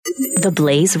The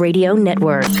Blaze Radio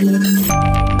Network.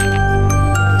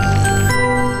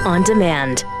 On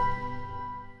demand.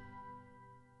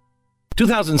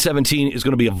 2017 is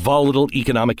going to be a volatile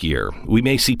economic year. We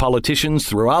may see politicians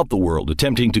throughout the world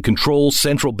attempting to control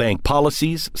central bank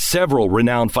policies. Several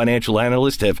renowned financial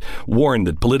analysts have warned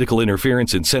that political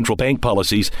interference in central bank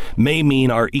policies may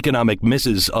mean our economic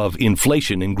misses of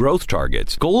inflation and growth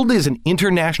targets. Gold is an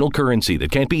international currency that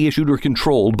can't be issued or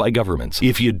controlled by governments.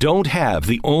 If you don't have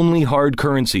the only hard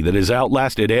currency that has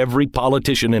outlasted every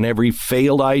politician and every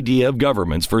failed idea of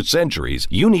governments for centuries,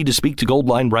 you need to speak to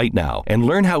Goldline right now and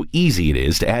learn how easy it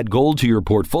is to add gold to your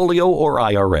portfolio or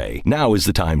IRA. Now is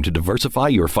the time to diversify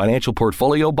your financial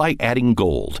portfolio by adding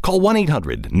gold. Call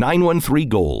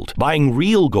 1-800-913-GOLD. Buying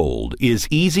real gold is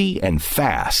easy and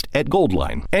fast at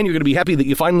Goldline. And you're going to be happy that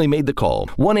you finally made the call.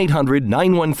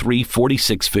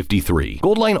 1-800-913-4653.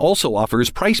 Goldline also offers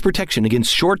price protection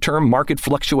against short-term market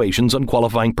fluctuations on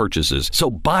qualifying purchases. So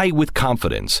buy with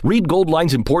confidence. Read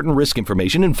Goldline's important risk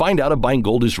information and find out if buying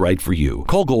gold is right for you.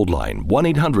 Call Goldline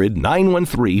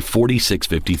 1-800-913-4653.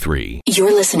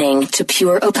 You're listening to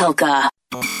Pure Opelka.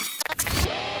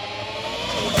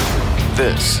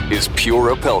 This is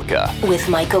Pure Opelka. With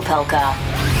Mike Opelka.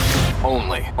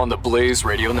 Only on the Blaze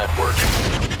Radio Network.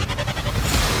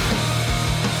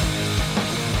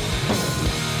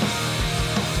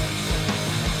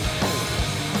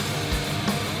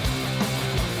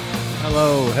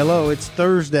 Hello, it's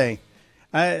Thursday.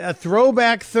 A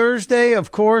throwback Thursday,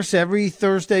 of course. Every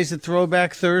Thursday's a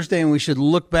throwback Thursday, and we should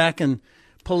look back and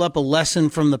pull up a lesson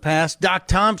from the past. Doc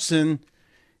Thompson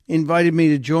invited me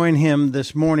to join him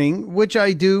this morning, which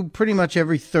I do pretty much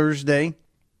every Thursday.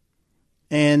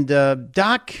 And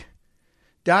Doc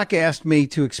asked me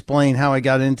to explain how I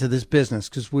got into this business,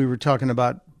 because we were talking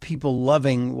about people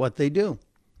loving what they do.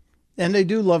 And they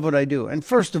do love what I do. And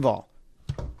first of all,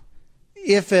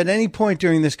 if at any point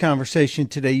during this conversation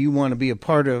today you want to be a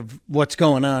part of what's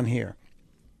going on here,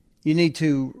 you need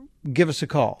to give us a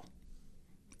call.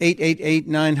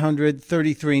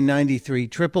 888-900-3393,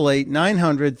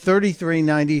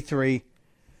 888-900-3393.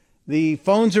 The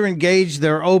phones are engaged.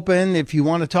 They're open if you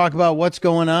want to talk about what's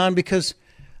going on, because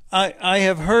I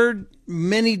have heard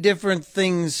many different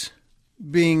things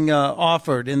being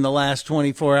offered in the last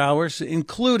 24 hours,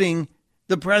 including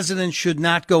the president should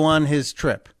not go on his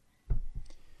trip.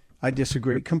 I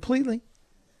disagree completely.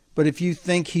 But if you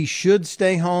think he should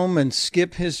stay home and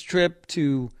skip his trip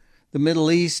to the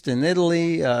Middle East and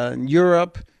Italy,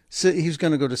 Europe, he's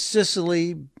going to go to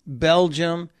Sicily,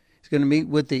 Belgium. He's going to meet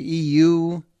with the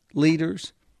EU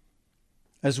leaders,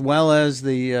 as well as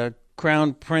the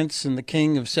Crown Prince and the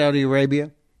King of Saudi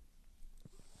Arabia.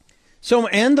 So,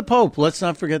 and the Pope. Let's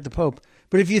not forget the Pope.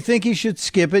 But if you think he should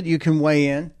skip it, you can weigh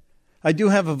in. I do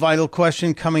have a vital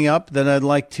question coming up that I'd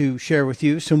like to share with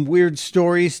you. Some weird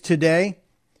stories today.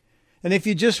 And if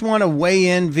you just want to weigh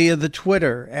in via the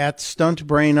Twitter, at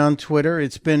StuntBrain on Twitter,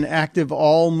 it's been active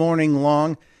all morning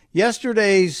long.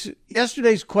 Yesterday's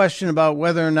question about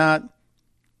whether or not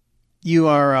you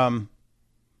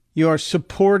are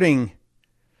supporting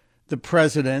the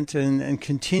president and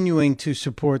continuing to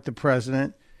support the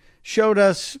president showed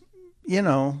us,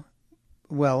 in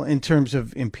terms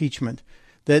of impeachment,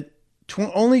 that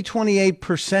only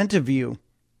 28% of you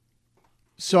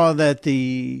saw that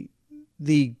the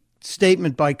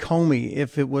statement by Comey,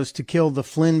 if it was to kill the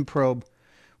Flynn probe,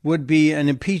 would be an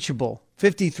impeachable.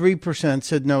 53%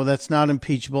 said no, that's not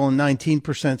impeachable, and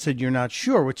 19% said you're not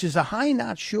sure, which is a high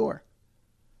not sure.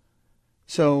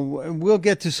 So we'll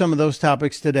get to some of those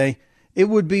topics today. It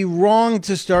would be wrong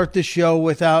to start the show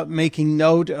without making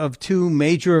note of two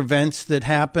major events that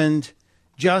happened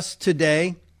just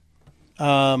today.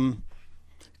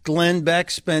 Glenn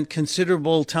Beck spent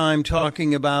considerable time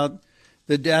talking about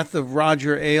the death of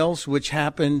Roger Ailes, which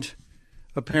happened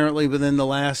apparently within the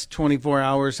last 24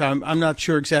 hours. I'm not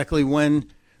sure exactly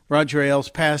when Roger Ailes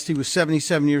passed. He was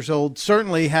 77 years old.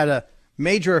 Certainly had a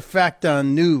major effect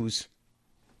on news,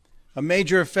 a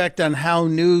major effect on how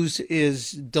news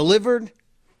is delivered,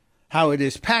 how it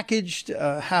is packaged,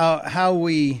 how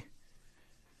we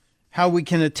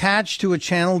can attach to a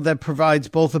channel that provides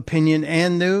both opinion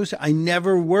and news. I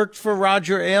never worked for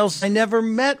Roger Ailes. I never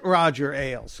met Roger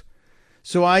Ailes.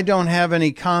 So I don't have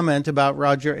any comment about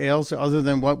Roger Ailes other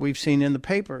than what we've seen in the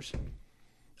papers.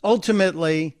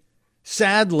 Ultimately,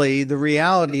 sadly, the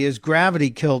reality is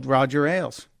gravity killed Roger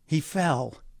Ailes. He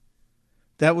fell.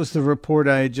 That was the report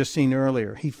I had just seen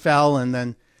earlier. He fell and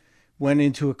then went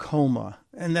into a coma.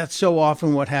 And that's so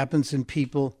often what happens in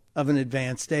people of an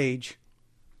advanced age.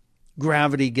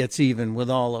 Gravity gets even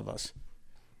with all of us.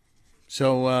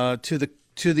 So to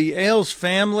the Ailes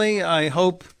family, I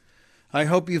hope I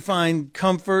hope you find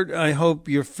comfort. I hope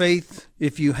your faith,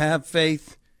 if you have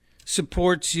faith,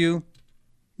 supports you.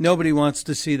 Nobody wants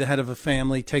to see the head of a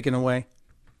family taken away.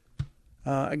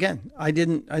 Again, I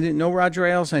didn't know Roger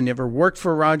Ailes. I never worked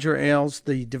for Roger Ailes.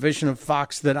 The division of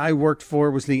Fox that I worked for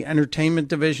was the entertainment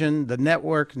division, the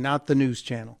network, not the news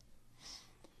channel.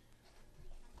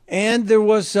 And there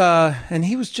was, and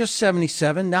he was just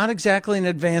 77, not exactly an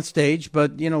advanced age,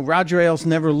 but, Roger Ailes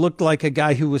never looked like a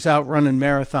guy who was out running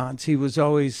marathons. He was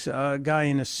always a guy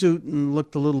in a suit and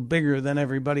looked a little bigger than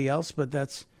everybody else, but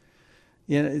that's,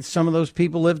 some of those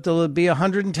people lived to be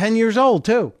 110 years old,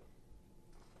 too.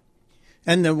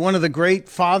 And one of the great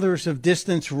fathers of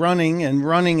distance running and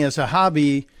running as a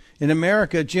hobby in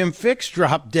America, Jim Fixx,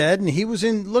 dropped dead,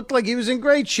 and looked like he was in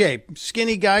great shape.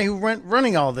 Skinny guy who went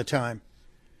running all the time.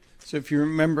 So if you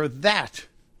remember that.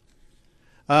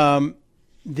 The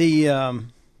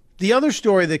other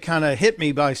story that kind of hit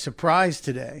me by surprise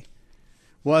today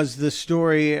was the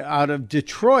story out of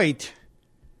Detroit.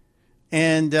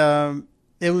 And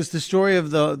it was the story of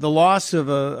the loss of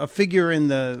a figure in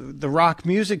the rock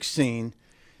music scene.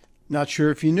 Not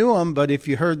sure if you knew him, but if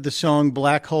you heard the song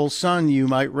Black Hole Sun, you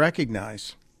might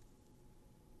recognize.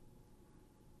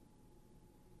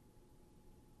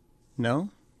 No?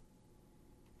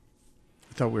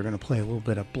 I thought we were going to play a little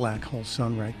bit of Black Hole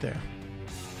Sun right there.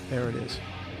 There it is.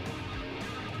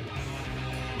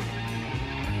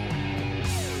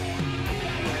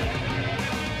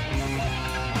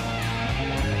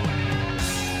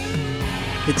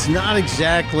 It's not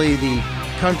exactly the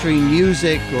country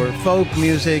music or folk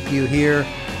music you hear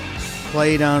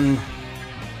played on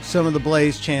some of the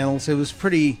Blaze channels. It was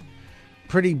pretty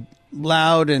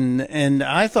loud, and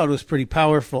I thought it was pretty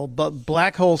powerful. But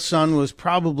Black Hole Sun was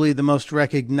probably the most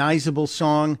recognizable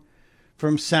song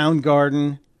from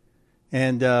Soundgarden.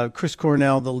 And Chris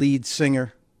Cornell, the lead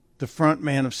singer, the front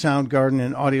man of Soundgarden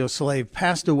and Audioslave,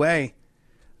 passed away,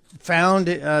 found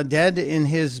dead in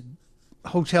his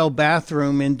hotel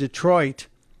bathroom in Detroit.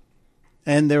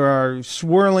 And there are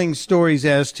swirling stories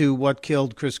as to what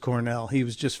killed Chris Cornell. He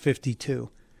was just 52.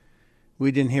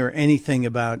 We didn't hear anything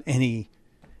about any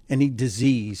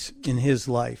disease in his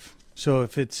life. So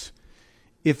if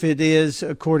it is,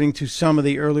 according to some of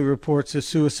the early reports, a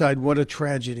suicide, what a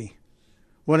tragedy.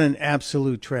 What an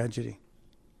absolute tragedy.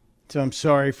 So I'm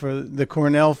sorry for the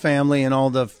Cornell family and all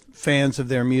the fans of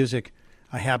their music.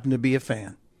 I happen to be a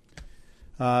fan.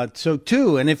 So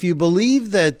too, and if you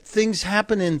believe that things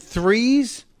happen in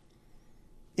threes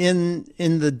in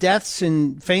the deaths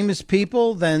in famous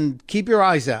people, then keep your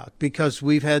eyes out, because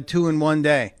we've had 2 in one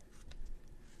day.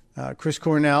 Chris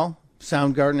Cornell,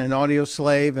 Soundgarden and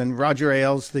Audioslave, and Roger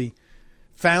Ailes, the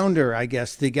founder, I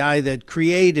guess, the guy that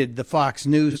created the Fox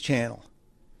News channel.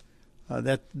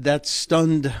 That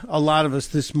stunned a lot of us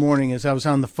this morning as I was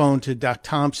on the phone to Doc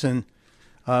Thompson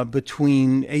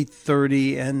between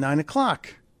 8:30 and 9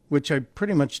 o'clock, which I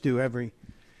pretty much do every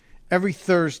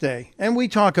Thursday. And we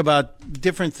talk about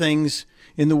different things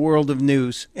in the world of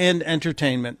news and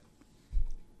entertainment.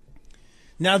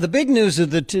 Now, the big news of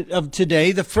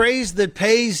today, the phrase that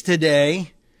pays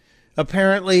today,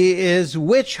 apparently is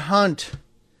witch hunt.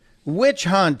 Witch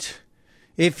hunt.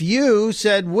 If you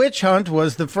said witch hunt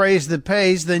was the phrase that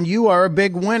pays, then you are a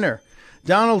big winner.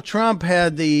 Donald Trump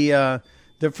had the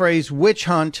phrase witch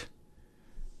hunt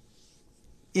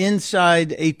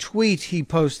inside a tweet he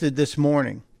posted this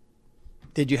morning.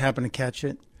 Did you happen to catch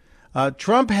it?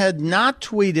 Trump had not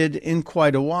tweeted in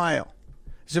quite a while.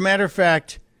 As a matter of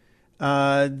fact,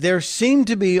 there seemed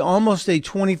to be almost a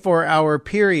 24-hour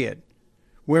period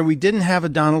where we didn't have a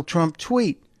Donald Trump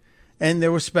tweet. And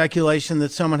there was speculation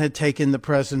that someone had taken the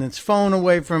president's phone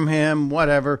away from him,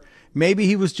 whatever. Maybe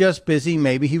he was just busy.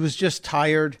 Maybe he was just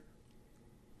tired.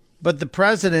 But the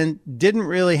president didn't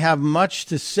really have much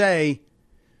to say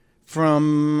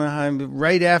from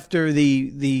right after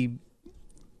the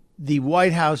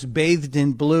White House bathed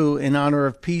in blue in honor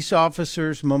of Peace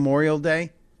Officers Memorial Day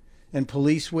and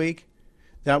Police Week.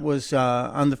 That was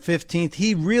on the 15th.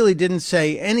 He really didn't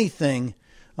say anything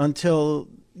until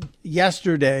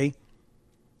yesterday,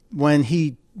 when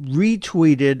he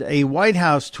retweeted a White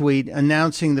House tweet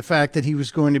announcing the fact that he was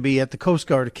going to be at the Coast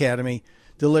Guard Academy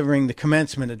delivering the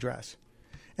commencement address.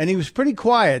 And he was pretty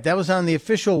quiet. That was on the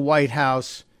official White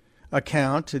House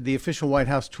account, the official White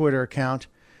House Twitter account.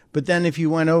 But then if you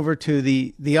went over to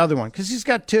the other one, because he's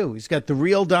got 2. He's got the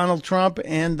real Donald Trump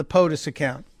and the POTUS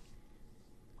account.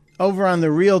 Over on the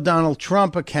real Donald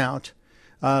Trump account,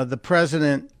 the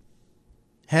president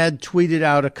had tweeted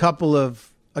out a couple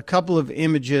of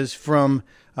images from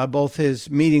both his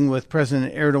meeting with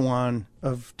President Erdogan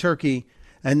of Turkey,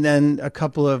 and then a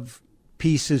couple of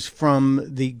pieces from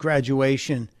the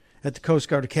graduation at the Coast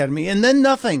Guard Academy, and then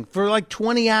nothing for like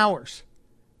 20 hours.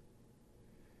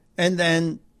 And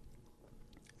then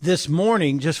this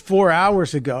morning, just 4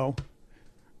 hours ago,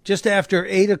 just after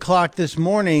 8 o'clock this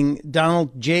morning,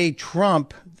 Donald J.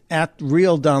 Trump, at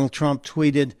Real Donald Trump,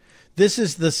 tweeted, "This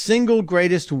is the single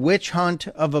greatest witch hunt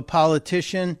of a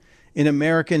politician in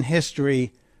American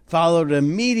history," followed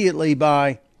immediately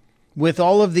by, "With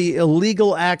all of the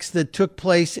illegal acts that took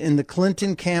place in the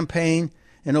Clinton campaign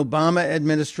and Obama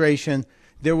administration,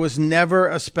 there was never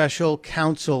a special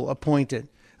counsel appointed."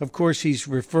 Of course, he's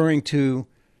referring to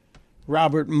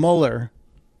Robert Mueller,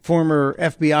 former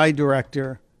FBI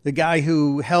director, the guy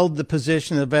who held the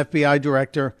position of FBI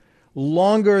director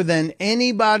longer than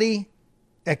anybody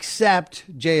except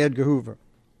J. Edgar Hoover.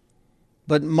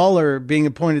 But Mueller being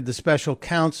appointed the special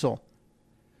counsel,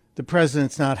 the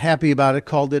president's not happy about it,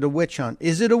 called it a witch hunt.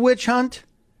 Is it a witch hunt?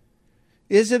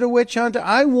 Is it a witch hunt?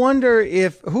 I wonder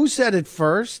who said it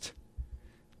first?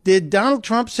 Did Donald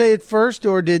Trump say it first,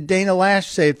 or did Dana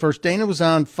Lash say it first? Dana was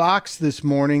on Fox this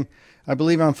morning, I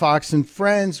believe on Fox and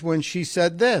Friends, when she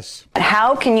said this.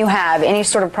 How can you have any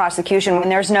sort of prosecution when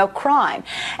there's no crime?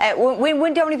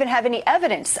 We don't even have any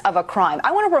evidence of a crime.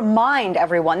 I want to remind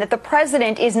everyone that the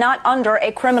president is not under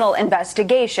a criminal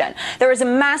investigation. There is a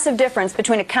massive difference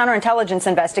between a counterintelligence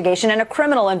investigation and a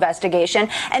criminal investigation,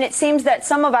 and it seems that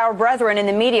some of our brethren in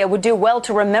the media would do well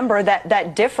to remember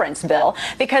that difference, Bill,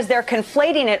 because they're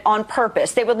conflating it on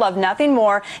purpose. They would love nothing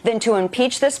more than to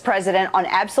impeach this president on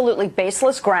absolutely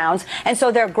baseless grounds. And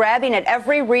so they're grabbing at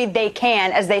every read they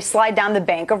can as they slide down the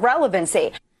bank of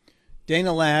relevancy.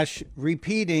 Dana Lash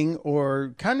repeating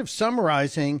or kind of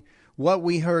summarizing what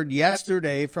we heard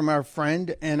yesterday from our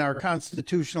friend and our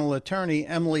constitutional attorney,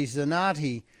 Emily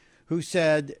Zanotti, who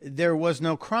said there was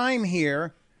no crime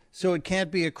here, so it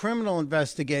can't be a criminal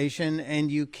investigation,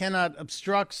 and you cannot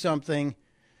obstruct something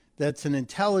that's an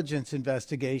intelligence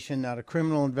investigation, not a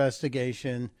criminal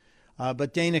investigation.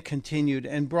 But Dana continued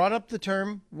and brought up the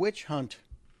term witch hunt.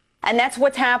 And that's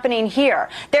what's happening here.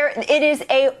 It is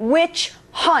a witch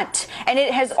hunt, and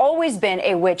it has always been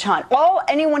a witch hunt. All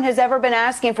anyone has ever been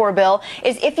asking for, Bill,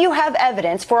 is if you have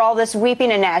evidence for all this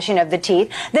weeping and gnashing of the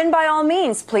teeth, then by all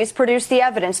means, please produce the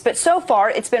evidence. But so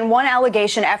far, it's been one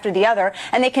allegation after the other,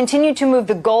 and they continue to move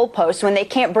the goalposts when they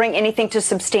can't bring anything to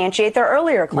substantiate their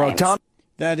earlier claims. Well,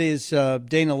 that is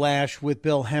Dana Lash with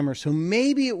Bill Hemmer. So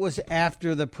maybe it was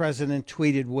after the president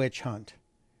tweeted witch hunt.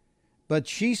 But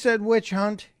she said witch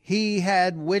hunt. He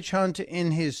had witch hunt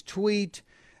in his tweet.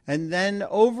 And then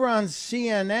over on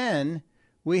CNN,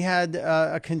 we had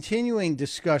a continuing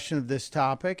discussion of this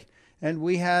topic. And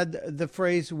we had the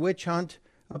phrase witch hunt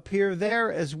appear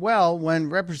there as well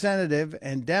when Representative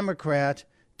and Democrat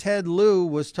Ted Lieu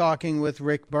was talking with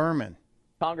Rick Berman.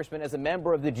 Congressman, as a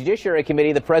member of the Judiciary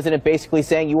Committee, the president basically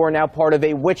saying you are now part of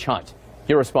a witch hunt.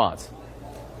 Your response?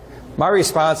 My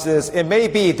response is, it may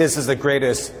be this is the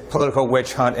greatest political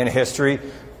witch hunt in history,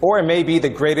 or it may be the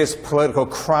greatest political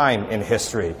crime in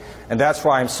history. And that's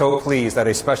why I'm so pleased that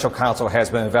a special counsel has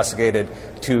been investigated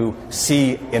to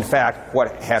see, in fact,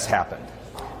 what has happened.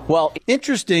 Well,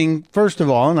 interesting, first of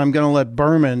all, and I'm going to let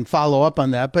Berman follow up on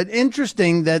that, but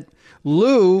interesting that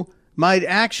Lieu might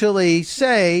actually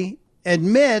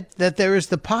admit that there is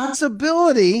the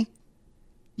possibility,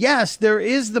 yes, there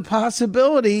is the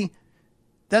possibility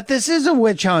that this is a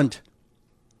witch hunt.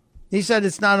 He said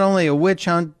it's not only a witch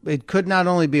hunt, it could not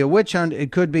only be a witch hunt,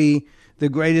 it could be the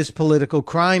greatest political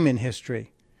crime in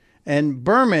history. And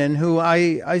Berman, who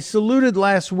I saluted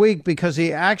last week because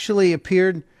he actually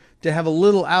appeared to have a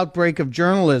little outbreak of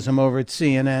journalism over at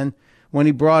CNN when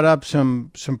he brought up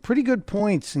some pretty good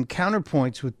points and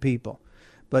counterpoints with people.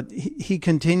 But he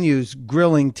continues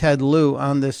grilling Ted Lieu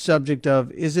on this subject of,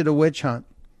 is it a witch hunt?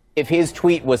 If his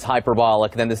tweet was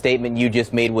hyperbolic, then the statement you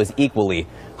just made was equally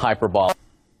hyperbolic.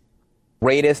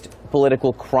 Greatest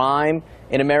political crime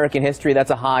in American history?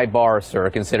 That's a high bar, sir,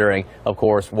 considering, of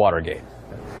course, Watergate.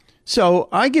 So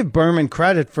I give Berman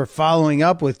credit for following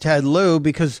up with Ted Lieu,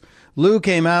 because Lieu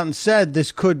came out and said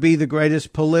this could be the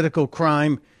greatest political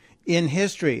crime in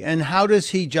history. And how does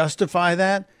he justify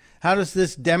that? How does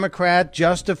this Democrat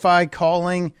justify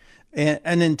calling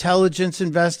an intelligence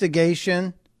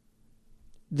investigation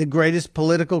the greatest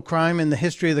political crime in the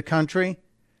history of the country?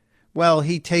 Well,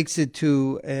 he takes it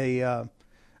to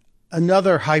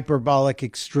another hyperbolic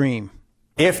extreme.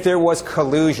 If there was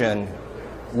collusion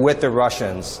with the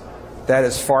Russians, that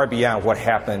is far beyond what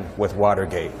happened with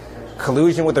Watergate.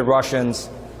 Collusion with the Russians,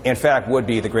 in fact, would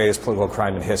be the greatest political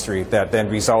crime in history that then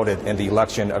resulted in the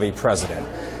election of a president.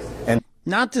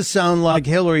 Not to sound like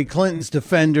Hillary Clinton's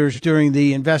defenders during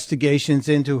the investigations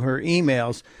into her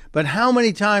emails, but how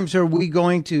many times are we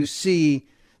going to see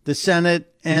the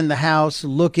Senate and the House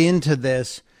look into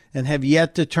this and have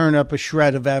yet to turn up a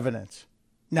shred of evidence?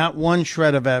 Not one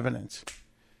shred of evidence.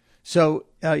 So,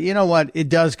 you know what? It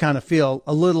does kind of feel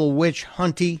a little witch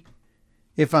hunty,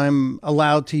 if I'm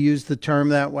allowed to use the term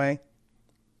that way.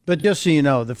 But just so you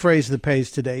know, the phrase that pays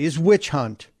today is witch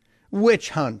hunt. Witch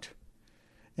hunt.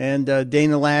 And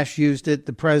Dana Lash used it.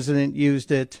 The president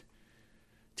used it.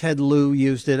 Ted Lieu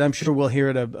used it. I'm sure we'll hear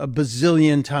it a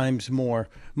bazillion times more.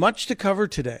 Much to cover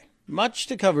today. Much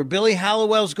to cover. Billy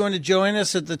Hallowell's going to join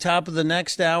us at the top of the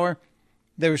next hour.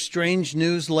 There's strange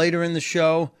news later in the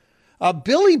show.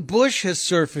 Billy Bush has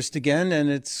surfaced again,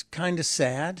 and it's kind of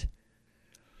sad.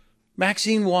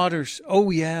 Maxine Waters.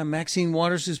 Oh, yeah, Maxine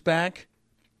Waters is back.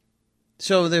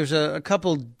 So there's a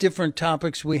couple different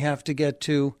topics we have to get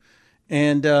to.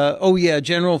 And,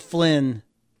 General Flynn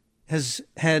has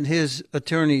had his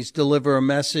attorneys deliver a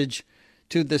message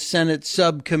to the Senate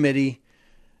subcommittee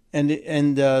and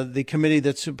the committee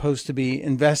that's supposed to be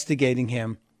investigating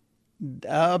him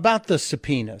about the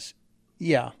subpoenas.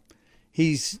 Yeah,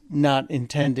 he's not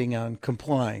intending on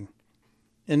complying.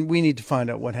 And we need to find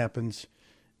out what happens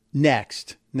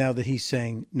next now that he's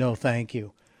saying no thank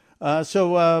you.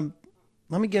 So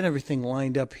let me get everything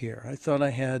lined up here. I thought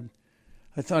I had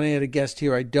a guest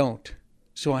here. I don't.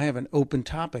 So I have an open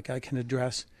topic I can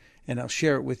address, and I'll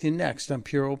share it with you next on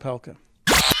Pure Opelka.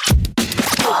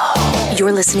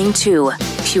 You're listening to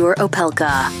Pure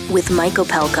Opelka with Mike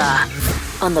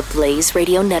Opelka on the Blaze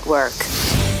Radio Network.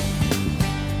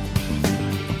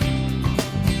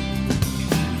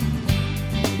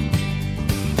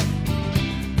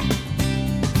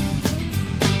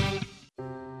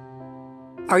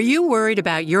 Are you worried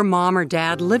about your mom or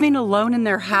dad living alone in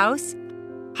their house?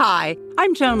 Hi,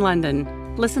 I'm Joan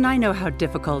London. Listen, I know how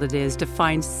difficult it is to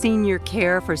find senior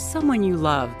care for someone you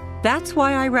love. That's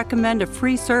why I recommend a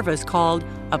free service called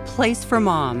A Place for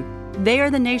Mom. They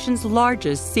are the nation's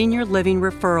largest senior living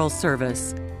referral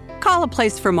service. Call A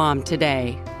Place for Mom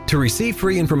today. To receive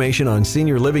free information on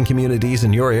senior living communities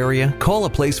in your area, call A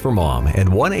Place for Mom at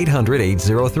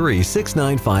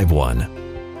 1-800-803-6951.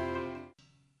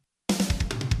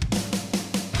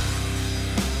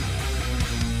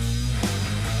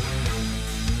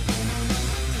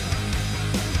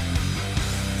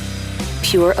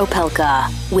 Pure Opelka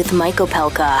with Mike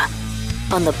Opelka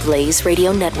on the Blaze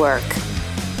Radio Network.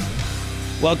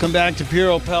 Welcome back to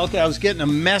Pure Opelka. I was getting a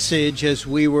message as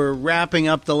we were wrapping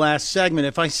up the last segment.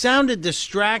 If I sounded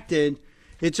distracted,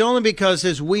 it's only because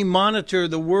as we monitor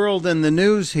the world and the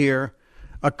news here,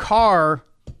 a car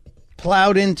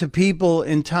plowed into people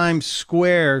in Times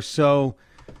Square. So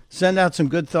send out some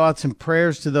good thoughts and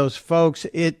prayers to those folks.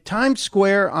 Times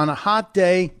Square on a hot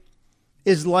day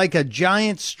is like a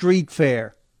giant street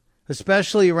fair,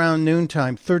 especially around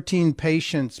noontime. 13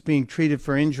 patients being treated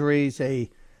for injuries, a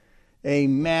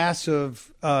mass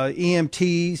of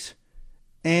EMTs,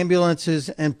 ambulances,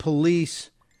 and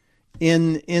police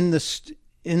in the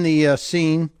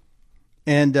scene,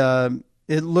 and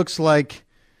it looks like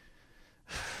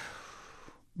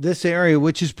this area,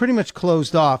 which is pretty much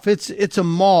closed off. It's a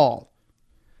mall.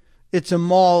 It's a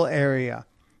mall area,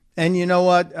 and you know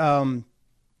what?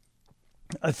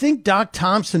 I think Doc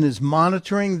Thompson is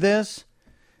monitoring this,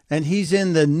 and he's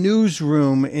in the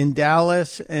newsroom in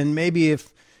Dallas. And maybe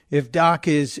if Doc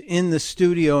is in the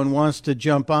studio and wants to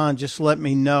jump on, just let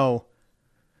me know,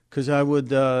 because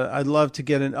I'd love to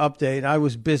get an update. I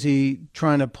was busy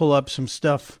trying to pull up some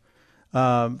stuff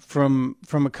from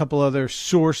a couple other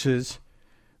sources,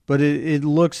 but it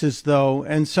looks as though,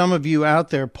 and some of you out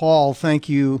there, Paul, thank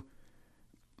you.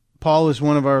 Paul is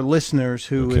one of our listeners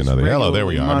who is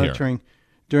regularly monitoring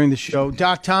during the show.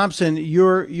 Doc Thompson,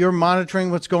 you're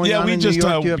monitoring what's going on in New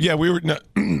York?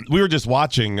 We were just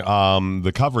watching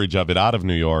the coverage of it out of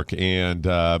New York, and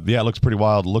it looks pretty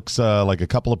wild. Looks like a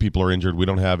couple of people are injured. We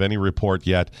don't have any report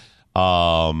yet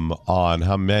on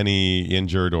how many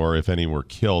injured or if any were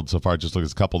killed. So far, it just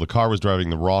looks like a couple. The car was driving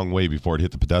the wrong way before it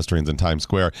hit the pedestrians in Times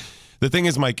Square. The thing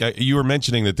is, Mike, you were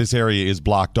mentioning that this area is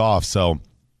blocked off, so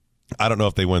I don't know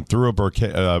if they went through one of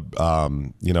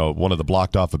the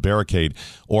blocked off a barricade,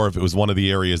 or if it was one of the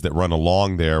areas that run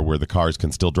along there where the cars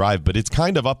can still drive. But it's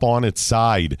kind of up on its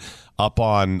side, up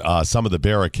on some of the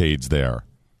barricades there.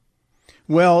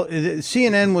 Well,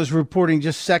 CNN was reporting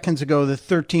just seconds ago that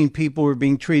 13 people were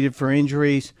being treated for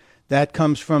injuries. That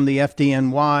comes from the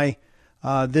FDNY.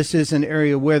 This is an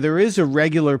area where there is a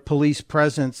regular police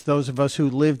presence. Those of us who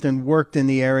lived and worked in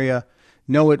the area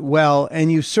know it well.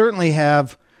 And you certainly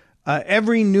have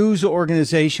every news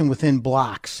organization within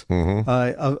blocks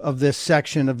of this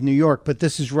section of New York. But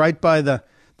this is right by the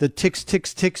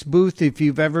Tix booth. If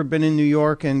you've ever been in New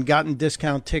York and gotten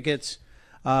discount tickets,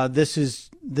 this is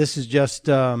just,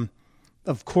 of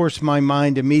course, my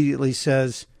mind immediately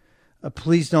says,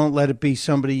 please don't let it be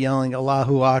somebody yelling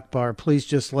Allahu Akbar. Please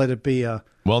just let it be a.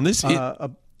 Well,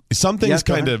 some things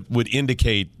kind of would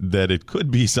indicate that it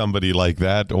could be somebody like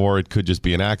that, or it could just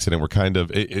be an accident.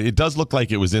 It does look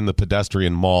like it was in the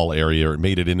pedestrian mall area, or it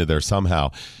made it into there somehow.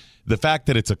 The fact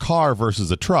that it's a car versus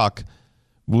a truck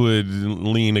would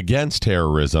lean against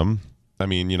terrorism. I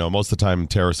mean, most of the time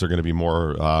terrorists are going to be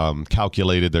more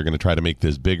calculated. They're going to try to make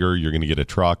this bigger. You're going to get a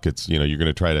truck. You're going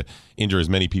to try to injure as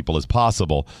many people as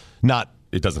possible.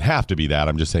 It doesn't have to be that.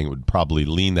 I'm just saying it would probably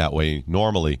lean that way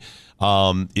normally.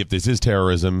 If this is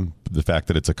terrorism, the fact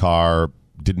that it's a car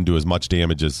didn't do as much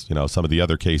damage as some of the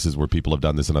other cases where people have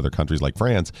done this in other countries like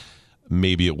France.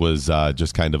 Maybe it was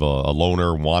just kind of a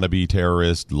loner wannabe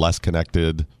terrorist, less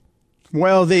connected.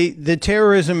 Well, the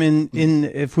terrorism in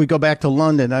if we go back to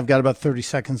London, I've got about 30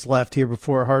 seconds left here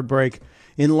before a hard break.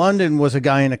 In London was a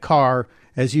guy in a car.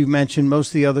 As you mentioned, most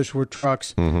of the others were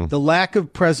trucks. The lack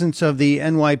of presence of the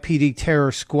NYPD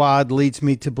terror squad leads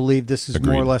me to believe this is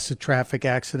more or less a traffic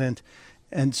accident.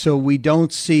 And so we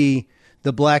don't see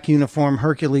the black uniform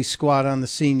Hercules squad on the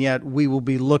scene yet. We will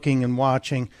be looking and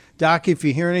watching. Doc, if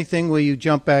you hear anything, will you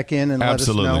jump back in and let us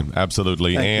know?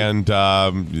 Absolutely. And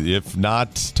if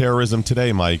not terrorism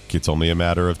today, Mike, it's only a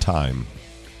matter of time.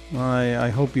 I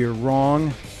hope you're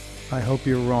wrong.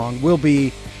 We'll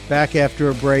be back after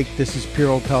a break. This is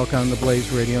Pure Opelka on the Blaze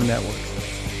Radio Network.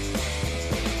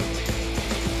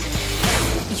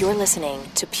 You're listening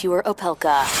to Pure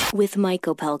Opelka with Mike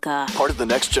Opelka. Part of the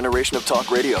next generation of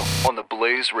talk radio on the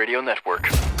Blaze Radio Network.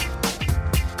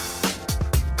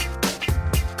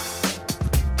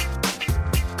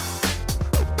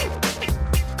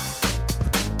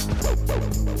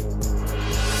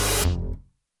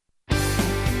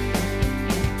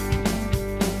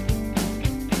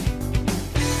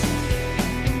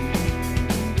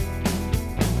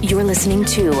 You're listening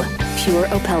to Pure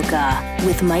Opelka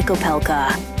with Mike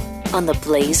Opelka on the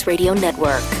Blaze Radio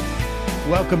Network.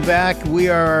 Welcome back. We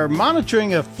are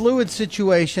monitoring a fluid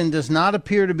situation. Does not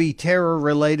appear to be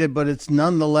terror-related, but it's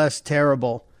nonetheless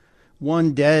terrible.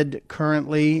 One dead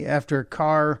currently after a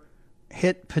car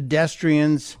hit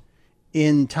pedestrians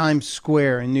in Times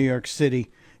Square in New York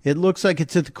City. It looks like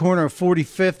it's at the corner of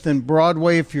 45th and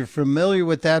Broadway. If you're familiar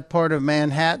with that part of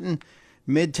Manhattan,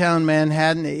 Midtown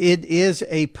Manhattan, it is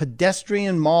a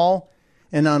pedestrian mall,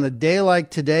 and on a day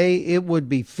like today, it would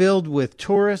be filled with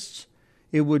tourists.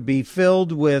 It would be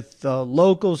filled with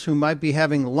locals who might be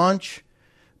having lunch,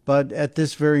 but at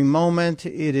this very moment,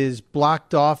 it is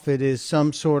blocked off. It is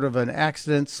some sort of an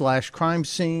accident/crime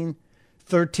scene.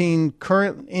 13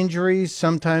 current injuries.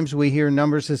 Sometimes we hear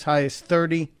numbers as high as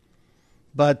 30,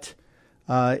 but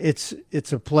it's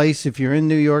a place, if you're in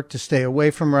New York, to stay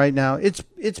away from right now.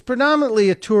 It's predominantly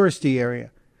a touristy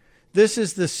area. This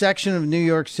is the section of New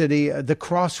York City, the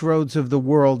crossroads of the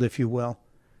world, if you will,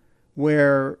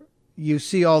 where you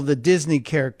see all the Disney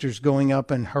characters going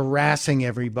up and harassing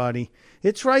everybody.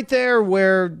 It's right there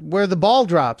where the ball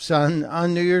drops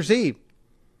on New Year's Eve.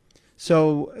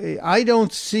 So I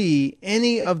don't see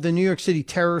any of the New York City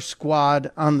terror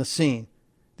squad on the scene.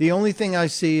 The only thing I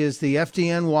see is the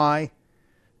FDNY,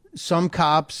 some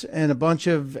cops, and a bunch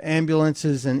of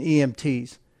ambulances and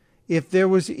EMTs. If there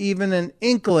was even an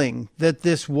inkling that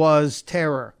this was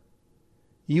terror,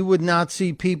 you would not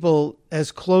see people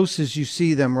as close as you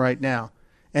see them right now.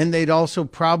 And they'd also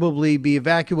probably be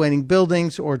evacuating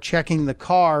buildings or checking the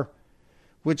car,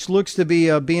 which looks to be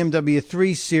a BMW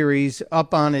 3 Series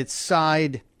up on its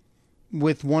side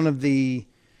with one of the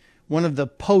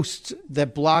posts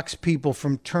that blocks people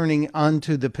from turning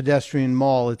onto the pedestrian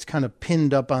mall. It's kind of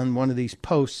pinned up on one of these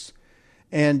posts.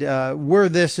 And were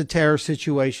this a terror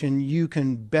situation, you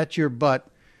can bet your butt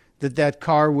that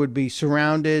car would be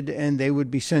surrounded and they would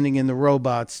be sending in the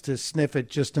robots to sniff it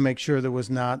just to make sure there was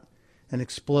not an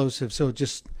explosive. So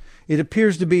it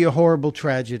appears to be a horrible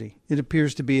tragedy. It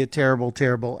appears to be a terrible,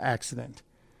 terrible accident.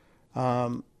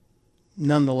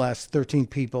 Nonetheless, 13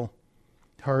 people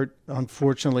hurt.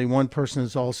 Unfortunately, one person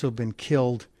has also been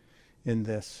killed in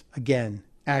this. Again,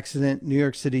 accident, New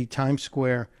York City, Times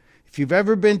Square. If you've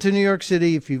ever been to New York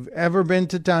City, if you've ever been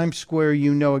to Times Square,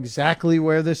 you know exactly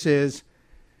where this is.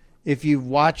 If you've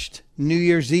watched New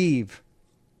Year's Eve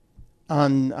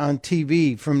on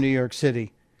TV from New York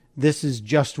City, this is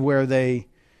just where they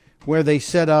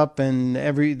set up, and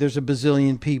there's a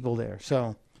bazillion people there.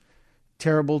 So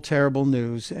terrible, terrible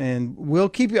news, and we'll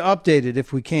keep you updated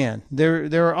if we can.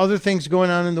 There are other things going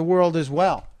on in the world as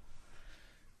well.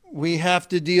 We have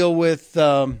to deal with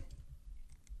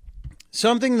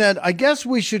something that I guess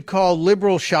we should call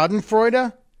liberal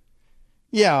schadenfreude.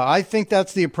 Yeah, I think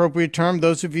that's the appropriate term.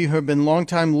 Those of you who have been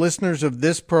longtime listeners of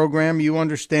this program, you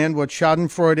understand what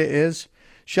schadenfreude is.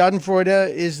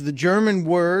 Schadenfreude is the German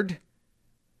word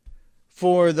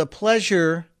for the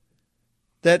pleasure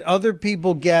that other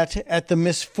people get at the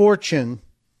misfortune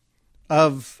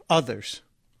of others.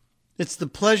 It's the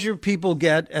pleasure people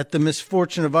get at the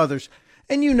misfortune of others.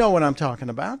 And you know what I'm talking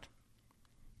about.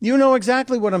 You know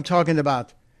exactly what I'm talking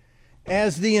about.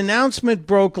 As the announcement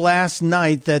broke last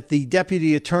night that the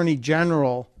Deputy Attorney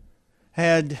General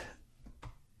had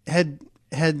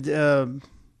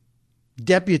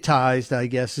deputized, I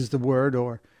guess is the word,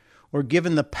 or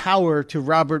given the power to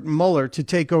Robert Mueller to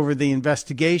take over the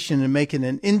investigation and make it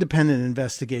an independent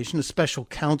investigation, a special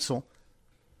counsel,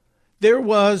 there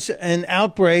was an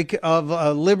outbreak of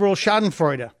liberal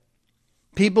schadenfreude.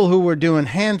 People who were doing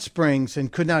handsprings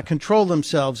and could not control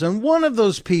themselves. And one of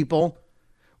those people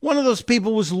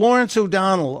was Lawrence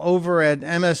O'Donnell over at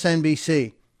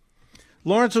MSNBC.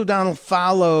 Lawrence O'Donnell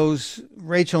follows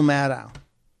Rachel Maddow.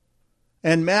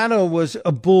 And Maddow was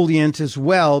ebullient as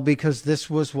well because this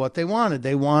was what they wanted.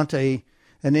 They want an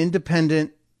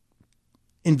independent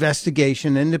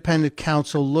investigation, independent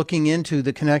counsel looking into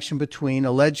the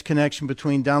alleged connection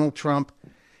between Donald Trump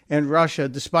and Russia,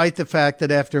 despite the fact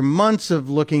that after months of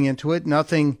looking into it,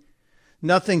 nothing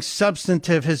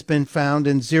substantive has been found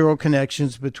and zero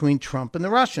connections between Trump and the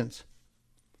Russians.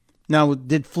 Now,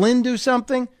 did Flynn do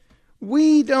something?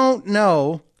 We don't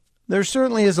know. There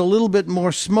certainly is a little bit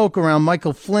more smoke around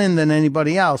Michael Flynn than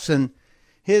anybody else. And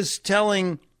his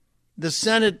telling the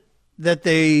Senate that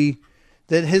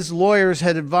his lawyers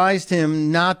had advised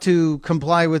him not to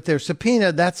comply with their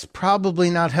subpoena, that's probably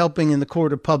not helping in the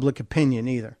court of public opinion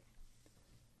either.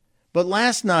 But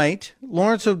last night,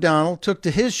 Lawrence O'Donnell took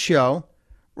to his show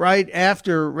right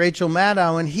after Rachel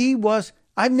Maddow, and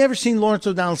I've never seen Lawrence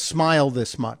O'Donnell smile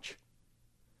this much.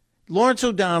 Lawrence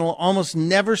O'Donnell almost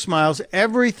never smiles.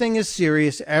 Everything is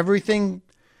serious. Everything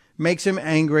makes him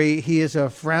angry. He is a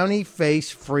frowny face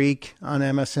freak on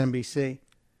MSNBC.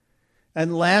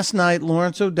 And last night,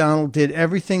 Lawrence O'Donnell did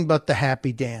everything but the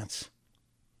happy dance.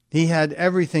 He had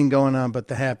everything going on but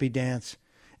the happy dance.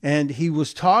 And he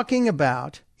was talking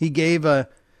about, he gave a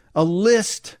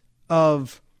list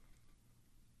of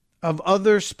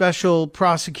other special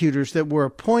prosecutors that were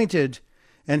appointed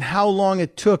and how long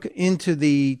it took into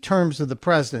the terms of the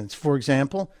presidents. For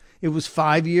example, it was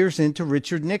 5 years into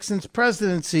Richard Nixon's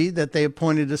presidency that they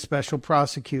appointed a special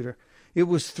prosecutor. It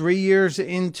was 3 years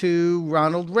into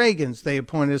Ronald Reagan's they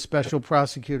appointed a special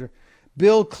prosecutor.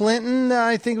 Bill Clinton,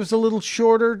 I think, was a little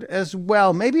shorter as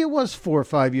well. Maybe it was 4 or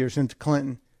 5 years into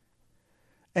Clinton.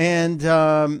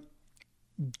 And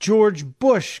George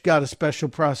Bush got a special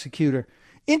prosecutor.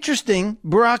 Interesting,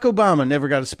 Barack Obama never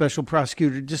got a special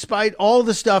prosecutor, despite all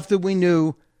the stuff that we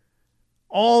knew,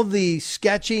 all the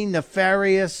sketchy,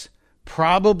 nefarious,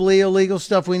 probably illegal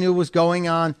stuff we knew was going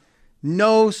on.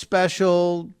 No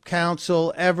special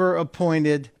counsel ever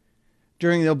appointed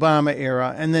during the Obama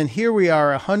era. And then here we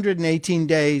are 118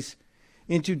 days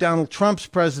into Donald Trump's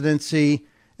presidency,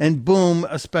 and boom,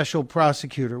 a special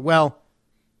prosecutor. Well,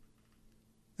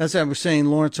 as I was saying,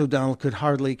 Lawrence O'Donnell could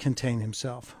hardly contain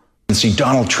himself. See,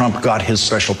 Donald Trump got his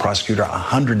special prosecutor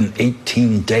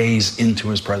 118 days into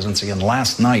his presidency. And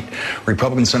last night,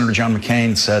 Republican Senator John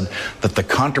McCain said that the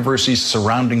controversies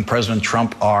surrounding President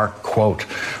Trump are, quote,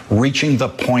 reaching the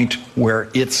point where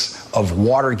it's of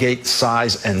Watergate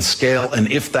size and scale.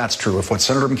 And if that's true, if what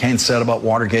Senator McCain said about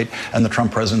Watergate and the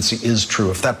Trump presidency is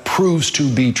true, if that proves to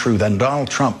be true, then Donald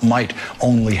Trump might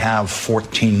only have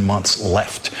 14 months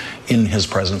left in his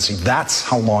presidency. That's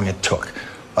how long it took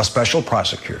a special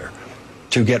prosecutor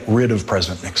to get rid of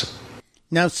President Nixon.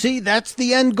 Now, see, that's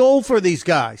the end goal for these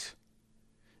guys.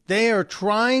 They are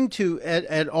trying to,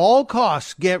 at all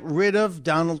costs, get rid of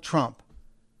Donald Trump.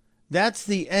 That's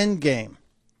the end game.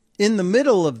 In the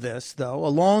middle of this, though,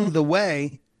 along the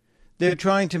way, they're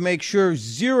trying to make sure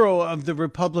zero of the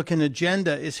Republican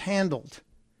agenda is handled.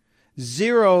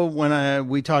 Zero when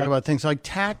we talk about things like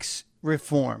tax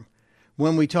reform,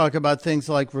 when we talk about things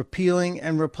like repealing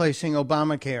and replacing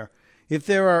Obamacare. If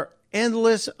there are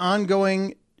endless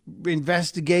ongoing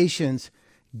investigations,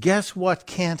 guess what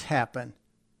can't happen?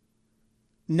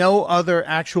 No other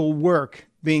actual work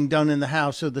being done in the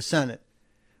House or the Senate.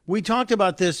 We talked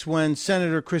about this when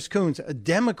Senator Chris Coons, a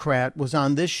Democrat, was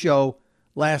on this show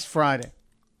last Friday.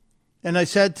 And I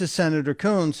said to Senator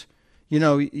Coons, You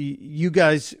know, you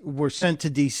guys were sent to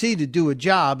D.C. to do a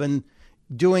job, and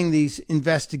doing these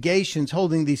investigations,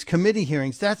 holding these committee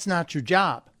hearings, that's not your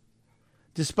job.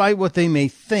 Despite what they may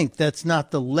think, that's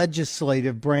not the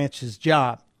legislative branch's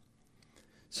job.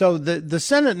 So the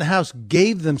Senate and the House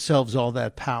gave themselves all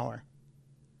that power.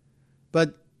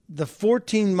 But the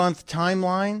 14-month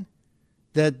timeline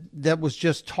that was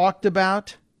just talked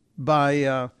about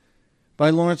by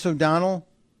Lawrence O'Donnell,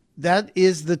 that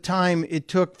is the time it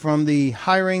took from the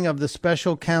hiring of the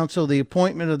special counsel, the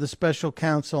appointment of the special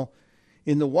counsel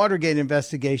in the Watergate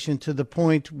investigation to the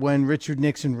point when Richard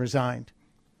Nixon resigned.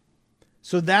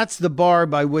 So that's the bar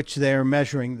by which they're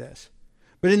measuring this.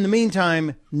 But in the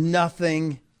meantime,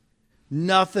 nothing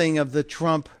of the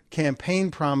Trump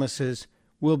campaign promises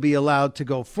will be allowed to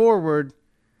go forward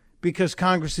because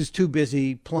Congress is too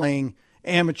busy playing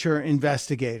amateur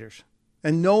investigators.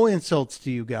 And no insults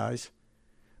to you guys,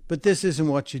 but this isn't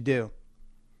what you do.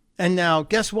 And now,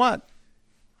 guess what?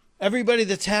 Everybody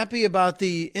that's happy about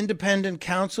the independent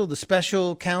counsel, the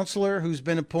special counselor who's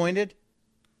been appointed,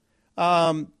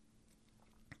 it's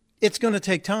going to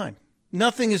take time.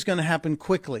 Nothing is going to happen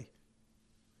quickly.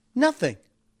 Nothing.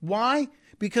 Why?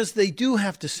 Because they do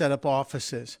have to set up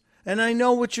offices. And I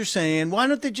know what you're saying. Why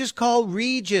don't they just call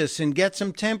Regis and get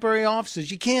some temporary offices?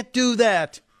 You can't do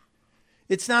that.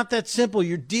 It's not that simple.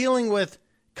 You're dealing with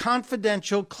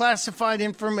confidential, classified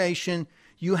information.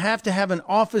 You have to have an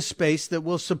office space that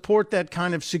will support that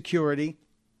kind of security.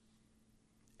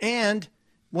 And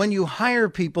when you hire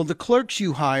people, the clerks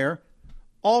you hire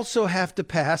also have to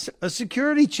pass a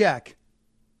security check.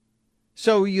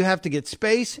 So you have to get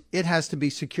space. It has to be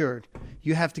secured.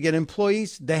 You have to get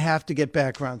employees. They have to get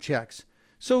background checks.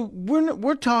 So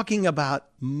we're talking about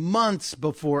months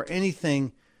before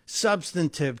anything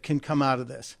substantive can come out of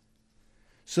this.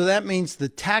 So that means the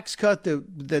tax cut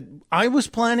that I was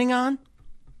planning on,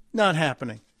 not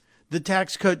happening. The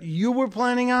tax cut you were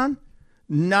planning on,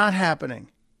 not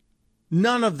happening.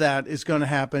 None of that is going to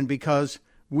happen because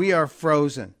we are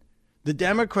frozen. The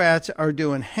Democrats are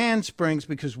doing handsprings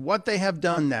because what they have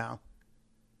done now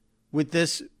with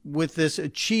this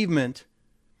achievement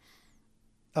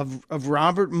of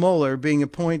Robert Mueller being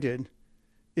appointed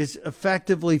is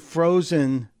effectively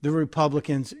frozen the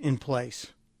Republicans in place.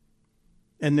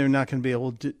 And they're not going to be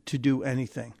able to do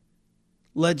anything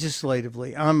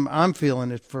legislatively. I'm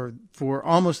feeling it for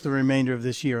almost the remainder of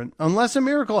this year, unless a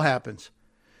miracle happens,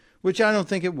 which I don't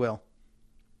think it will.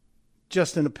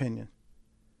 Just an opinion.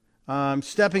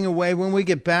 Stepping away. When we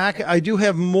get back, I do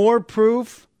have more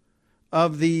proof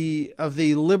of the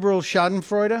liberal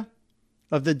schadenfreude,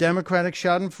 of the Democratic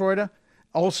schadenfreude.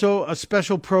 Also, a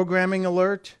special programming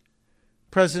alert.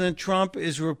 President Trump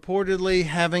is reportedly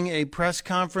having a press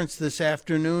conference this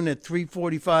afternoon at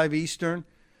 3:45 Eastern.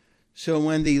 So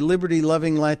when the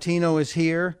liberty-loving Latino is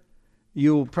here,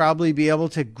 you'll probably be able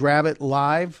to grab it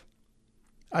live.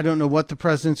 I don't know what the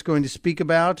president's going to speak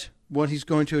about, what he's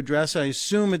going to address. I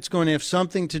assume it's going to have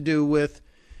something to do with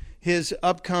his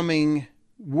upcoming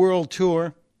world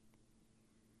tour.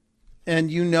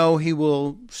 And you know he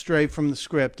will stray from the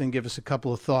script and give us a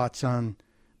couple of thoughts on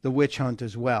the witch hunt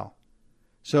as well.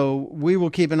 So we will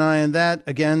keep an eye on that.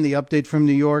 Again, the update from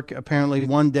New York, apparently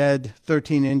 1 dead,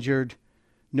 13 injured.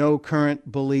 No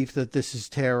current belief that this is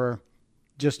terror.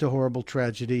 Just a horrible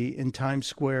tragedy in Times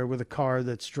Square with a car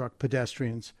that struck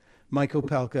pedestrians. Mike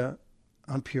Opelka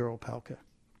on Pure Opelka.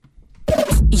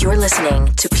 You're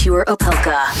listening to Pure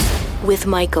Opelka with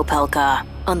Mike Opelka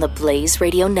on the Blaze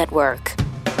Radio Network.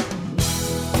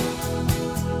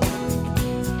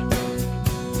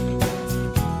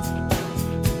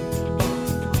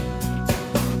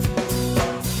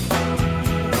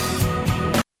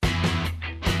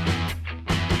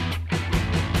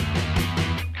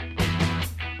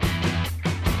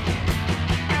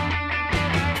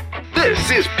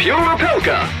 This is Pure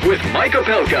Opelka with Mike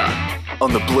Opelka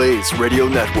on the Blaze Radio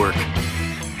Network.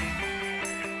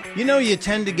 You know, you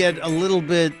tend to get a little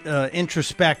bit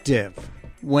introspective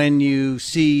when you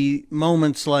see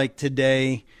moments like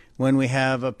today when we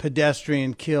have a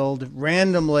pedestrian killed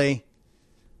randomly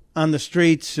on the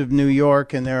streets of New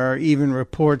York, and there are even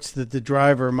reports that the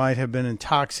driver might have been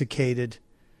intoxicated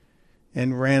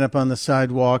and ran up on the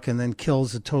sidewalk and then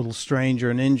kills a total stranger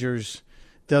and injures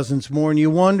dozens more. And you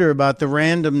wonder about the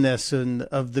randomness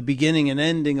of the beginning and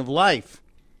ending of life.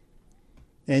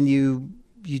 And you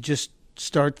just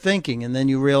start thinking, and then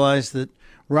you realize that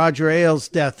Roger Ailes'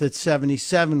 death at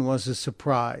 77 was a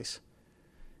surprise.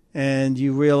 And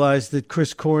you realize that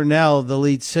Chris Cornell, the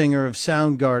lead singer of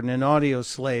Soundgarden and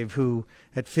Audioslave, who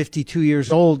at 52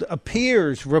 years old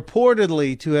appears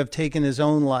reportedly to have taken his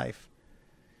own life.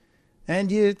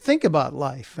 and you think about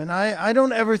life. And I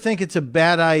don't ever think it's a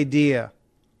bad idea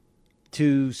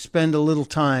to spend a little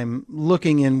time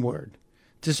looking inward,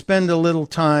 to spend a little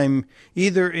time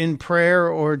either in prayer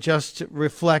or just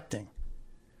reflecting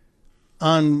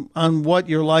on what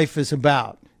your life is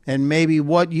about and maybe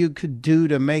what you could do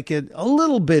to make it a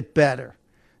little bit better,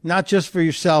 not just for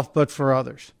yourself, but for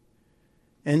others.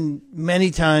 And many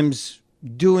times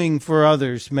doing for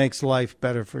others makes life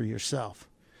better for yourself.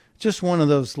 Just one of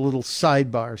those little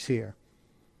sidebars here.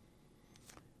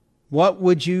 What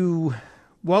would you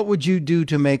do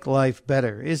to make life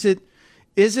better? Is it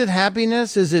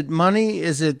happiness? Is it money?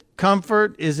 Is it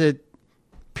comfort? Is it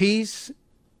peace?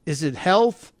 Is it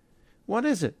health? What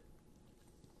is it?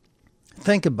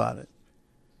 Think about it.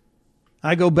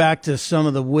 I go back to some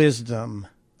of the wisdom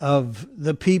of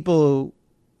the people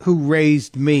who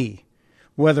raised me,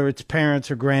 whether it's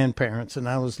parents or grandparents. And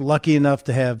I was lucky enough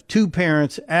to have two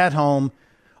parents at home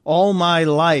all my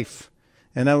life.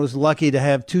 And I was lucky to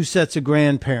have two sets of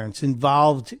grandparents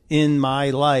involved in my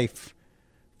life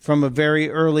from a very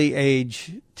early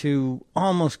age to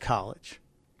almost college.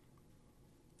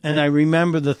 And I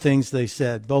remember the things they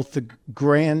said, both the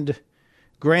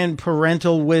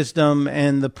grandparental wisdom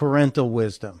and the parental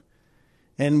wisdom.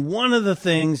 And one of the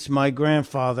things my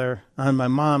grandfather on my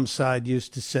mom's side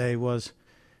used to say was,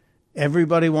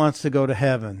 everybody wants to go to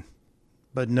heaven,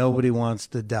 but nobody wants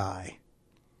to die.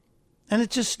 And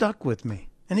it just stuck with me.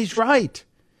 And he's right.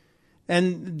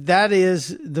 And that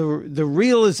is the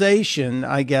realization,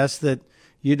 I guess, that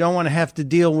you don't want to have to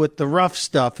deal with the rough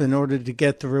stuff in order to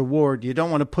get the reward. You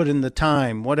don't want to put in the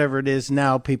time. Whatever it is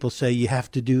now, people say you have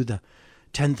to do the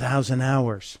 10,000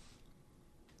 hours.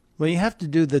 Well, you have to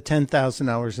do the 10,000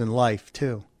 hours in life,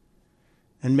 too.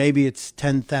 And maybe it's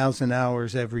 10,000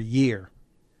 hours every year.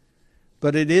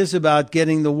 But it is about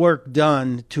getting the work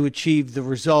done to achieve the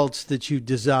results that you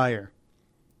desire,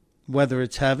 whether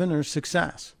it's heaven or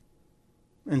success.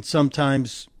 And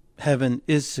sometimes heaven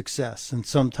is success, and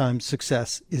sometimes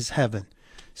success is heaven.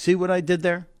 See what I did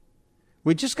there?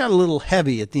 We just got a little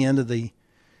heavy at the end of the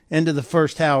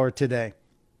first hour today.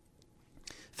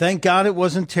 Thank God it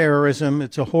wasn't terrorism.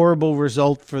 It's a horrible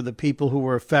result for the people who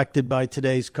were affected by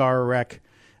today's car wreck,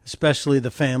 especially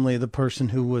the family of the person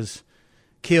who was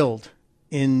killed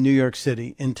in New York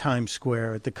City in Times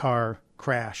Square at the car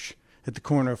crash at the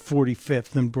corner of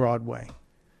 45th and Broadway.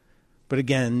 But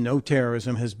again, no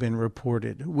terrorism has been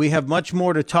reported. We have much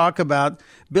more to talk about.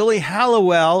 Billy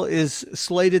Hallowell is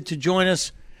slated to join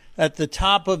us at the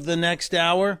top of the next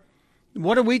hour.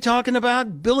 What are we talking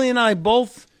about? Billy and I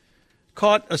both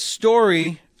caught a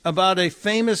story about a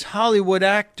famous Hollywood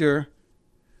actor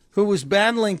who was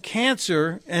battling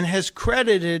cancer and has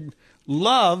credited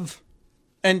love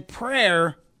and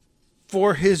prayer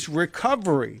for his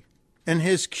recovery and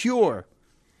his cure.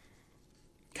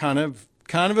 Kind of,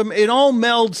 it all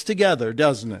melds together,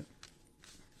 doesn't it?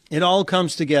 It all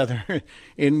comes together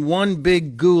in one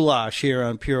big goulash here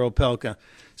on Pure Opelka.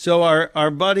 So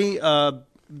our buddy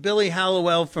Billy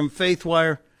Hallowell from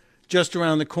FaithWire, just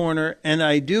around the corner. And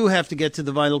I do have to get to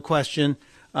the vital question.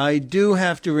 I do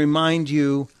have to remind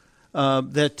you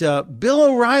that Bill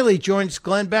O'Reilly joins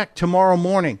Glenn Beck tomorrow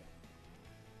morning.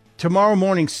 Tomorrow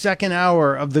morning, second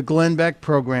hour of the Glenn Beck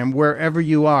program, wherever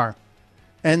you are.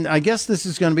 And I guess this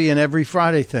is going to be an every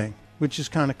Friday thing, which is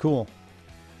kind of cool.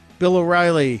 Bill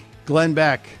O'Reilly, Glenn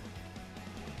Beck,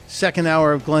 second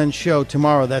hour of Glenn's show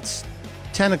tomorrow. That's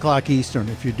 10 o'clock Eastern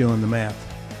if you're doing the math.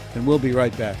 And we'll be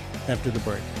right back after the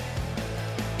break.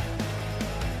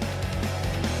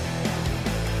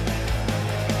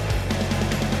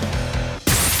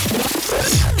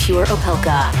 Pure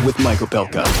Opelka. With Mike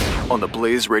Opelka on the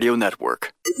Blaze Radio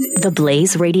Network. The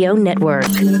Blaze Radio Network.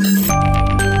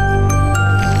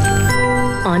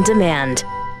 On demand.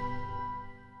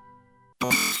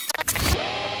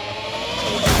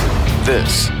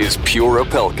 This is Pure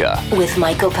Opelka. With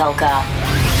Mike Opelka.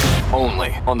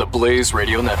 Only on the Blaze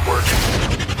Radio Network.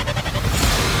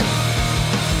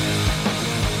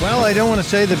 Well, I don't want to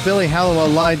say that Billy Hallowell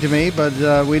lied to me,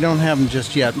 but we don't have him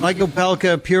just yet. Mike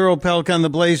Opelka, Pure Opelka on the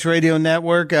Blaze Radio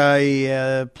Network.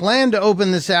 I plan to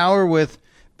open this hour with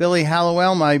Billy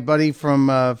Hallowell, my buddy from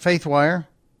FaithWire,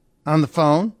 on the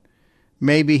phone.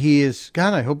 Maybe he is,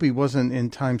 God, I hope he wasn't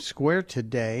in Times Square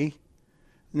today.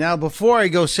 Now, before I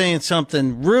go saying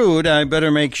something rude, I better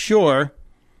make sure.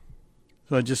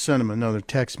 So I just sent him another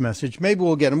text message. Maybe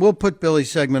we'll get him. We'll put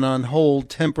Billy's segment on hold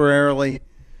temporarily.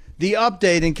 The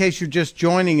update, in case you're just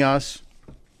joining us,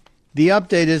 the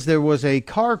update is there was a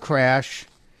car crash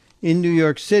in New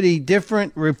York City.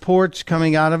 Different reports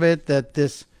coming out of it that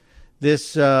this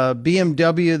This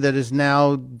BMW that is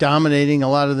now dominating a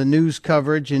lot of the news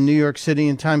coverage in New York City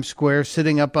and Times Square,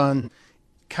 sitting up on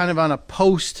kind of on a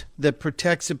post that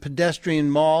protects a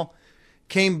pedestrian mall,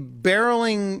 came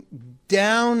barreling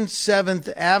down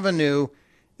 7th Avenue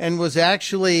and was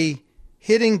actually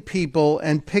hitting people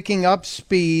and picking up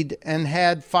speed and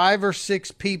had 5 or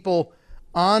 6 people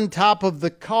on top of the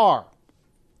car.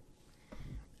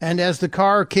 And as the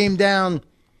car came down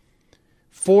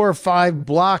 4 or 5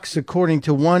 blocks, according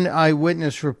to one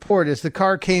eyewitness report, as the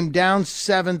car came down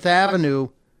 7th Avenue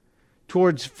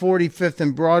towards 45th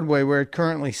and Broadway, where it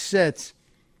currently sits,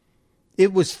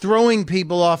 it was throwing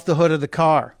people off the hood of the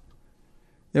car.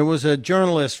 There was a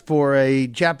journalist for a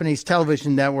Japanese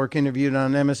television network interviewed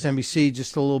on MSNBC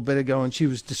just a little bit ago, and she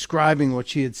was describing what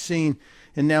she had seen.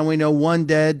 And now we know 1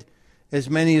 dead, as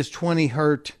many as 20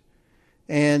 hurt,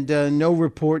 and no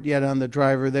report yet on the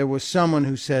driver. There was someone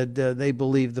who said they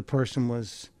believed the person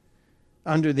was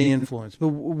under the influence. But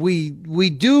we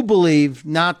do believe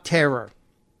not terror.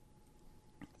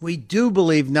 We do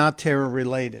believe not terror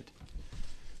related.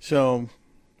 So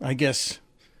I guess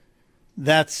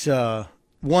that's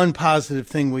one positive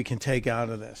thing we can take out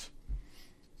of this.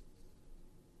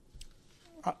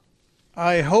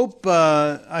 I hope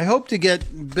to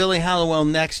get Billy Hallowell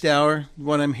next hour.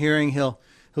 What I'm hearing, he'll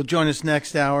join us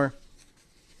next hour.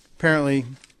 Apparently,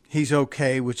 he's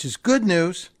okay, which is good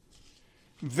news.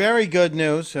 Very good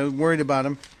news. I'm worried about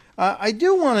him. I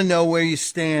do want to know where you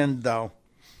stand, though,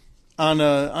 on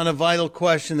a vital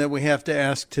question that we have to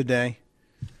ask today.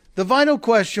 The vital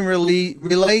question really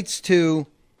relates to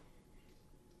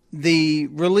the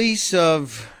release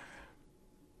of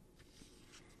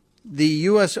the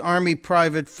U.S. Army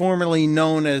private formerly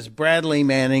known as Bradley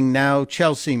Manning, now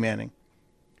Chelsea Manning.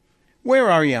 Where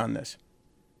are you on this?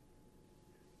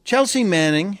 Chelsea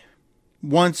Manning,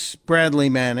 once Bradley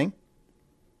Manning,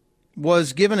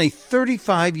 was given a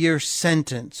 35-year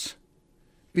sentence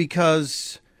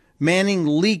because Manning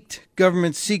leaked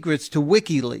government secrets to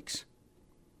WikiLeaks.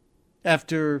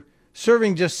 After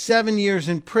serving just 7 years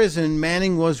in prison,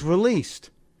 Manning was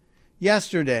released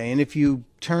yesterday. And if you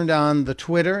turned on the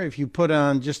Twitter, if you put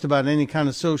on just about any kind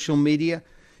of social media,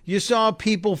 you saw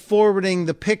people forwarding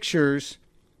the pictures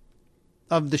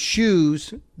of the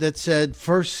shoes that said,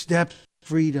 "First Step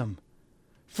Freedom.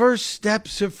 First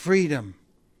Steps of Freedom."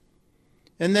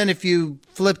 And then if you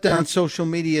flipped on social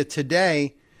media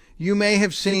today, you may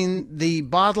have seen the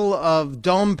bottle of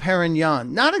Dom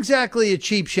Perignon. Not exactly a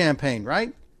cheap champagne,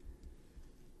 right?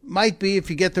 Might be if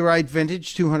you get the right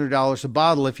vintage, $200 a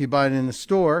bottle if you buy it in the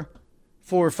store,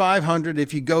 $400 or $500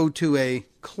 if you go to a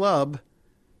club,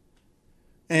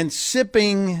 and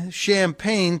sipping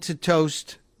champagne to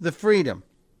toast the freedom.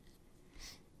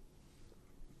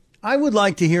 I would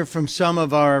like to hear from some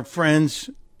of our friends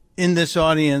in this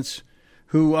audience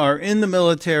who are in the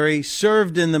military,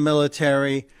 served in the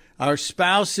military, are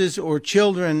spouses or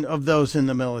children of those in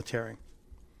the military.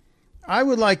 I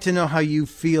would like to know how you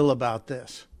feel about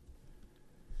this.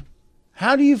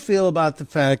 How do you feel about the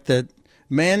fact that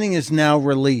Manning is now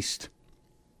released?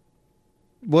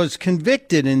 Was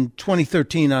convicted in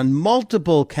 2013 on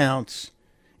multiple counts,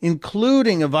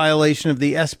 including a violation of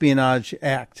the Espionage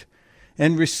Act,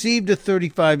 and received a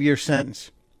 35-year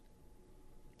sentence.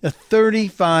 A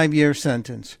 35-year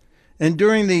sentence. And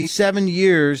during the 7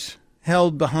 years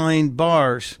held behind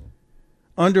bars,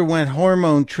 underwent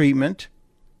hormone treatment,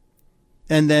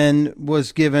 and then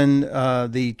was given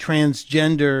the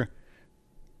transgender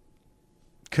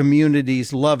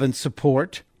community's love and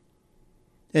support,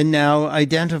 and now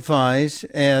identifies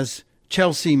as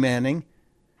Chelsea Manning.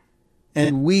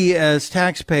 And we as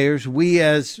taxpayers, we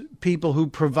as people who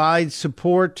provide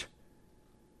support,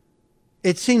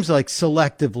 it seems like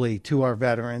selectively to our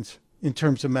veterans in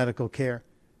terms of medical care.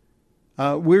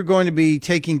 We're going to be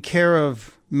taking care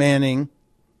of Manning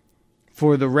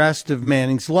for the rest of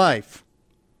Manning's life.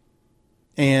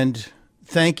 And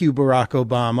thank you, Barack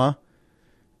Obama.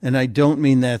 And I don't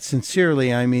mean that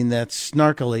sincerely, I mean that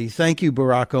snarkily. Thank you,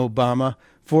 Barack Obama,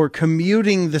 for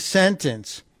commuting the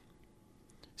sentence,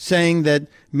 saying that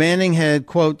Manning had,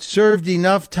 quote, served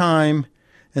enough time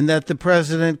and that the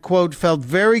president, quote, felt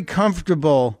very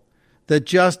comfortable that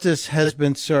justice has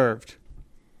been served.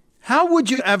 How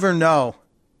would you ever know?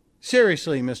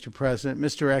 Seriously, Mr. President,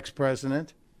 Mr.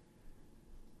 Ex-President.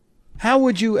 How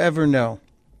would you ever know?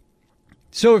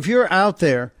 So if you're out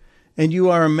there and you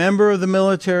are a member of the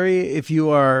military, if you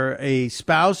are a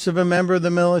spouse of a member of the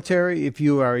military, if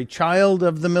you are a child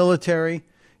of the military,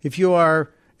 if you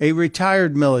are a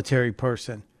retired military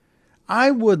person,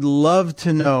 I would love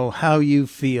to know how you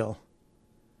feel.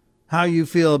 How you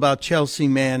feel about Chelsea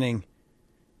Manning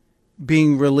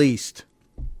being released.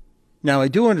 Now, I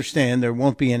do understand there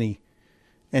won't be any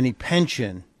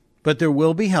pension, but there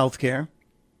will be health care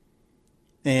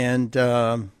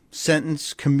and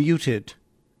sentence commuted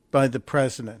by the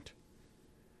president.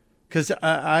 Because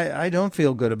I don't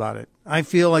feel good about it. I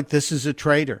feel like this is a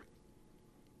traitor.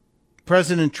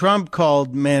 President Trump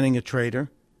called Manning a traitor,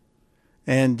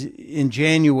 and in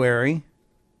January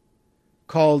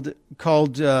called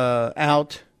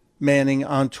out Manning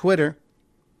on Twitter,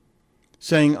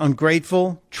 saying,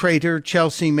 ungrateful traitor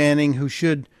Chelsea Manning, who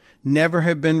should never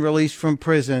have been released from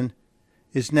prison,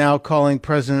 is now calling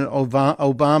President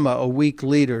Obama a weak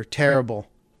leader. Terrible.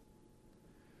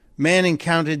 Manning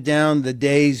counted down the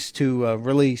days to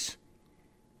release,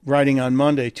 writing on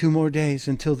Monday, 2 more days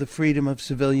until the freedom of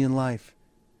civilian life.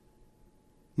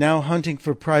 Now hunting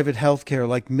for private health care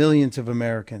like millions of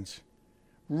Americans.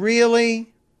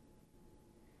 Really?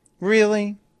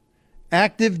 Really?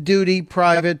 Active duty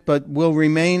private, but will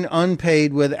remain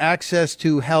unpaid with access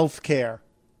to health care,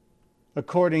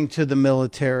 according to the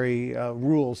military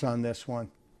rules on this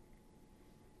one.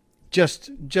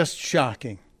 Just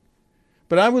shocking.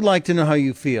 But I would like to know how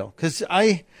you feel, because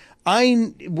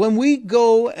when we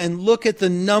go and look at the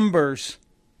numbers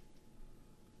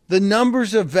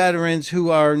of veterans who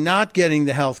are not getting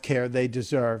the health care they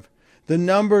deserve, the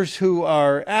numbers who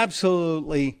are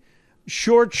absolutely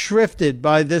short-shrifted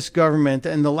by this government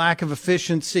and the lack of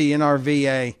efficiency in our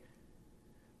VA,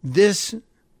 this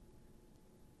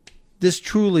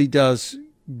truly does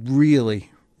really,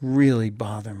 really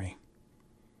bother me.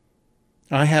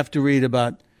 I have to read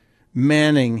about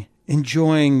Manning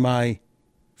enjoying my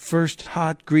first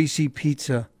hot, greasy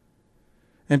pizza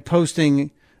and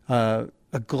posting a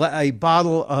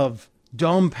bottle of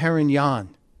Dom Perignon.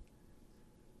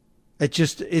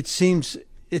 It seems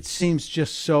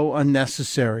just so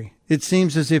unnecessary. It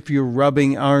seems as if you're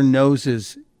rubbing our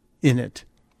noses in it,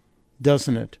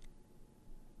 doesn't it?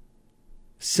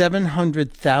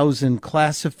 700,000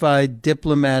 classified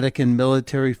diplomatic and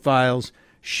military files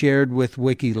shared with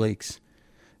WikiLeaks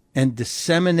and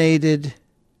disseminated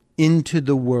into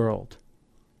the world.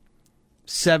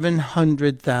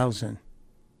 700,000.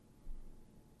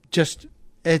 Just,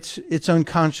 it's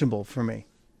unconscionable for me.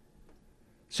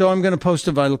 So I'm going to post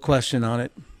a vital question on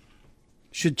it.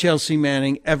 Should Chelsea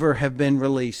Manning ever have been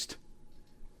released?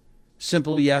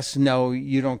 Simple yes, no,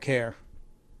 you don't care.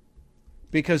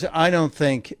 Because I don't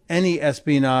think any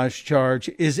espionage charge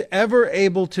is ever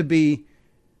able to be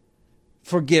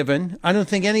forgiven. I don't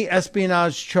think any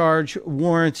espionage charge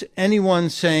warrants anyone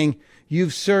saying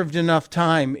you've served enough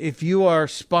time. If you are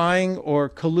spying or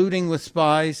colluding with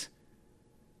spies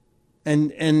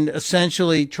and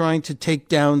essentially trying to take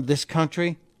down this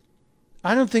country,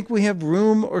 I don't think we have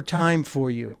room or time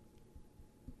for you.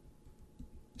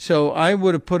 So I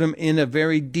would have put him in a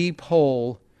very deep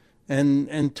hole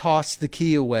and tossed the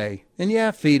key away. And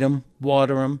yeah, feed him,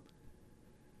 water him.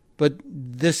 But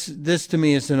this to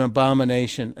me is an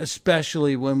abomination,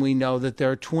 especially when we know that there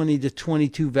are 20 to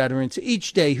 22 veterans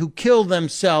each day who kill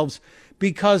themselves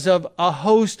because of a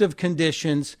host of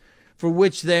conditions for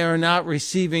which they are not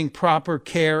receiving proper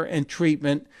care and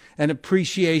treatment and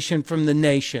appreciation from the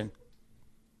nation.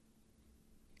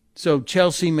 So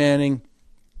Chelsea Manning,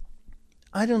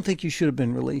 I don't think you should have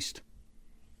been released.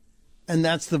 And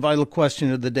that's the vital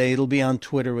question of the day. It'll be on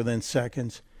Twitter within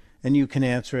seconds, and you can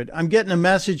answer it. I'm getting a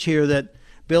message here that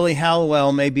Billy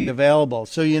Hallowell may be available.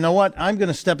 So you know what? I'm going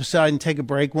to step aside and take a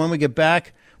break. When we get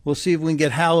back, we'll see if we can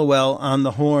get Hallowell on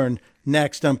the horn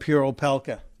next on Pure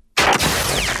Opelka.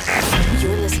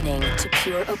 You're listening to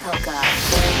Pure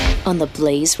Opelka on the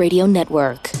Blaze Radio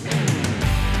Network.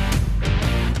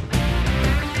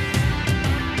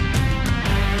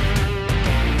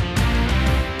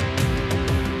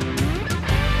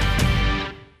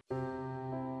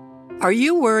 Are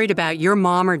you worried about your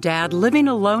mom or dad living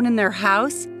alone in their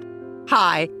house?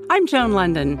 Hi, I'm Joan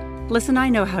London. Listen, I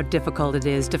know how difficult it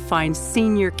is to find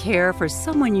senior care for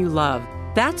someone you love.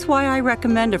 That's why I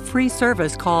recommend a free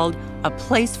service called A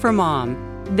Place for Mom.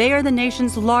 They are the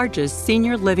nation's largest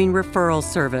senior living referral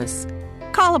service.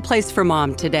 Call A Place for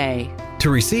Mom today.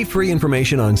 To receive free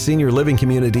information on senior living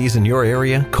communities in your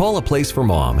area, call A Place for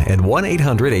Mom at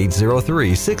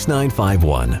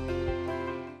 1-800-803-6951.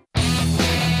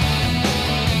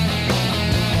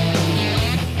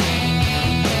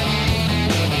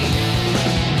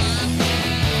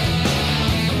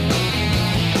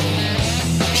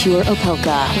 Pure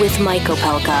Opelka with Mike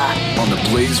Opelka on the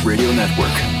Blaze Radio Network.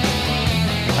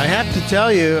 I have to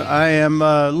tell you, I am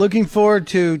looking forward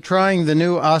to trying the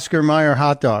new Oscar Mayer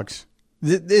hot dogs.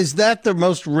 Is that the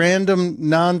most random,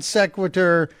 non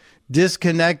sequitur,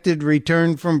 disconnected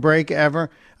return from break ever.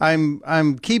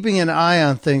 I'm keeping an eye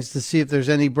on things to see if there's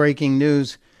any breaking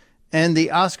news. And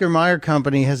the Oscar Mayer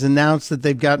company has announced that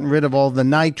they've gotten rid of all the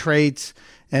nitrates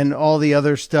and all the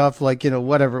other stuff, like,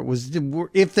 whatever it was.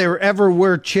 If there ever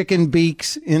were chicken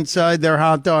beaks inside their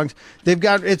hot dogs,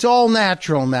 it's all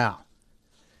natural now.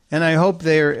 And I hope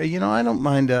I don't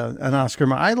mind an Oscar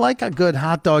Mayer. I like a good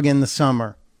hot dog in the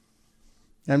summer.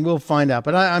 And we'll find out.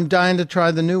 But I'm dying to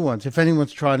try the new ones. If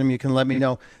anyone's tried them, you can let me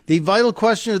know. The vital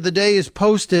question of the day is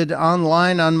posted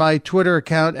online on my Twitter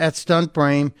account at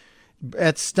Stuntbrain.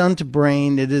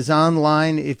 It is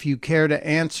online if you care to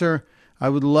answer. I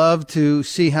would love to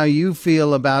see how you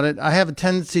feel about it. I have a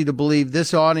tendency to believe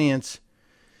this audience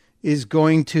is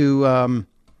going to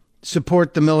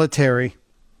support the military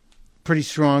pretty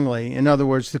strongly. In other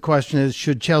words, the question is,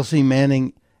 should Chelsea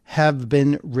Manning have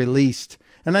been released?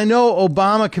 And I know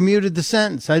Obama commuted the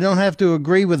sentence. I don't have to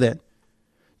agree with it.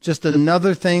 Just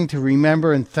another thing to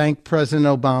remember and thank President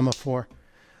Obama for.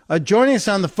 Joining us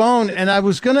on the phone, and I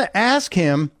was going to ask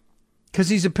him, because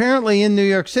he's apparently in New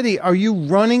York City, are you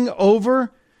running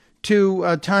over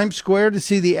to Times Square to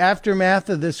see the aftermath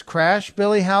of this crash?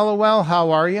 Billy Hallowell,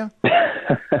 how are you?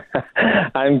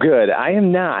 I'm good. I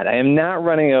am not. I am not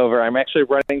running over. I'm actually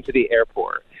running to the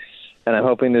airport, and I'm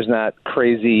hoping there's not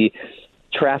crazy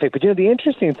traffic. But, the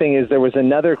interesting thing is there was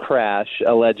another crash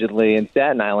allegedly in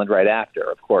Staten Island right after,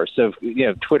 of course. So,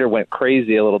 Twitter went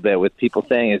crazy a little bit with people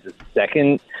saying, is this a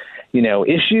second,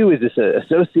 issue? Is this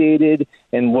associated?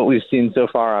 And what we've seen so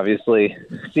far, obviously,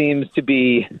 seems to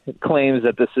be claims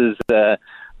that this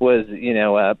was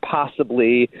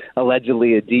possibly,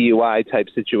 allegedly a DUI type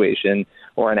situation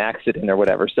or an accident or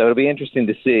whatever. So it'll be interesting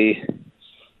to see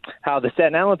how the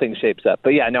Staten Island thing shapes up.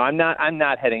 But, no, I'm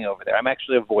not heading over there. I'm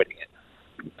actually avoiding it.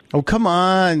 Oh, come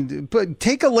on.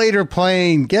 Take a later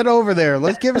plane. Get over there.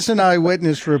 Let's give us an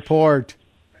eyewitness report.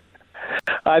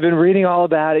 I've been reading all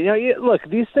about it. Look,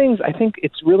 these things, I think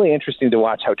it's really interesting to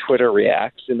watch how Twitter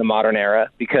reacts in the modern era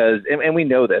because, and we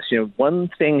know this, one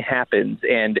thing happens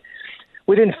and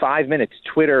within 5 minutes,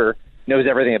 Twitter knows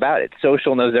everything about it.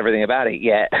 Social knows everything about it.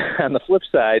 Yet on the flip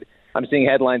side, I'm seeing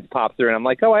headlines pop through and I'm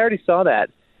like, oh, I already saw that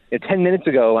 10 minutes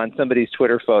ago on somebody's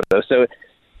Twitter photo. So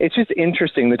it's just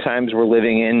interesting the times we're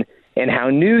living in and how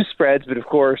news spreads, but of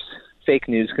course, fake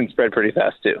news can spread pretty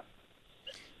fast too.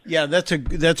 Yeah, that's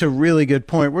a really good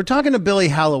point. We're talking to Billy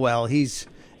Hallowell. He's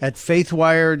at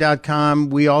faithwire.com.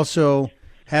 We also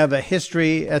have a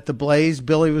history at The Blaze.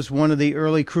 Billy was one of the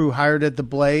early crew hired at The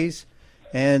Blaze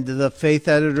and the Faith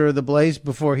editor of The Blaze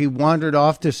before he wandered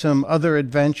off to some other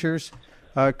adventures.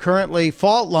 Currently,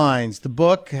 Fault Lines, the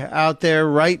book out there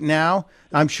right now.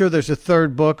 I'm sure there's a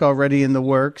third book already in the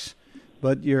works,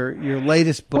 but your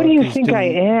latest book. What do you think I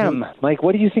am, Mike?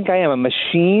 What do you think I am? A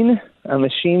machine? A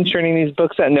machine churning these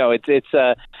books out? No, it's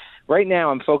right now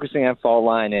I'm focusing on Fault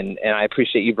Line, and I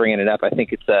appreciate you bringing it up. I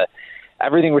think it's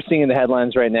everything we're seeing in the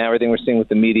headlines right now, everything we're seeing with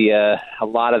the media. A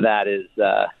lot of that is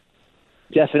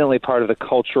definitely part of the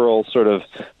cultural sort of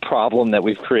problem that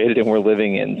we've created and we're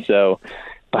living in. So.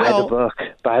 Buy the book.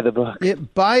 Buy the book.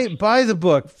 Buy the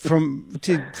book.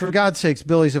 For God's sakes,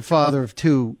 Billy's a father of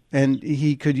two, and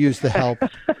he could use the help.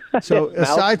 So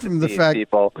aside from the fact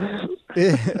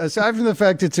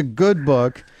it's a good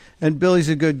book, and Billy's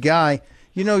a good guy,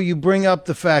 you bring up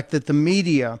the fact that the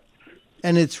media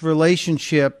and its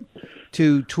relationship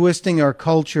to twisting our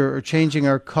culture or changing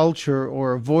our culture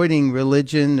or avoiding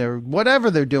religion or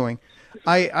whatever they're doing.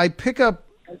 I pick up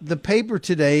the paper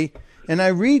today. And I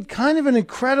read kind of an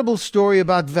incredible story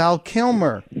about Val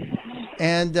Kilmer.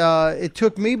 And it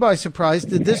took me by surprise.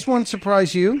 Did this one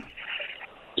surprise you?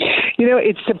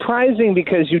 It's surprising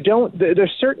because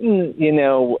there's certain,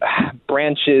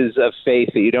 branches of faith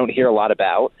that you don't hear a lot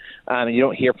about. You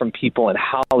don't hear from people in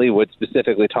Hollywood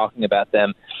specifically talking about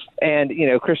them. And,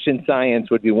 Christian Science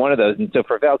would be one of those. And so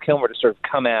for Val Kilmer to sort of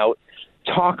come out,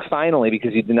 talk finally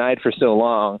because he denied for so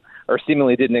long or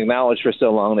seemingly didn't acknowledge for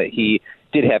so long that he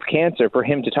did have cancer, for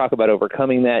him to talk about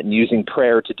overcoming that and using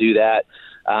prayer to do that,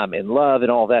 and love and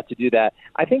all that to do that,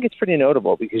 I think it's pretty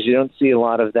notable because you don't see a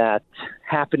lot of that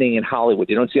happening in Hollywood.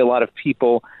 You don't see a lot of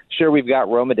people. Sure, we've got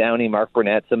Roma Downey, Mark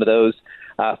Burnett, some of those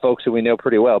folks who we know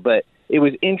pretty well, but it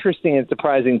was interesting and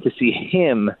surprising to see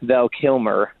him, Val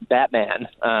Kilmer, Batman,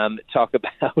 talk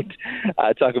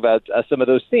about some of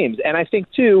those themes. And I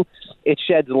think, too, it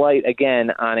sheds light,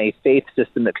 again, on a faith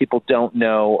system that people don't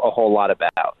know a whole lot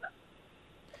about.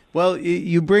 Well,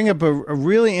 you bring up a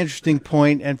really interesting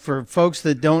point, and for folks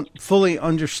that don't fully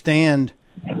understand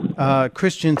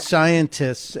Christian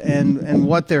Scientists and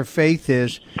what their faith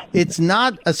is, it's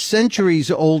not a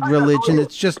centuries-old religion.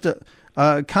 It's just a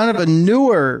kind of a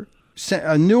newer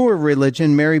a newer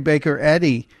religion. Mary Baker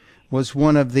Eddy was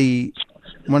one of the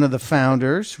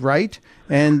founders, right?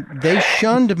 And they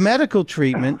shunned medical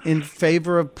treatment in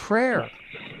favor of prayer.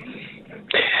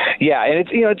 Yeah, and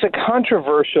it's a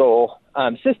controversial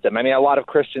system. I mean, a lot of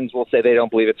Christians will say they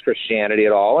don't believe it's Christianity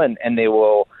at all, and they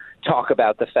will talk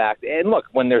about the fact. And look,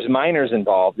 when there's minors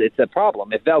involved, it's a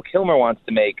problem. If Val Kilmer wants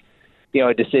to make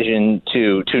a decision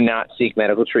to not seek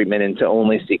medical treatment and to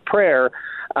only seek prayer,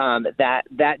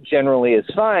 that generally is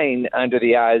fine under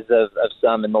the eyes of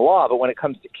some in the law. But when it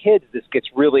comes to kids, this gets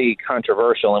really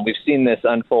controversial, and we've seen this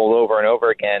unfold over and over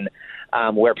again,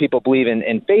 where people believe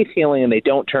in faith healing and they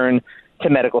don't turn to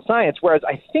medical science. Whereas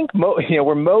I think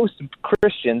where most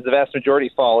Christians, the vast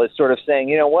majority, fall is sort of saying,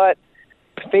 you know what,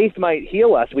 faith might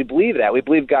heal us. We believe that. We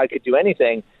believe God could do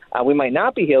anything. We might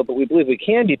not be healed, but we believe we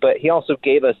can be. But He also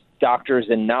gave us doctors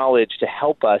and knowledge to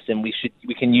help us, and we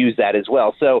can use that as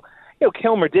well. So,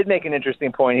 Kilmer did make an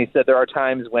interesting point. He said there are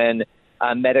times when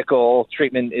medical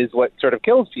treatment is what sort of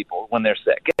kills people when they're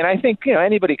sick, and I think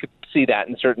anybody could see that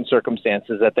in certain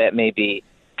circumstances that may be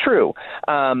true.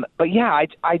 But yeah,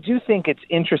 I do think it's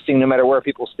interesting, no matter where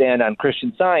people stand on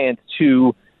Christian Science,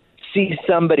 to see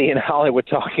somebody in Hollywood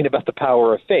talking about the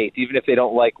power of faith, even if they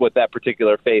don't like what that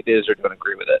particular faith is or don't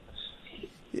agree with it.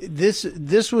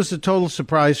 This was a total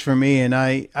surprise for me, and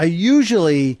I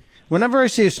usually, whenever I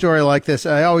see a story like this,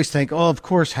 I always think, oh, of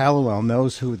course Hallowell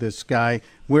knows where this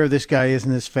guy is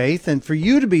in his faith, and for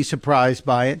you to be surprised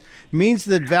by it means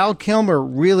that Val Kilmer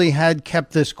really had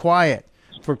kept this quiet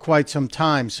for quite some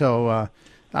time. So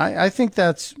I think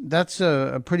that's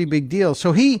a pretty big deal.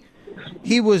 So he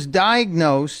was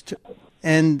diagnosed,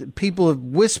 and people have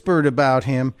whispered about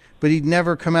him, but he'd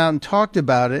never come out and talked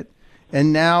about it.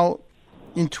 And now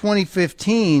in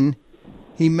 2015,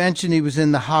 he mentioned he was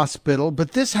in the hospital.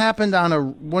 But this happened on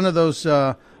one of those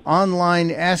online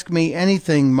Ask Me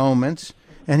Anything moments,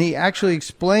 and he actually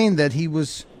explained that he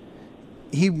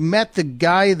met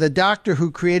the doctor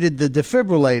who created the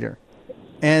defibrillator.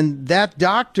 And that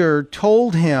doctor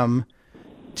told him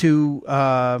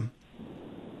to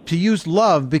use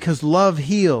love because love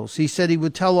heals. He said he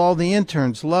would tell all the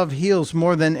interns, love heals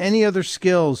more than any other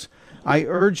skills. I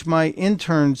urge my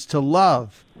interns to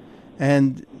love.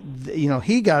 And,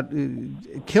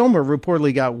 Kilmer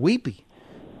reportedly got weepy.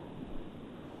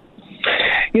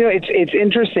 It's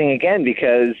interesting, again,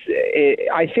 because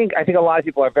I think a lot of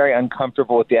people are very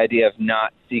uncomfortable with the idea of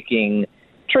not seeking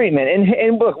treatment.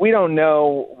 And look, we don't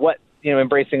know what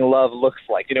embracing love looks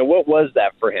like. What was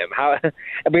that for him? How?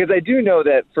 Because I do know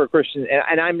that for Christians,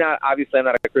 and I'm not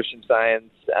a Christian Science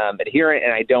adherent,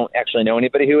 and I don't actually know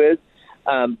anybody who is.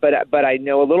 But I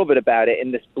know a little bit about it,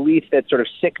 and this belief that sort of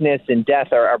sickness and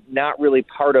death are not really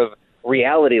part of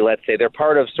reality. Let's say they're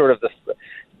part of sort of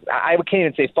I can't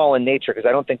even say fallen nature, because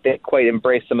I don't think they quite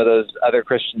embrace some of those other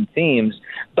Christian themes.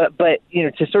 But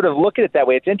to sort of look at it that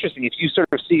way, it's interesting. If you sort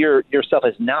of see yourself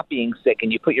as not being sick,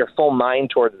 and you put your full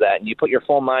mind towards that, and you put your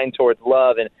full mind towards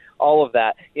love and all of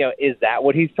that, is that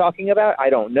what he's talking about? I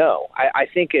don't know. I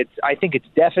think it's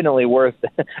definitely worth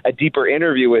a deeper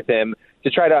interview with him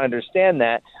to try to understand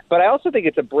that. But I also think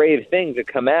it's a brave thing to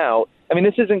come out. I mean,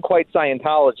 this isn't quite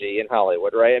Scientology in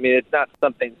Hollywood, right? I mean, it's not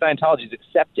something Scientology is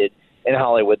accepted in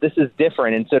Hollywood. This is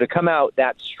different. And so to come out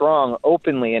that strong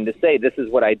openly and to say, this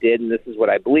is what I did and this is what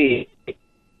I believe.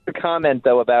 A comment,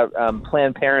 though, about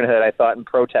Planned Parenthood, I thought, and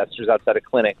protesters outside of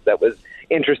clinics, that was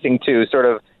interesting, too, sort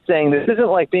of saying this isn't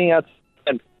like being outside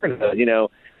Planned Parenthood,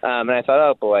 and I thought,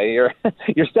 oh, boy,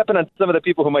 you're stepping on some of the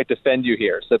people who might defend you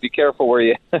here. So be careful where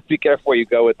you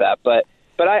go with that. But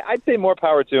I'd say more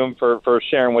power to him for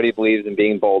sharing what he believes and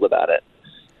being bold about it.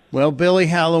 Well, Billy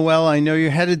Hallowell, I know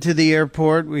you're headed to the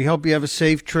airport. We hope you have a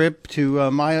safe trip to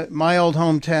my old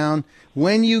hometown.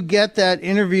 When you get that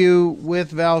interview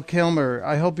with Val Kilmer,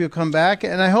 I hope you'll come back,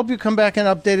 and I hope you come back and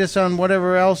update us on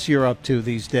whatever else you're up to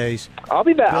these days. I'll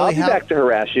be back. I'll be back to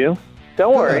harass you.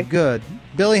 Don't worry. Good.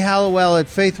 Billy Hallowell at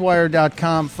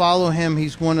faithwire.com. Follow him.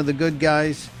 He's one of the good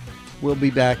guys. We'll be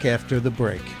back after the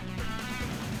break.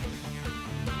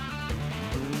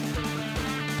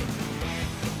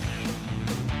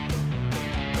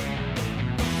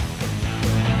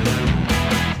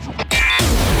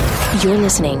 You're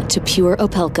listening to Pure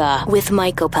Opelka with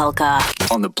Mike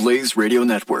Opelka on the Blaze Radio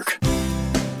Network.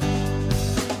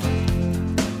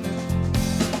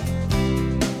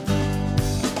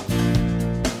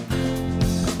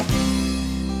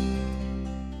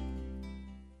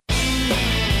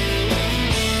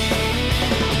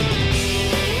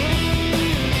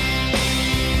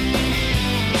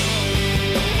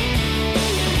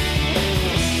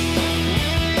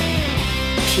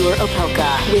 Pure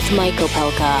Opelka with Mike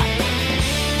Opelka.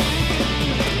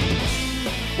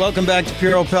 Welcome back to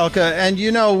Pure Opelka. And,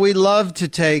 you know, we love to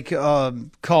take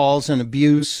calls and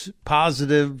abuse,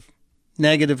 positive,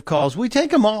 negative calls. We take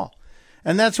them all.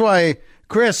 And that's why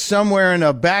Chris, somewhere in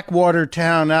a backwater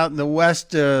town out in the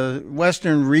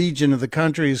western region of the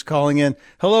country, is calling in.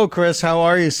 Hello, Chris. How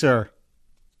are you, sir?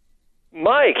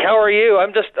 Mike, how are you?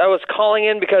 I was calling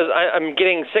in because I'm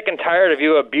getting sick and tired of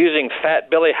you abusing Fat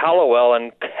Billy Hallowell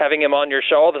and having him on your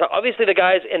show all the time. Obviously, the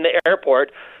guy's in the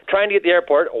airport, trying to get to the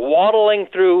airport, waddling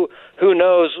through who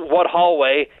knows what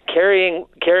hallway, carrying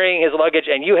his luggage,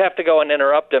 and you have to go and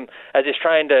interrupt him as he's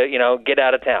trying to, get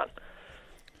out of town.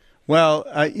 Well,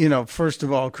 first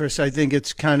of all, Chris, I think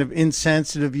it's kind of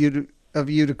insensitive of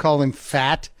you to call him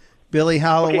Fat Billy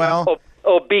Hallowell. Okay,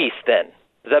 obese, then.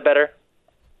 Is that better?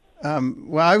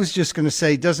 Well, I was just going to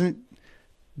say, doesn't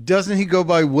he go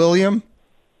by William?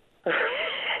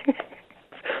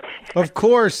 Of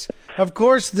course.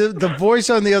 The voice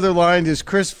on the other line is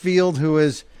Chris Field, who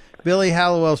is Billy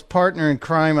Hallowell's partner in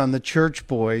crime on the Church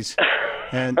Boys.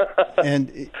 And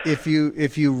if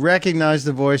you recognize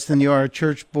the voice, then you are a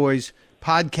Church Boys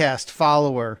podcast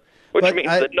follower. Which means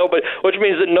that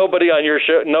nobody on your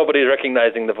show, nobody's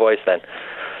recognizing the voice. Then.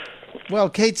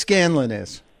 Well, Kate Scanlon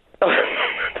is.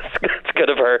 That's good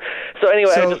of her. So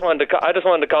anyway, I just wanted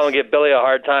to call and give Billy a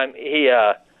hard time.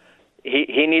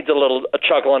 He needs a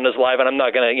chuckle in his life, and I'm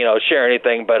not going to share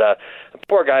anything. But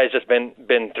poor guy's just been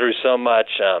through so much,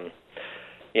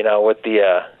 with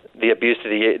the abuse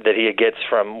that he gets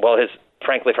from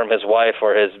from his wife,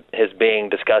 or his being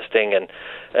disgusting, and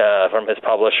from his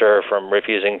publisher, from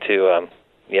refusing to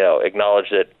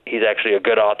acknowledge that he's actually a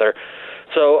good author.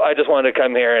 So I just wanted to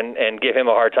come here and give him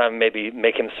a hard time, maybe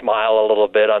make him smile a little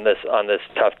bit on this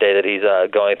tough day that he's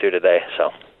going through today.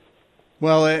 So.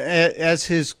 Well, as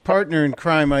his partner in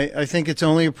crime, I think it's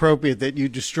only appropriate that you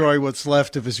destroy what's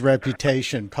left of his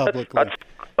reputation publicly.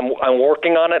 I'm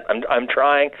working on it. I'm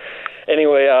trying.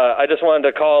 Anyway, I just wanted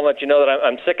to call and let you know that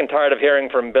I'm sick and tired of hearing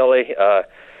from Billy,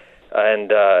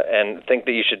 and think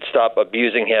that you should stop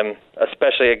abusing him,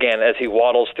 especially, again, as he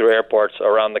waddles through airports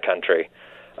around the country,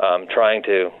 trying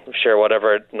to share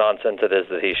whatever nonsense it is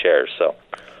that he shares. So.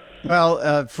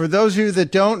 Well, for those of you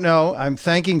that don't know, I'm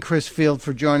thanking Chris Field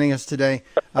for joining us today.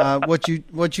 What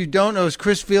you don't know is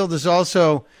Chris Field is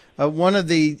also one of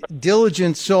the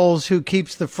diligent souls who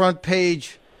keeps the front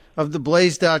page of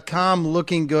theblaze.com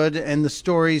looking good and the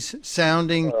stories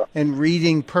sounding and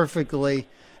reading perfectly.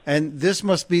 And this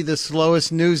must be the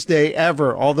slowest news day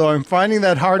ever, although I'm finding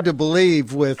that hard to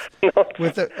believe with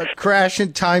a crash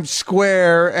in Times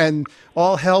Square and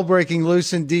all hell breaking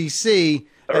loose in D.C.,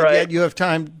 and yet you have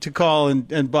time to call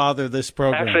and bother this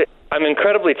program. Actually, I'm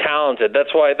incredibly talented.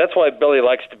 That's why Billy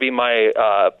likes to be my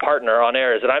partner on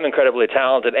air, is that I'm incredibly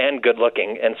talented and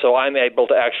good-looking, and so I'm able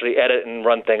to actually edit and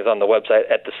run things on the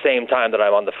website at the same time that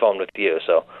I'm on the phone with you.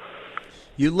 So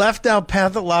you left out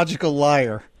pathological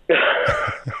liar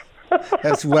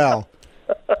as well.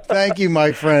 Thank you,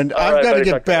 my friend. I've got to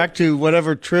get back to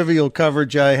whatever trivial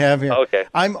coverage I have here. Okay.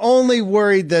 I'm only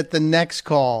worried that the next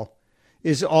call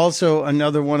is also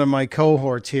another one of my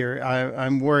cohorts here.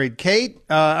 I'm worried. Kate,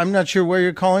 I'm not sure where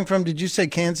you're calling from. Did you say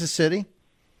Kansas City?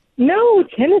 No,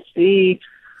 Tennessee.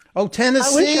 Oh,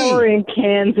 Tennessee. I wish I were in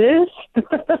Kansas.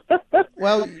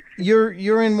 Well,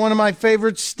 you're in one of my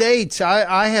favorite states.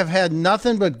 I have had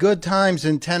nothing but good times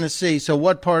in Tennessee. So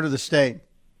what part of the state?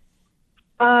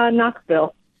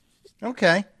 Knoxville.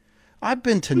 Okay. I've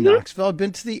been to Knoxville. I've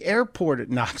been to the airport at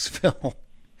Knoxville.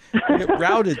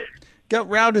 Got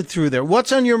routed through there.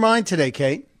 What's on your mind today,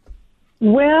 Kate?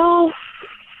 Well,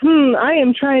 I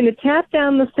am trying to tap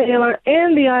down the sailor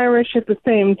and the Irish at the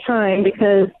same time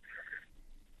because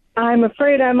I'm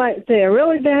afraid I might say a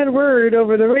really bad word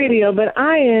over the radio, but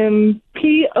I am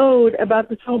PO'd about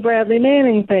this whole Bradley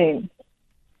Manning thing.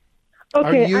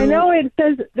 Okay, I know it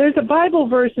says, there's a Bible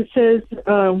verse that says,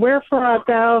 wherefore art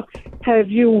thou have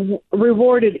you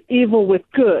rewarded evil with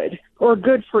good, or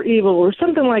good for evil, or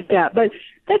something like that. But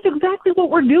that's exactly what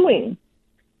we're doing.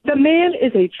 The man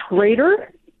is a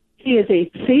traitor. He is a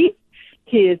thief.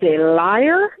 He is a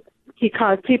liar. He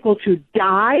caused people to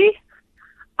die.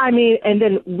 I mean, and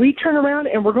then we turn around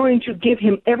and we're going to give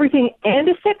him everything and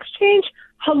a sex change?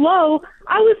 Hello?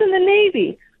 I was in the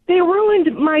Navy. They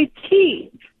ruined my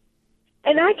teeth.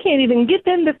 And I can't even get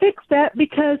them to fix that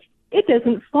because it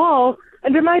doesn't fall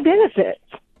under my benefits.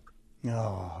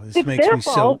 Oh, this it's makes their me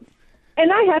fault, so...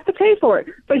 and I have to pay for it.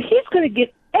 But he's going to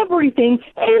get everything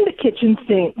and the kitchen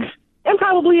sink and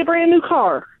probably a brand new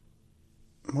car.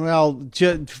 Well,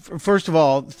 first of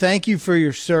all, thank you for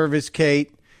your service,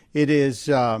 Kate. It is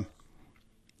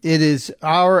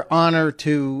our honor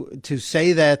to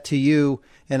say that to you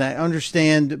And I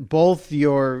understand both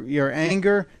your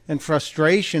anger and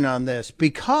frustration on this,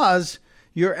 because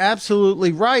you're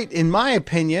absolutely right, in my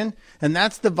opinion. And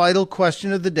that's the vital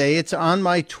question of the day. It's on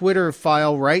my Twitter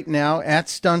file right now,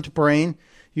 @StuntBrain.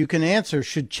 You can answer,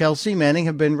 should Chelsea Manning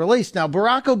have been released? Now,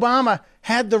 Barack Obama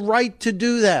had the right to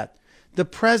do that. The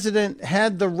president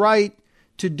had the right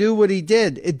to do what he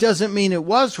did. It doesn't mean it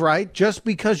was right. Just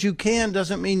because you can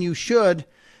doesn't mean you should.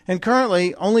 And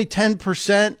currently, only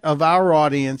 10% of our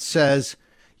audience says,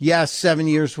 yes, 7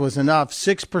 years was enough.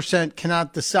 6%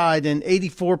 cannot decide, and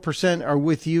 84% are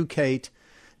with you, Kate.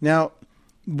 Now,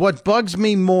 what bugs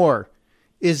me more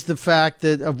is the fact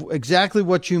that of exactly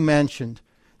what you mentioned,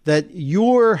 that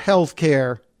your health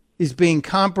care is being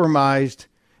compromised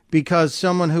because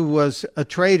someone who was a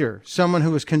traitor, someone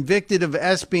who was convicted of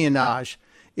espionage,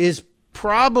 is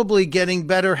probably getting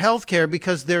better health care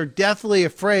because they're deathly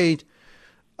afraid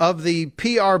of the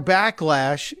PR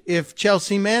backlash if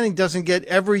Chelsea Manning doesn't get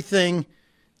everything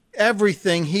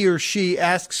he or she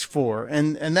asks for.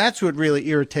 And that's what really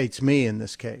irritates me in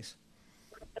this case.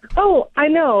 Oh, I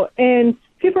know. And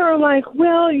people are like,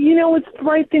 well, it's the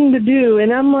right thing to do.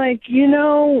 And I'm like,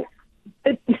 just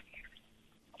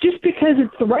because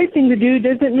it's the right thing to do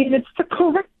doesn't mean it's the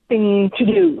correct thing to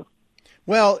do.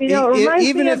 Well,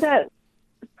 even if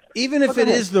it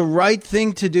is the right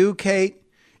thing to do, Kate,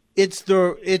 it's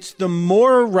the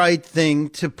more right thing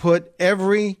to put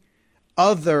every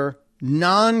other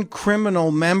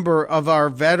non-criminal member of our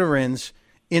veterans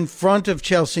in front of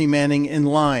Chelsea Manning in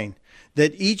line.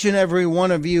 That each and every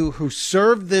one of you who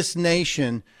served this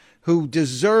nation, who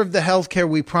deserve the health care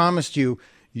we promised you,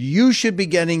 you should be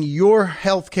getting your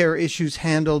health care issues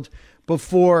handled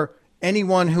before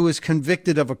anyone who is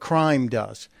convicted of a crime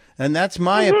does. And that's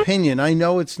my opinion. I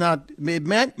know it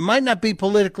might not be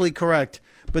politically correct,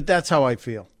 but that's how I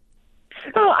feel.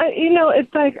 Oh,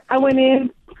 it's like I went in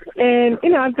and,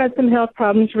 I've got some health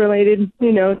problems related,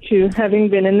 to having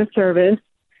been in the service.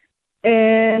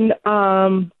 And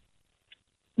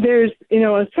there's,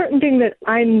 a certain thing that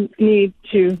I need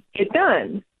to get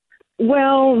done.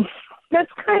 Well,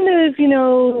 that's kind of,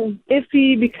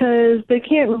 iffy because they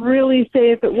can't really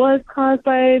say if it was caused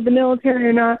by the military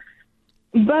or not.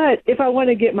 But if I want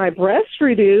to get my breasts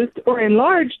reduced or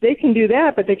enlarged, they can do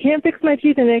that, but they can't fix my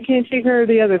teeth and they can't take care of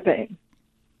the other thing.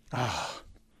 Oh,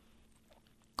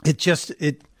 it just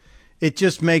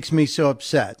makes me so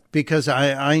upset because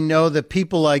I know that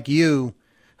people like you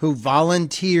who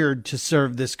volunteered to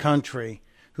serve this country,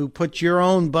 who put your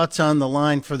own butts on the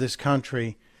line for this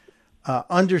country,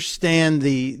 understand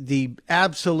the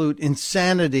absolute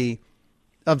insanity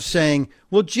of saying,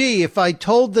 well, gee, if I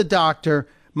told the doctor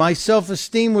my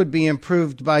self-esteem would be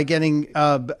improved by getting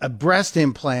breast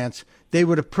implants, they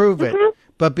would approve it.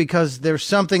 But because there's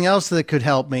something else that could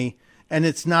help me and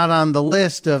it's not on the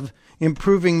list of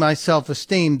improving my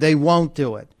self-esteem, they won't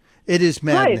do it. It is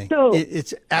maddening. Right. So,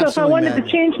 it's absolutely so if I wanted maddening.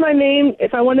 to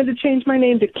change my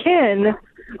name to Ken,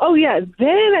 oh yeah,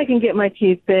 then I can get my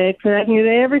teeth fixed and I can get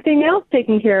everything else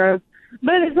taken care of.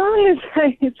 But as long as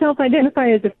I self-identify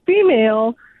as a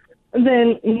female,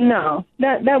 then no,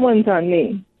 that one's on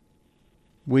me.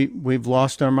 We've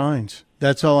lost our minds.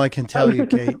 That's all I can tell you,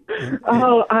 Kate.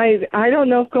 I don't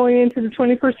know if going into the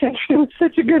 21st century was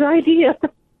such a good idea.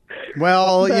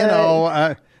 Well,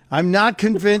 I'm not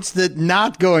convinced that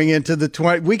not going into the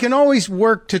 20. We can always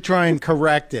work to try and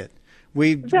correct it.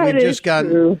 We've just gotten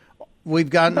off the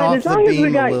beam a little bit. As long as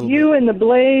we got you and the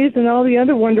Blaze and all the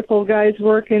other wonderful guys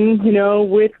working,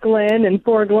 with Glenn and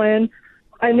for Glenn,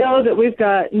 I know that we've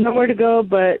got nowhere to go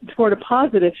but toward a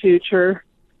positive future.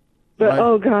 But, right.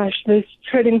 Oh, gosh, this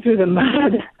treading through the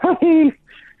mud. I mean,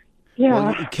 yeah.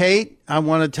 Well, Kate, I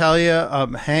want to tell you,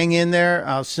 hang in there.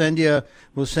 We'll send you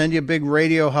a big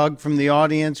radio hug from the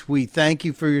audience. We thank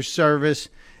you for your service,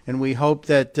 and we hope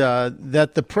that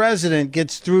that the president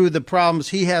gets through the problems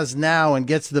he has now and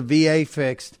gets the VA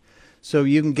fixed so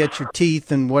you can get your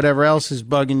teeth and whatever else is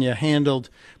bugging you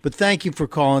handled. But thank you for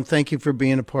calling. Thank you for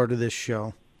being a part of this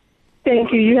show.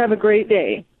 Thank you. You have a great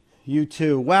day. You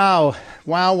too. Wow.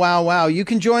 You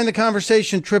can join the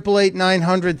conversation,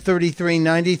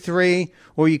 888-900-3393,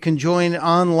 or you can join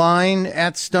online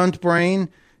at StuntBrain.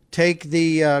 Take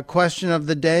the question of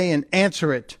the day and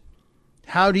answer it.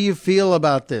 How do you feel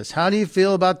about this? How do you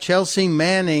feel about Chelsea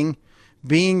Manning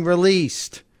being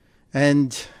released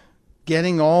and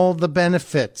getting all the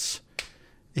benefits?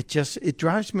 It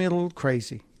drives me a little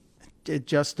crazy. It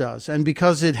just does. And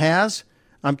because it has,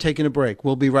 I'm taking a break.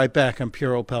 We'll be right back on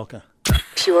Pure Opelka.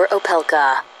 Pure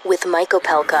Opelka with Mike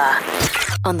Opelka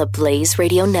on the Blaze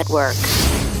Radio Network.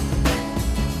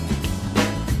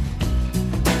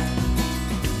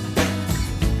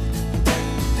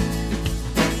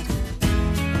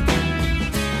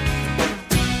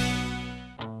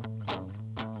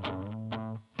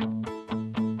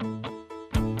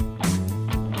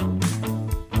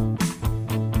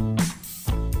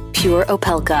 Pure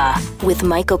Opelka with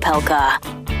Mike Opelka.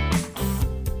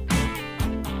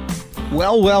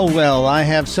 Well, I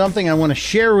have something I want to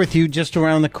share with you just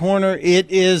around the corner.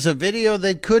 It is a video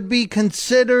that could be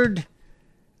considered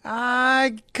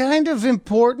kind of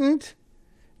important,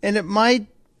 and it might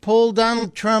pull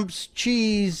Donald Trump's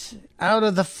cheese out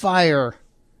of the fire.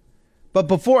 But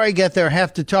before I get there, I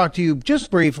have to talk to you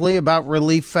just briefly about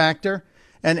Relief Factor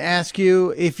and ask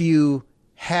you if you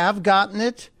have gotten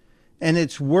it and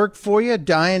it's worked for you.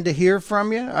 Dying to hear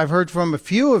from you. I've heard from a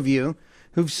few of you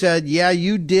who've said, yeah,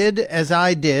 you did as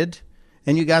I did,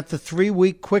 and you got the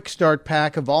 3-week quick start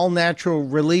pack of all natural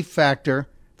Relief Factor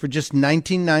for just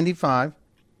 $19.95.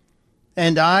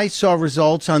 And I saw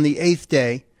results on the 8th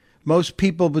day. Most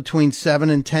people between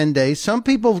 7 and 10 days. Some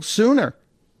people sooner.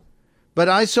 But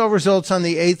I saw results on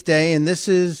the 8th day, and this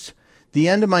is the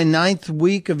end of my 9th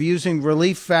week of using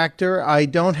Relief Factor. I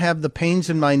don't have the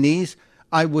pains in my knees.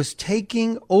 I was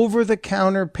taking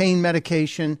over-the-counter pain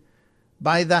medication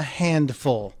by the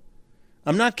handful.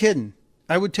 I'm not kidding.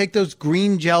 I would take those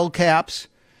green gel caps,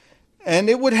 and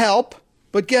it would help.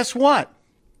 But guess what?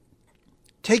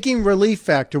 Taking Relief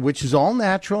Factor, which is all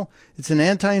natural, it's an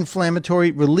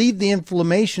anti-inflammatory, relieved the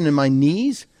inflammation in my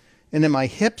knees and in my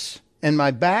hips and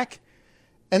my back,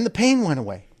 and the pain went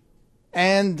away.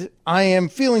 And I am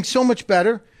feeling so much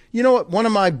better. You know what? One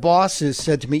of my bosses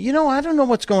said to me, I don't know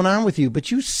what's going on with you,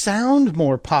 but you sound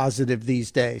more positive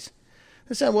these days.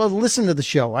 I said, well, listen to the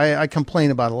show. I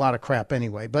complain about a lot of crap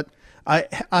anyway, but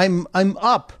I'm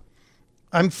up.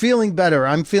 I'm feeling better.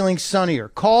 I'm feeling sunnier.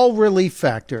 Call Relief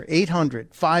Factor,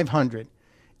 800-500-8384,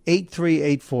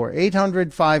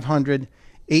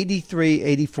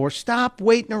 800-500-8384. Stop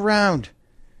waiting around.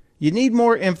 You need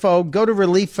more info, go to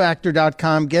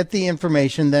relieffactor.com, get the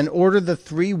information, then order the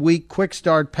 3-week quick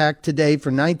start pack today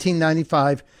for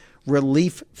 $19.95,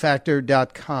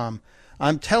 relieffactor.com.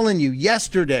 I'm telling you,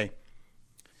 yesterday,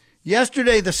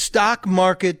 the stock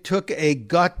market took a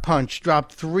gut punch,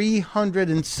 dropped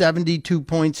 372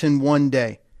 points in one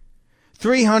day.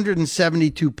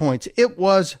 372 points. It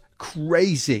was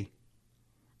crazy.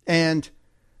 And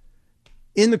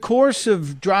in the course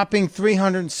of dropping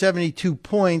 372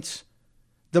 points,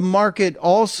 the market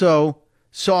also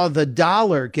saw the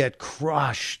dollar get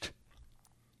crushed.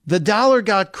 The dollar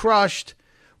got crushed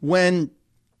when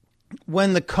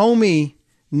the Comey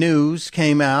news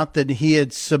came out that he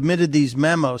had submitted these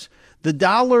memos. The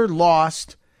dollar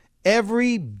lost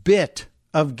every bit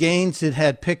of gains it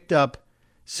had picked up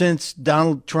since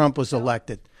Donald Trump was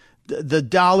elected. The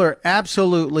dollar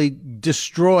absolutely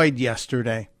destroyed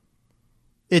yesterday.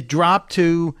 It dropped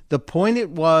to the point it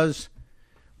was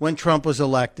when Trump was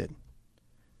elected.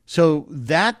 So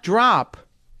that drop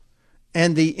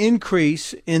and the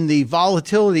increase in the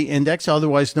volatility index,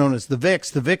 otherwise known as the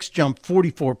VIX jumped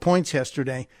 44 points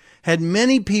yesterday, had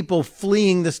many people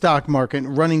fleeing the stock market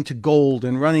and running to gold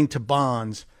and running to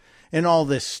bonds and all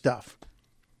this stuff.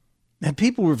 And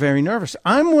people were very nervous.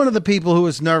 I'm one of the people who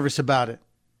was nervous about it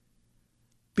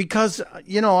because,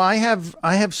 I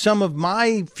have some of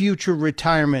my future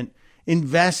retirement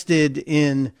invested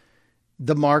in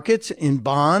the markets, in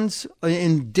bonds,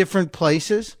 in different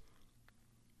places.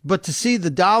 But to see the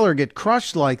dollar get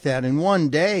crushed like that in one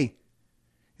day,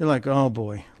 you're like, oh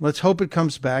boy, let's hope it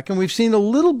comes back. And we've seen a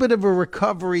little bit of a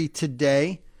recovery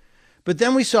today, but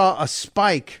then we saw a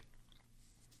spike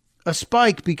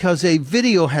because a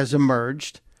video has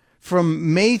emerged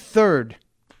from May 3rd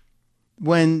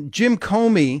when Jim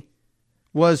Comey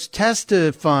was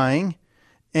testifying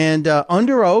and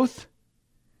under oath,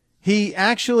 he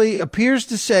actually appears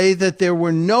to say that there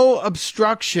were no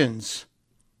obstructions.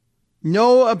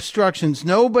 No obstructions.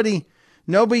 Nobody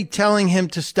telling him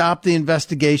to stop the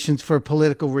investigations for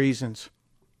political reasons.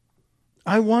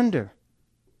 I wonder.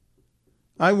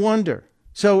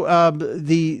 So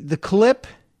the clip,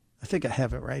 I think I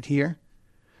have it right here.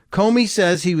 Comey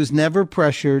says he was never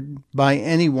pressured by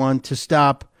anyone to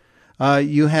stop.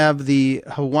 You have the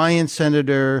Hawaiian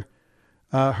Senator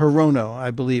Hirono,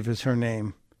 I believe is her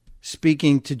name,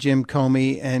 speaking to Jim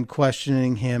Comey and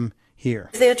questioning him here.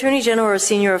 If the Attorney General or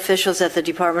senior officials at the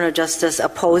Department of Justice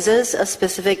opposes a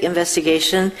specific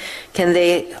investigation, can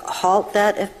they halt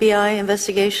that FBI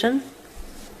investigation?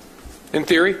 In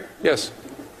theory, yes.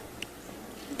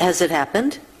 Has it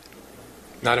happened?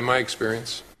 Not in my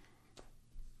experience.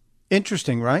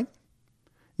 Interesting, right?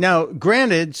 Now,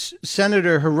 granted,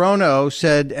 Senator Hirono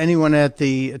said anyone at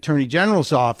the Attorney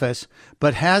General's office,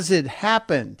 but has it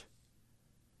happened?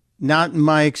 Not in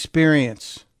my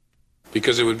experience.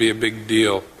 Because it would be a big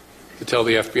deal to tell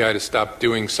the FBI to stop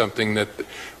doing something that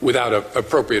without an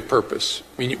appropriate purpose.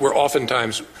 I mean, we're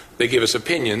oftentimes They give us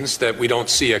opinions that we don't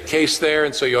see a case there,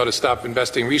 and so you ought to stop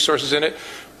investing resources in it.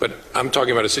 But I'm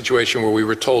talking about a situation where we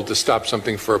were told to stop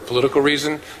something for a political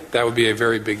reason. That would be a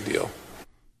very big deal.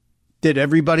 Did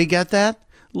everybody get that?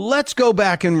 Let's go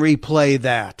back and replay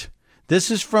that.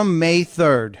 This is from May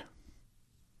 3rd,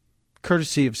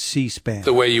 courtesy of C-SPAN.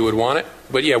 The way you would want it.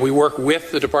 But yeah, we work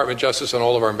with the Department of Justice on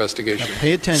all of our investigations. Now,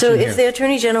 pay attention So here. if the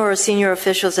Attorney General or senior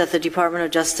officials at the Department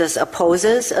of Justice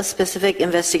opposes a specific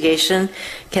investigation,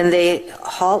 can they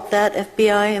halt that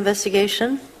FBI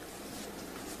investigation?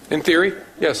 In theory,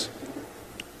 yes.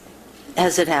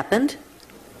 Has it happened?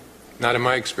 Not in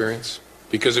my experience,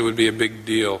 because it would be a big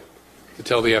deal to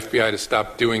tell the FBI to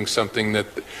stop doing something that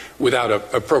without an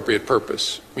appropriate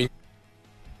purpose.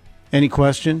 Any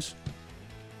questions?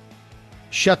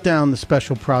 Shut down the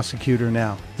special prosecutor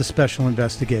now, the special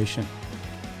investigation.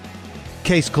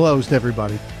 Case closed,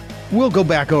 everybody. We'll go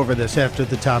back over this after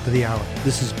the top of the hour.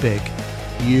 This is big.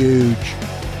 Huge.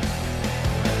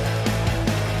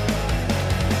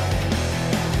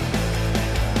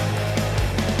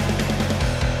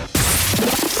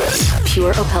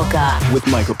 Pure Opelka. With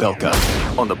Mike Opelka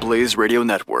on the Blaze Radio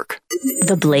Network.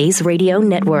 The Blaze Radio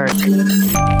Network.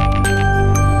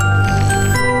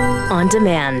 On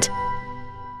demand.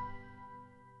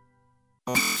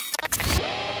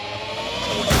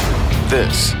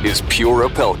 This is Pure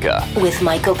Opelka. With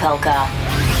Mike Opelka.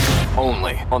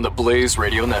 Only on the Blaze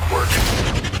Radio Network.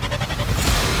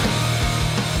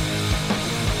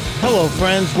 Hello,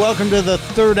 friends. Welcome to the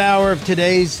third hour of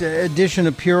today's edition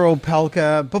of Pure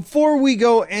Opelka. Before we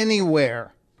go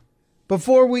anywhere,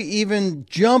 before we even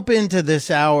jump into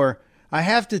this hour, I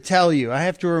have to tell you, I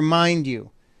have to remind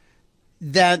you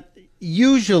that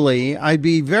usually I'd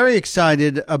be very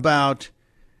excited about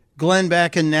Glenn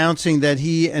Beck announcing that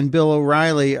he and Bill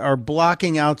O'Reilly are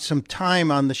blocking out some time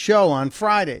on the show on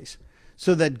Fridays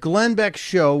so that Glenn Beck's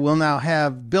show will now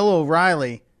have Bill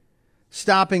O'Reilly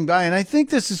stopping by. And I think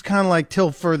this is kind of like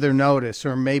till further notice,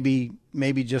 or maybe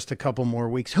just a couple more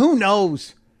weeks. Who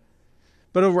knows?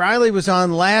 But O'Reilly was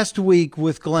on last week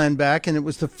with Glenn Beck, and it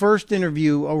was the first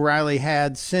interview O'Reilly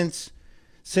had since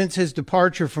his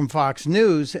departure from Fox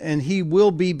News, and he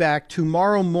will be back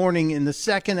tomorrow morning in the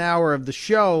second hour of the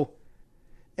show.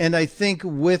 And I think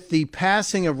with the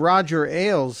passing of Roger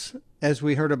Ailes, as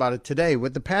we heard about it today,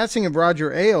 with the passing of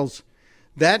Roger Ailes,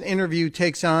 that interview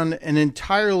takes on an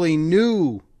entirely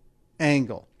new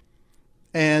angle.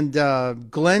 And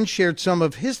Glenn shared some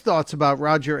of his thoughts about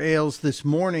Roger Ailes this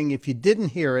morning. If you didn't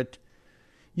hear it,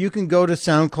 you can go to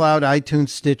SoundCloud, iTunes,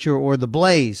 Stitcher, or The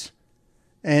Blaze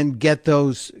and get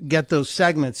those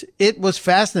segments. It was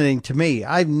fascinating to me.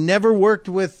 I've never worked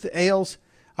with Ailes.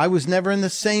 I was never in the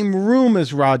same room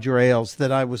as Roger Ailes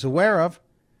that I was aware of.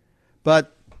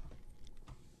 But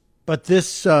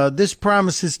this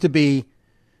promises to be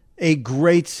a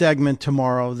great segment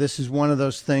tomorrow. This is one of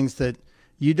those things that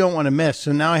you don't want to miss.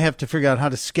 So now I have to figure out how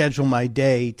to schedule my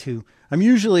day I'm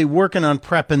usually working on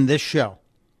prepping this show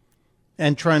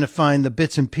and trying to find the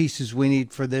bits and pieces we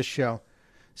need for this show.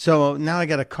 So now I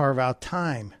got to carve out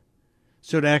time.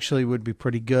 So it actually would be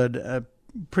pretty good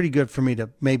for me to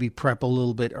maybe prep a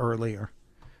little bit earlier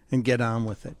and get on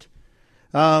with it.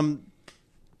 When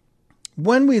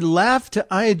we left,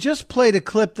 I had just played a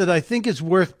clip that I think is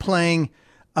worth playing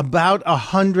about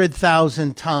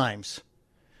 100,000 times.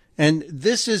 And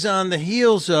this is on the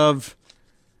heels of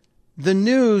the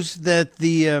news that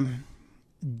the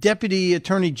Deputy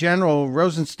Attorney General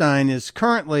Rosenstein is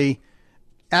currently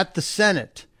at the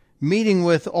Senate meeting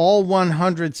with all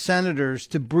 100 senators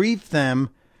to brief them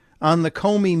on the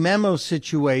Comey memo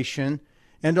situation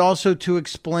and also to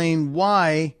explain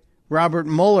why Robert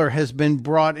Mueller has been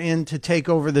brought in to take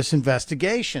over this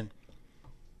investigation.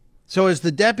 So as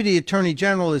the Deputy Attorney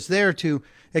General is there to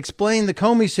explain the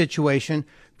Comey situation,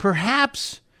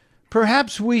 perhaps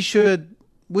we should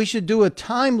do a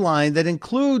timeline that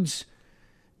includes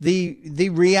the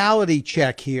reality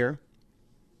check here,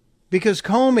 because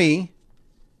Comey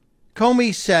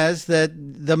says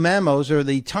that the memos, or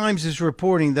the Times is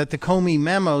reporting that the Comey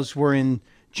memos were in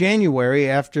January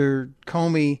after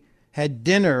Comey had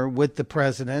dinner with the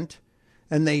president,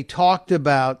 and they talked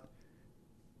about,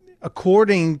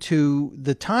 according to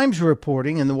the Times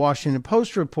reporting and the Washington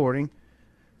Post reporting,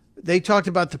 they talked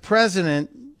about the president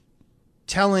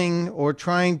telling or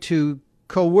trying to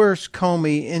coerce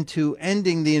Comey into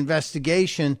ending the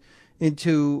investigation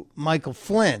into Michael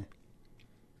Flynn.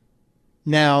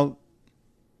 Now,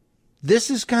 this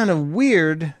is kind of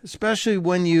weird, especially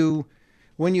when you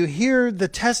hear the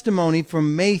testimony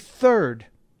from May 3rd.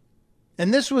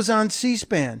 And this was on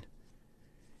C-SPAN.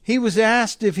 He was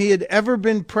asked if he had ever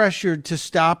been pressured to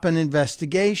stop an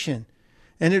investigation.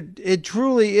 And it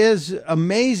truly is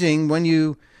amazing when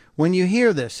you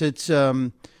hear this. It's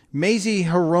Mazie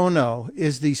Hirono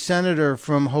is the senator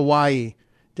from Hawaii,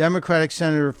 Democratic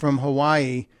senator from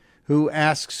Hawaii, who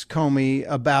asks Comey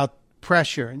about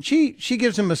pressure. And she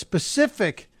gives him a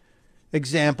specific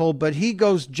example, but he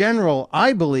goes general,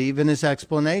 I believe, in his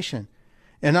explanation.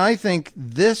 And I think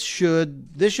this should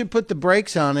put the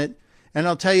brakes on it. And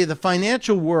I'll tell you, the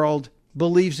financial world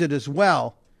believes it as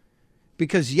well.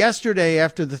 Because yesterday,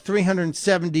 after the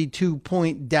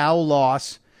 372-point Dow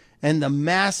loss and the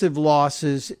massive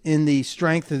losses in the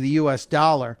strength of the U.S.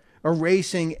 dollar,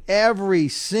 erasing every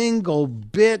single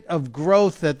bit of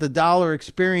growth that the dollar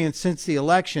experienced since the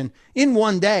election in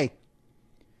one day,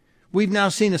 we've now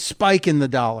seen a spike in the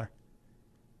dollar.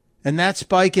 And that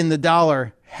spike in the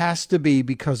dollar has to be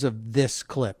because of this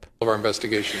clip. Of our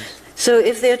investigations. So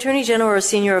if the Attorney General or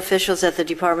senior officials at the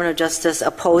Department of Justice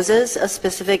opposes a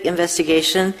specific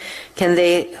investigation, can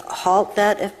they halt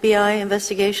that FBI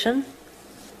investigation?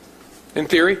 In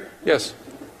theory, yes.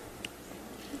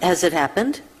 Has it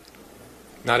happened?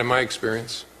 Not in my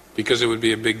experience, because it would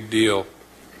be a big deal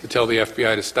to tell the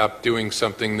FBI to stop doing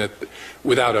something that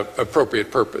without an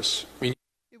appropriate purpose. I mean,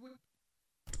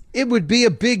 it would be a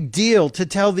big deal to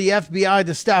tell the FBI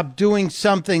to stop doing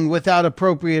something without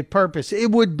appropriate purpose.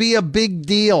 It would be a big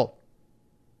deal.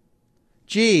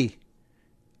 Gee,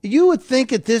 you would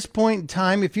think at this point in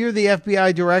time, if you're the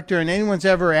FBI director and anyone's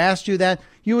ever asked you that,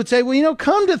 you would say, well,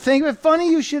 come to think of it, funny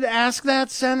you should ask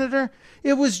that, Senator.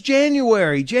 It was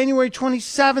January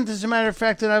 27th, as a matter of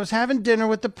fact, that I was having dinner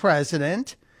with the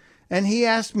president, and he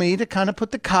asked me to kind of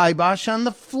put the kibosh on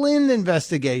the Flynn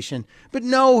investigation. But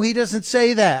no, he doesn't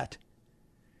say that.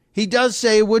 He does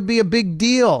say it would be a big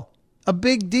deal. A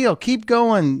big deal. Keep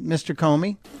going, Mr.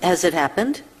 Comey. Has it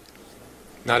happened?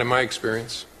 not in my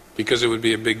experience, because it would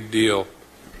be a big deal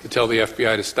to tell the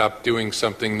FBI to stop doing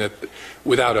something that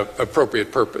without an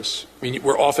appropriate purpose. I mean,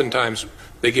 we're oftentimes,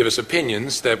 they give us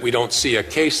opinions that we don't see a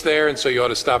case there, and so you ought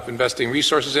to stop investing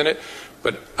resources in it.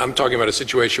 But I'm talking about a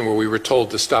situation where we were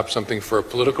told to stop something for a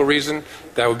political reason.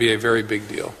 That would be a very big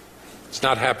deal. It's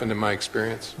not happened in my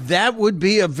experience. That would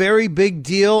be a very big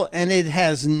deal, and it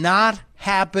has not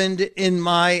happened in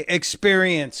my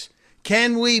experience.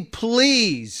 Can we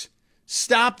please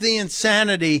stop the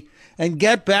insanity and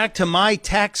get back to my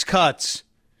tax cuts?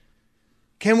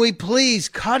 Can we please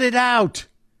cut it out?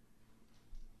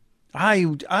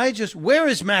 I just, where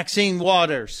is Maxine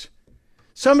Waters?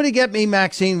 Somebody get me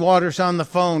Maxine Waters on the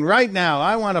phone right now.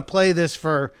 I want to play this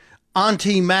for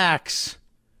Auntie Max.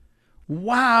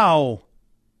 Wow.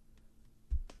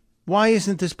 Why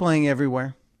isn't this playing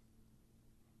everywhere?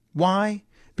 Why?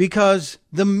 Because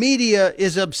the media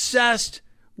is obsessed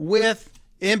with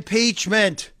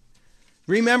impeachment.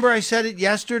 Remember I said it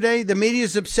yesterday? The media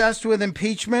is obsessed with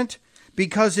impeachment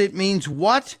because it means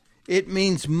what? It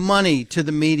means money to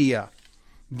the media.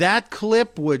 That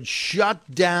clip would shut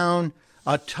down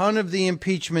a ton of the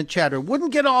impeachment chatter.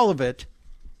 Wouldn't get all of it.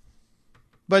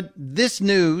 But this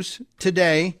news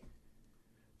today,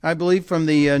 I believe from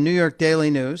the New York Daily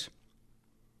News,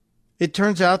 it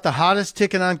turns out the hottest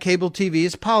ticket on cable TV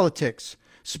is politics.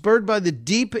 Spurred by the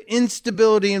deep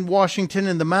instability in Washington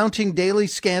and the mounting daily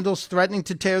scandals threatening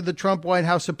to tear the Trump White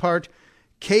House apart,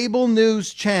 cable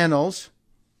news channels,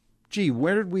 gee,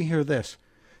 where did we hear this?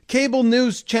 Cable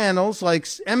news channels like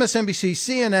MSNBC,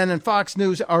 CNN, and Fox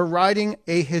News are riding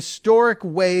a historic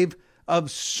wave of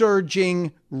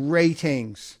surging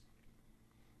ratings.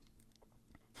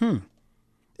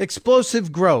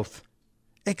 Explosive growth.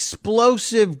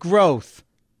 Explosive growth.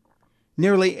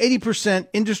 Nearly 80%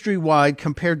 industry-wide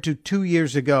compared to 2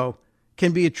 years ago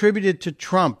can be attributed to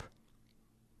Trump,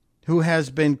 who has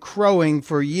been crowing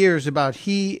for years about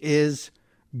he is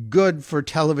good for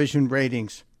television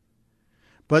ratings.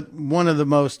 But one of the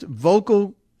most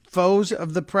vocal foes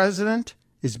of the president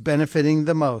is benefiting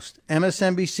the most.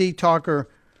 MSNBC talker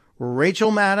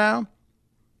Rachel Maddow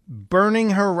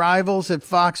burning her rivals at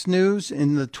Fox News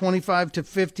in the 25 to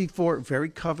 54, very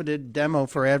coveted demo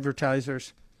for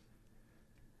advertisers.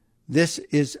 This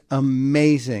is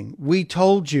amazing. We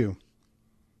told you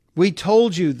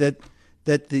that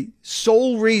the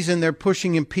sole reason they're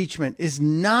pushing impeachment is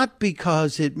not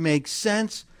because it makes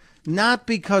sense, not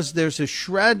because there's a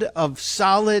shred of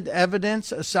solid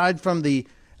evidence aside from the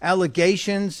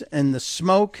allegations and the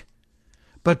smoke,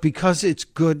 but because it's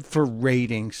good for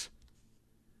ratings.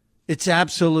 It's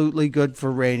absolutely good for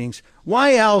ratings.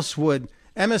 Why else would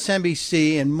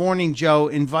MSNBC and Morning Joe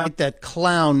invite that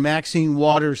clown Maxine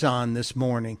Waters on this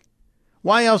morning?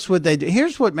 Why else would they do?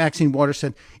 Here's what Maxine Waters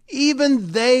said.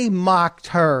 Even they mocked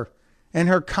her and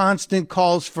her constant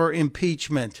calls for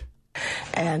impeachment.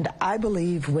 And I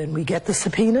believe when we get the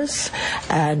subpoenas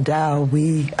and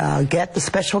we get the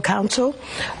special counsel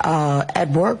at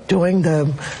work doing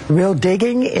the real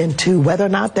digging into whether or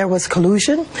not there was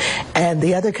collusion, and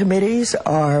the other committees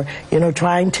are,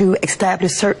 trying to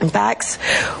establish certain facts,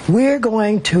 we're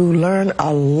going to learn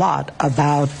a lot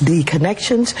about the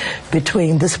connections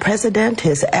between this president,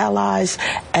 his allies,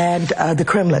 and the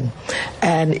Kremlin.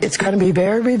 And it's going to be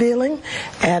very revealing.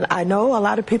 And I know a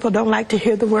lot of people don't like to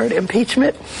hear the word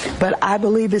impeachment, but I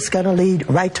believe it's going to lead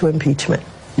right to impeachment.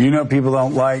 People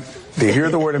don't like to hear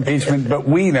the word impeachment, but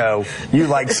we know you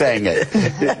like saying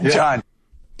it. John.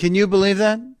 Can you believe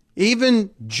that?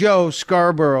 Even Joe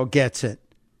Scarborough gets it.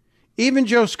 Even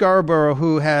Joe Scarborough,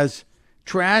 who has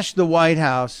trashed the White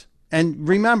House. And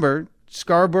remember,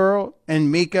 Scarborough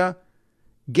and Mika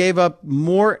gave up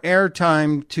more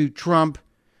airtime to Trump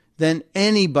than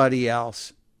anybody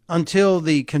else until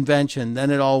the convention.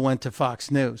 Then it all went to Fox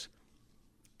News.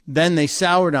 Then they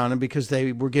soured on him because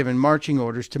they were given marching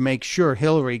orders to make sure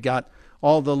Hillary got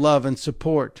all the love and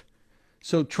support.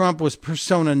 So Trump was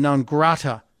persona non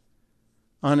grata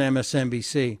on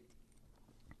MSNBC.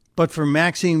 But for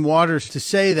Maxine Waters to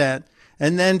say that,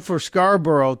 and then for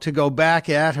Scarborough to go back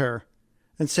at her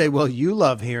and say, well, you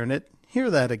love hearing it,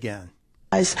 hear that again.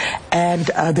 And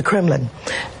the Kremlin.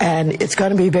 And it's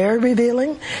going to be very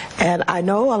revealing. And I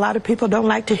know a lot of people don't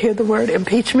like to hear the word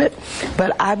impeachment,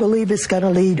 but I believe it's going to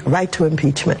lead right to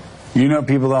impeachment.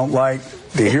 People don't like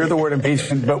to hear the word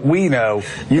impeachment, but we know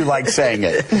you like saying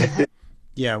it.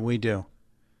 Yeah, we do.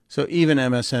 So even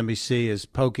MSNBC is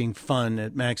poking fun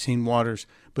at Maxine Waters.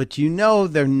 But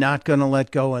they're not going to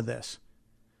let go of this.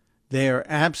 They are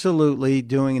absolutely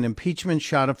doing an impeachment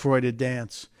schadenfreude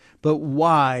dance. But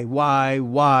why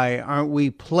aren't we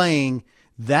playing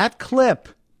that clip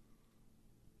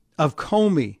of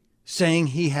Comey saying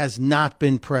he has not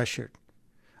been pressured?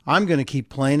 I'm going to keep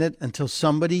playing it until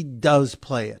somebody does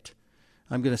play it.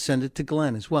 I'm going to send it to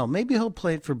Glenn as well. Maybe he'll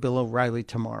play it for Bill O'Reilly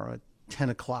tomorrow at 10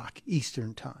 o'clock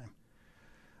Eastern time.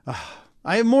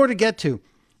 I have more to get to.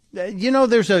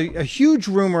 There's a huge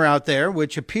rumor out there,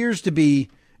 which appears to be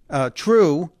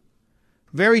true,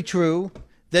 very true,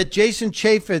 that Jason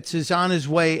Chaffetz is on his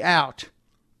way out,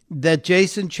 that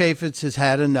Jason Chaffetz has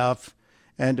had enough,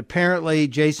 and apparently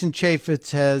Jason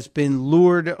Chaffetz has been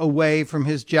lured away from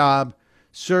his job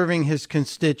serving his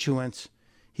constituents.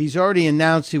 He's already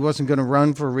announced he wasn't going to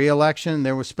run for re-election.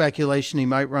 There was speculation he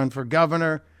might run for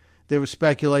governor. There was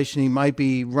speculation he might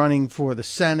be running for the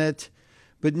Senate.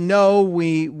 But no,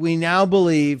 we now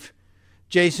believe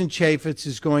Jason Chaffetz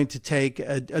is going to take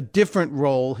a different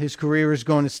role. His career is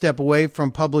going to step away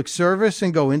from public service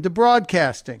and go into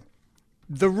broadcasting.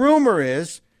 The rumor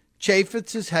is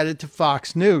Chaffetz is headed to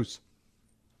Fox News.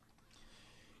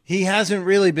 He hasn't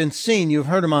really been seen. You've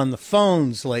heard him on the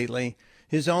phones lately.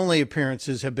 His only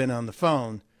appearances have been on the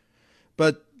phone.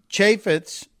 But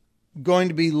Chaffetz going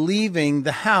to be leaving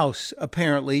the House,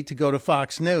 apparently, to go to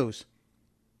Fox News.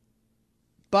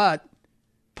 But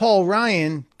Paul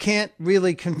Ryan can't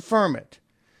really confirm it.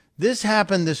 This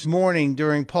happened this morning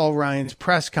during Paul Ryan's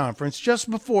press conference, just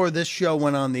before this show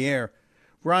went on the air.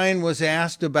 Ryan was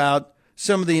asked about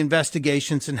some of the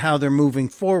investigations and how they're moving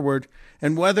forward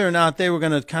and whether or not they were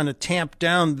going to kind of tamp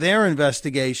down their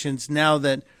investigations now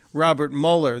that Robert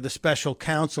Mueller, the special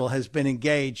counsel, has been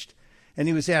engaged. And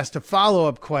he was asked a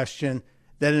follow-up question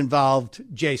that involved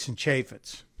Jason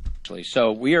Chaffetz.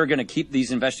 So we are going to keep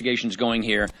these investigations going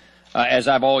here. As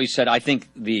I've always said, I think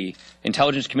the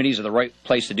intelligence committees are the right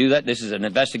place to do that. This is an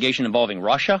investigation involving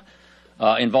Russia,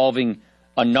 involving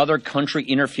another country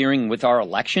interfering with our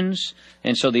elections.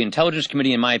 And so the intelligence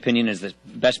committee, in my opinion, is the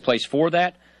best place for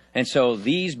that. And so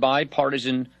these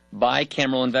bipartisan,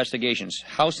 bicameral investigations,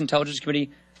 House Intelligence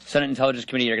Committee, Senate Intelligence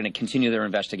Committee, are going to continue their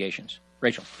investigations.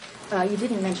 Rachel. You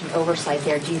didn't mention oversight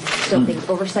there. Do you still think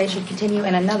oversight should continue?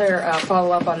 And another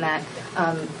follow-up on that,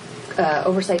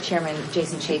 Oversight Chairman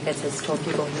Jason Chaffetz has told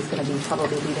people he's going to be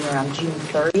probably leaving around June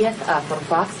 30th for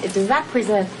Fox. Does that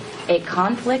present a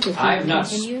conflict if he I have not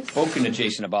continues? spoken to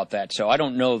Jason about that, so I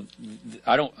don't know.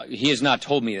 He has not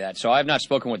told me that, so I have not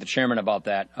spoken with the chairman about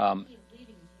that. You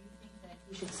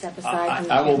should step aside.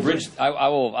 I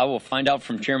will find out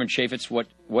from Chairman Chaffetz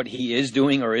what he is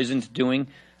doing or isn't doing.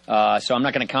 So I'm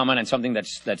not going to comment on something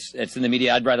that's in the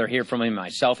media. I'd rather hear from him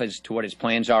myself as to what his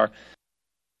plans are.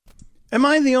 Am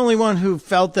I the only one who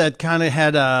felt that kind of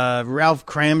had a Ralph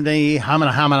Cramden,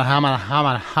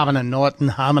 Hamana Norton,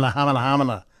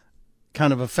 Hamana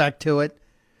kind of effect to it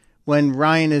when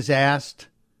Ryan is asked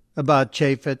about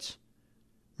Chaffetz?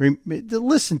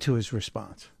 Listen to his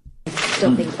response.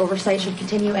 Still think oversight should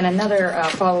continue. And another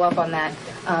follow-up on that,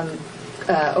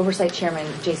 Oversight Chairman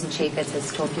Jason Chaffetz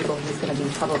has told people he's going to be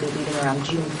probably leaving around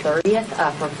June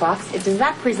 30th for Fox. Does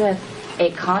that present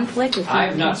a conflict if he I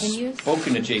have not continues?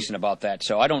 spoken to Jason about that,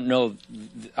 so I don't know.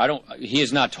 He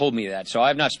has not told me that, so I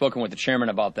have not spoken with the chairman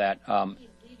about that.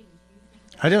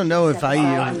 I don't know if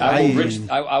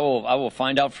I will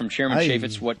find out from Chairman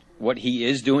Chaffetz what he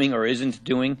is doing or isn't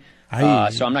doing.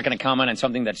 So I'm not going to comment on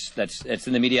something that's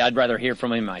in the media. I'd rather hear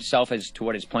from him myself as to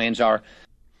what his plans are.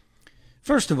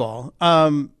 First of all,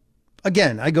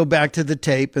 again, I go back to the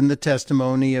tape and the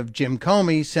testimony of Jim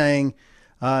Comey saying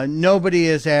nobody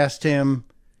has asked him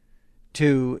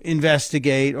to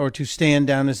investigate or to stand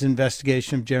down his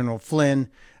investigation of General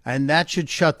Flynn, and that should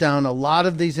shut down a lot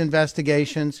of these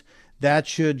investigations. That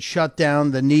should shut down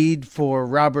the need for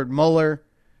Robert Mueller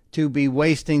to be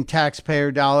wasting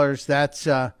taxpayer dollars. That's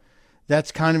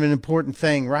kind of an important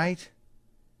thing, right?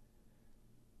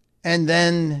 And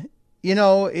then, you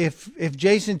know, if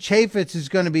Jason Chaffetz is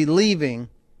going to be leaving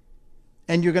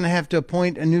and you're going to have to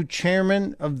appoint a new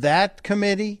chairman of that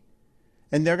committee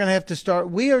and they're going to have to start,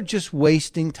 we are just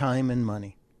wasting time and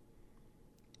money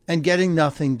and getting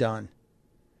nothing done.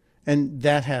 And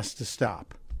that has to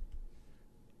stop.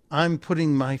 I'm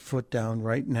putting my foot down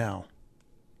right now.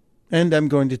 And I'm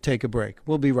going to take a break.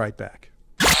 We'll be right back.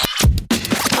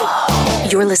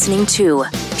 You're listening to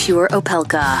Pure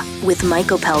Opelka with Mike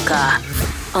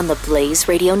Opelka on the Blaze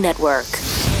Radio Network.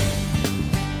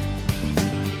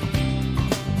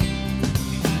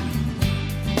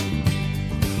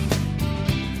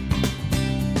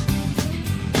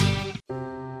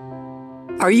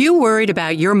 Are you worried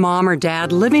about your mom or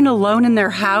dad living alone in their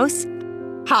house?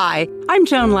 Hi, I'm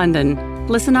Joan London.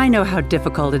 Listen, I know how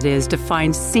difficult it is to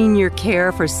find senior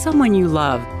care for someone you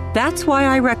love. That's why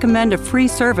I recommend a free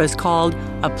service called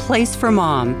A Place for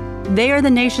Mom. They are the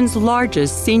nation's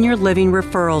largest senior living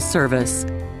referral service.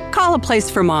 Call A Place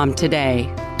for Mom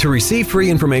today. To receive free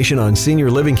information on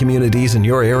senior living communities in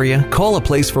your area, call A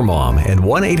Place for Mom at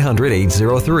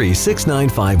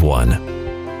 1-800-803-6951.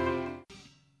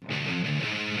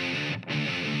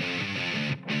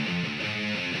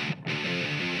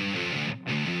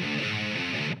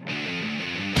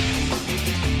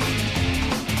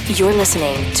 You're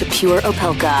listening to Pure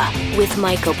Opelka with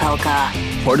Mike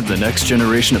Opelka. Part of the next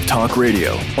generation of talk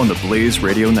radio on the Blaze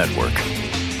Radio Network.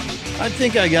 I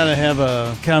think I got to have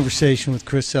a conversation with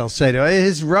Chris Salcedo.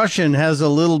 His Russian has a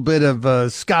little bit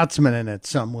of Scotsman in it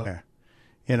somewhere.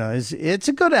 You know, it's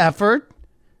a good effort.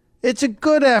 It's a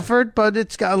good effort, but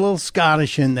it's got a little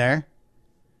Scottish in there.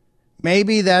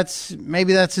 Maybe that's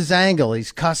his angle.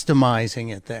 He's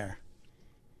customizing it there.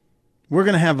 We're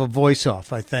going to have a voice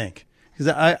off, I think. Because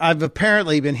I've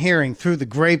apparently been hearing through the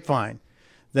grapevine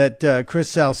that Chris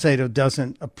Salcedo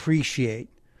doesn't appreciate.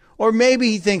 Or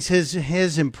maybe he thinks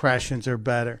his impressions are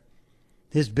better.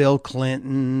 His Bill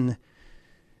Clinton,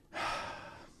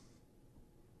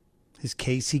 his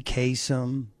Casey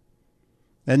Kasem.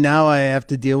 And now I have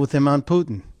to deal with him on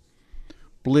Putin.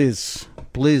 Please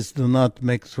do not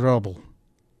make trouble.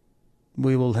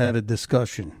 We will have a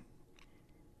discussion.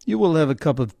 You will have a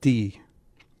cup of tea.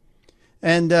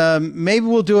 And maybe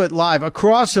we'll do it live, a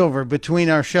crossover between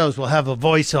our shows. We'll have a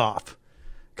voice off,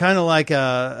 kind of like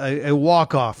a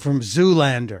walk off from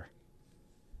Zoolander.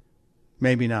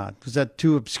 Maybe not. Was that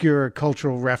too obscure a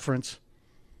cultural reference?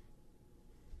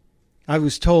 I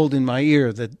was told in my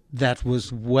ear that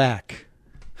was whack.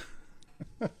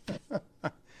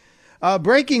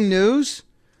 Breaking news.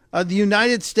 The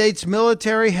United States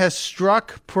military has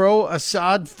struck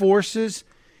pro-Assad forces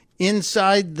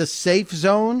inside the safe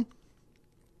zone.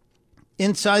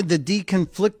 Inside the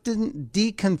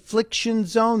deconfliction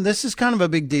zone. This is kind of a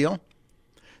big deal.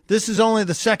 This is only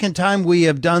the second time we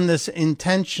have done this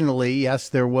intentionally. Yes,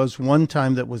 there was one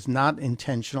time that was not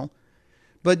intentional.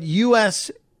 But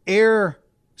U.S. air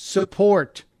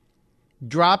support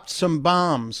dropped some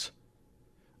bombs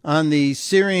on the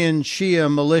Syrian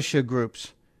Shia militia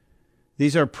groups.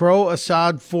 These are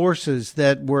pro-Assad forces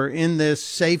that were in this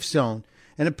safe zone.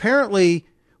 And apparently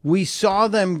we saw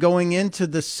them going into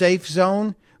the safe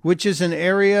zone, which is an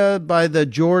area by the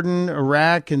Jordan,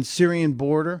 Iraq, and Syrian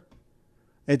border.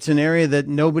 It's an area that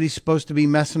nobody's supposed to be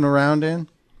messing around in.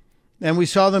 And we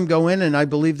saw them go in, and I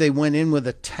believe they went in with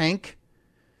a tank.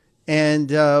 And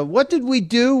what did we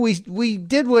do? We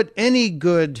did what any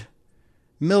good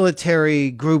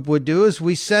military group would do, is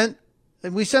we sent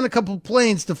a couple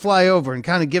planes to fly over and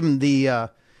kind of give them the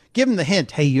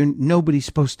hint. Hey, nobody's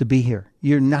supposed to be here.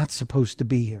 You're not supposed to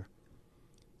be here.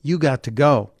 You got to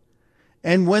go.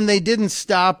 And when they didn't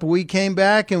stop, we came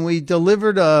back and we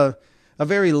delivered a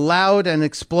very loud and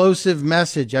explosive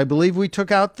message. I believe we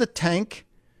took out the tank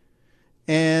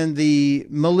and the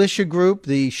militia group,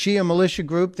 the Shia militia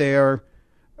group, they are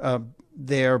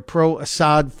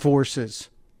pro-Assad forces.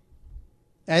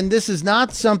 And this is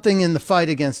not something in the fight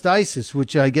against ISIS,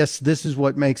 which I guess this is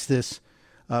what makes this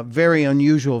very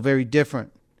unusual, very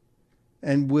different,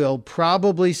 and will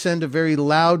probably send a very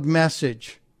loud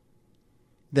message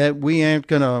that we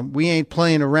ain't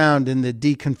playing around in the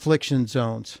deconfliction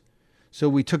zones. So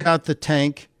we took out the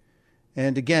tank,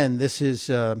 and again, this is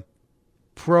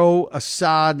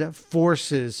pro-Assad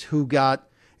forces who got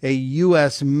a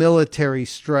U.S. military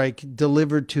strike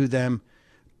delivered to them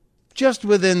just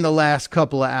within the last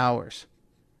couple of hours.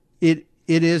 It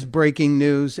is breaking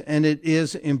news, and it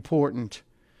is important,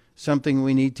 something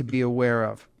we need to be aware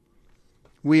of.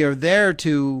 We are there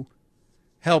to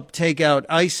help take out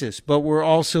ISIS, but we're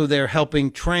also there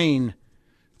helping train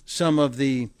some of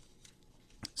the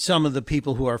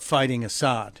people who are fighting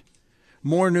Assad.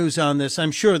 More news on this.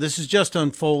 I'm sure this is just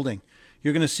unfolding.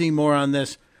 You're going to see more on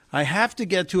this. I have to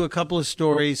get to a couple of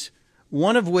stories,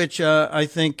 one of which I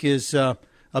think is a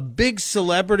big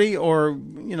celebrity, or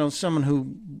someone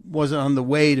who was on the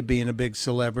way to being a big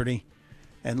celebrity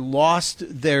and lost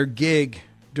their gig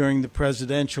during the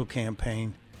presidential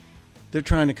campaign. They're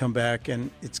trying to come back,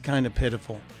 and it's kind of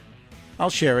pitiful. I'll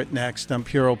share it next. I'm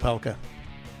Pure Opelka.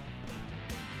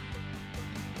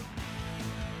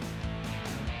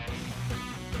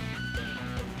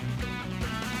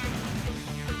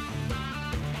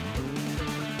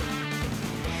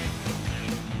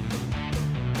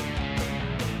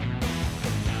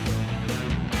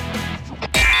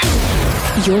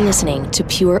 You're listening to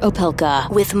Pure Opelka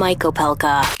with Mike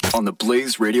Opelka on the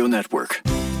Blaze Radio Network.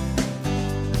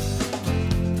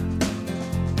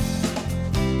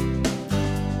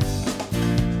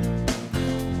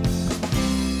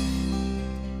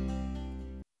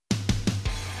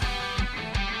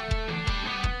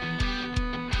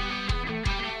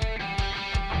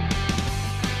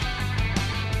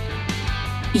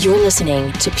 You're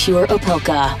listening to Pure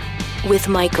Opelka with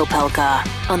Mike Opelka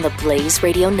on the Blaze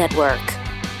Radio Network.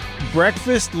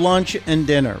 Breakfast, lunch, and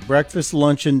dinner. Breakfast,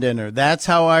 lunch, and dinner. That's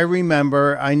how I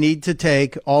remember I need to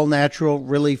take All Natural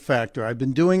Relief Factor. I've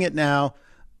been doing it now,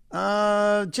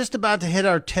 just about to hit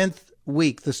our 10th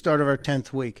week, the start of our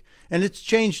 10th week. And it's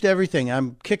changed everything.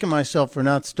 I'm kicking myself for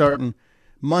not starting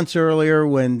months earlier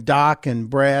when Doc and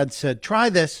Brad said, try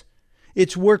this.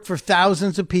 It's worked for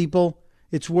thousands of people.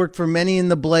 It's worked for many in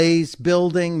the Blaze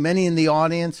building, many in the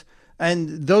audience.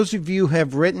 And those of you who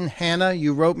have written, Hannah,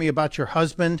 you wrote me about your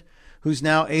husband who's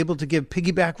now able to give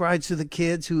piggyback rides to the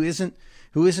kids, who isn't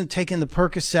taking the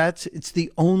Percocets. It's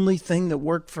the only thing that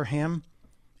worked for him.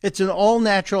 It's an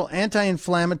all-natural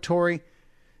anti-inflammatory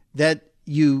that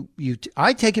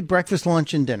I take it breakfast,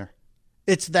 lunch, and dinner.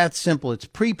 It's that simple. It's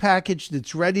prepackaged.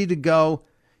 It's ready to go.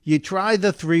 You try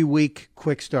the 3-week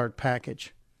quick start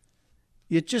package.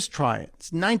 You just try it.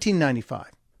 It's $19.95.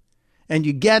 And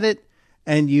you get it,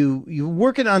 and you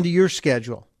work it onto your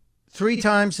schedule. 3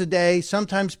 times a day.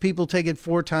 Sometimes people take it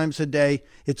 4 times a day.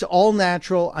 It's all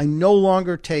natural. I no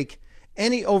longer take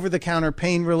any over-the-counter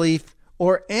pain relief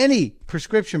or any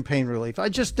prescription pain relief. I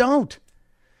just don't.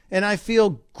 And I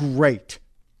feel great.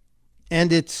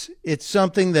 And it's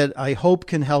something that I hope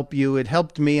can help you. It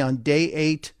helped me on day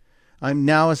 8. I'm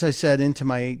now, as I said,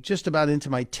 just about into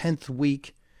my 10th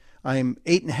week. I'm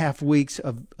 8.5 weeks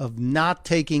of not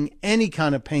taking any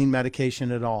kind of pain medication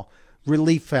at all.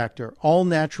 Relief Factor, all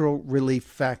natural Relief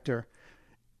Factor.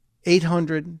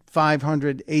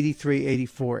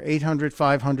 800-500-8384,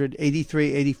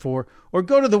 800-500-8384, or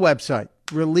go to the website,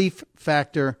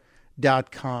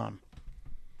 relieffactor.com.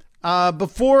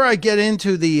 Before I get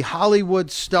into the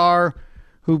Hollywood star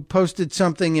who posted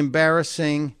something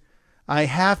embarrassing, I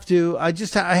have to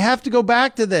go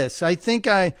back to this. I think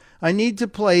I need to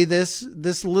play this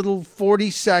little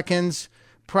 40 seconds,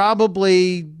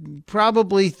 probably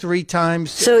 3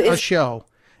 times a show.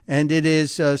 And it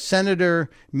is Senator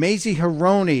Mazie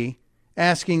Hirono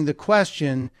asking the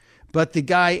question, but the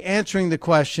guy answering the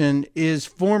question is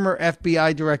former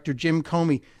FBI Director Jim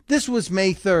Comey. This was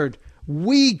May 3rd,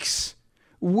 weeks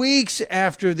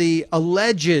after the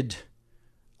alleged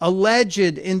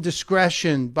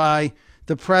indiscretion by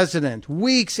the president,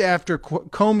 weeks after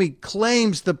Comey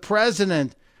claims the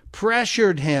president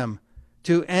pressured him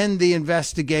to end the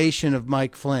investigation of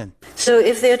Mike Flynn. So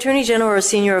if the Attorney General or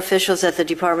senior officials at the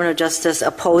Department of Justice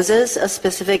opposes a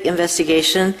specific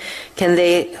investigation, can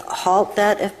they halt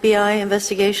that FBI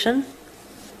investigation?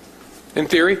 In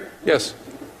theory, yes.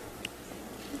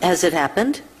 Has it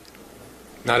happened?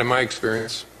 Not in my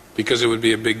experience, because it would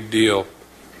be a big deal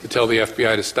to tell the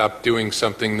FBI to stop doing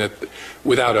something that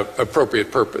without an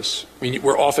appropriate purpose. I mean,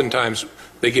 oftentimes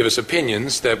they give us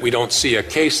opinions that we don't see a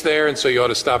case there, and so you ought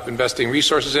to stop investing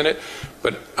resources in it.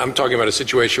 But I'm talking about a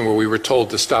situation where we were told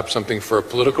to stop something for a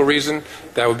political reason.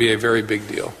 That would be a very big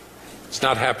deal. It's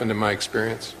not happened in my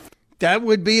experience. That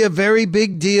would be a very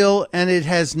big deal, and it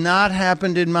has not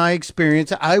happened in my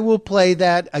experience. I will play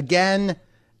that again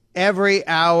every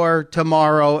hour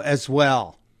tomorrow as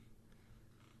well.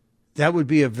 That would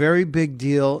be a very big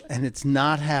deal, and it's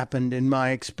not happened in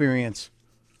my experience.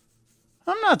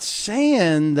 I'm not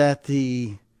saying that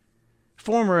the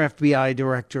former FBI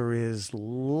director is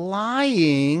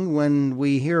lying when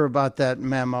we hear about that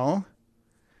memo.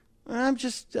 I'm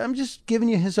just giving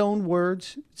you his own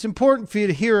words. It's important for you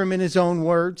to hear him in his own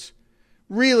words.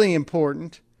 Really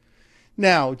important.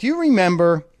 Now, do you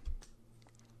remember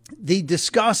the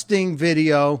disgusting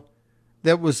video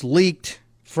that was leaked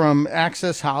from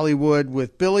Access Hollywood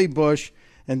with Billy Bush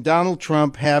and Donald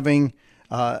Trump having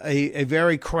a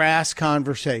very crass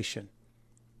conversation?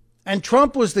 And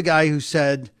Trump was the guy who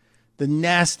said the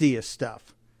nastiest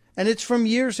stuff. And it's from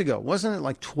years ago. Wasn't it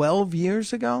like 12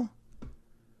 years ago?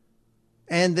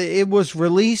 And it was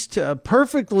released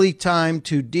perfectly timed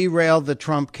to derail the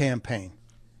Trump campaign.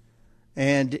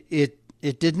 And it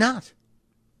did not.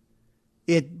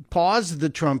 It paused the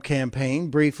Trump campaign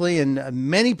briefly, and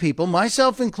many people,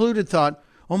 myself included, thought,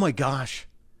 oh my gosh,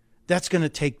 that's going to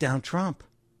take down Trump.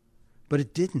 But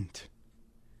it didn't.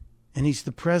 And he's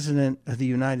the president of the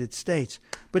United States.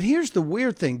 But here's the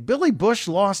weird thing. Billy Bush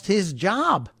lost his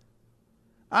job.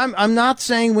 I'm not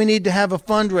saying we need to have a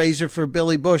fundraiser for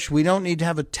Billy Bush. We don't need to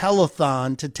have a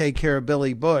telethon to take care of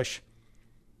Billy Bush.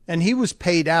 And he was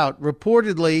paid out.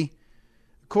 Reportedly,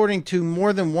 according to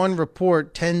more than one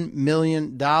report, $10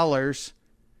 million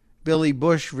Billy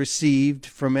Bush received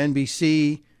from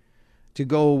NBC to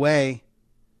go away.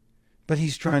 But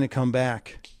he's trying to come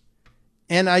back.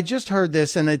 And I just heard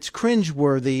this, and it's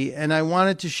cringeworthy, and I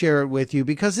wanted to share it with you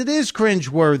because it is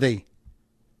cringeworthy.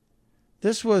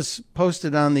 This was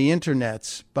posted on the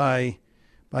internets by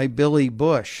Billy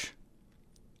Bush,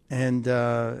 and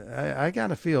I got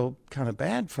to feel kind of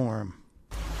bad for him.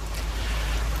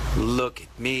 Look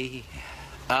at me,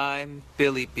 I'm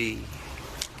Billy B,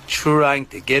 trying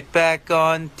to get back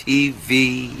on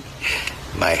TV.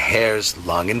 My hair's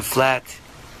long and flat,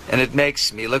 and it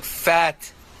makes me look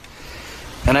fat,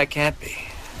 and I can't be.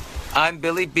 I'm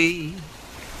Billy B.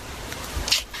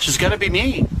 She's gonna be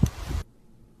me.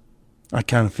 I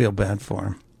kind of feel bad for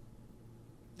him.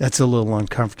 That's a little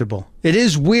uncomfortable. It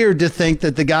is weird to think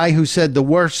that the guy who said the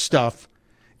worst stuff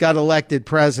got elected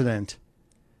president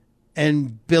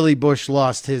and Billy Bush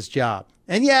lost his job.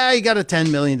 And yeah, he got a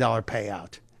 $10 million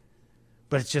payout.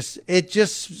 But it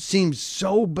just seems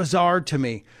so bizarre to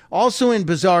me. Also in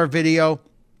bizarre video,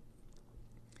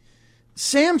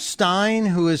 Sam Stein,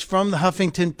 who is from the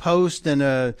Huffington Post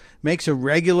and makes a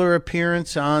regular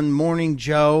appearance on Morning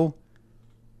Joe,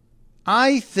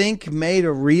 I think made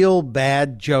a real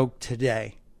bad joke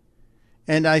today.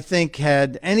 And I think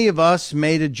had any of us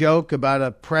made a joke about a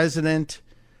president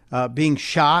being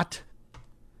shot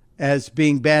as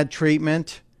being bad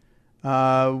treatment,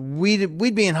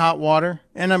 we'd be in hot water.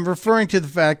 And I'm referring to the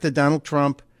fact that Donald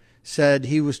Trump said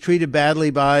he was treated badly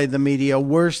by the media,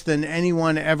 worse than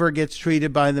anyone ever gets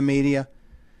treated by the media.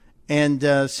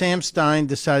 And Sam Stein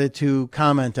decided to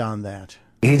comment on that.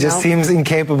 He just seems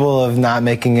incapable of not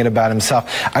making it about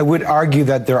himself. I would argue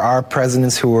that there are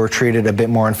presidents who were treated a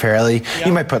bit more unfairly. Yeah.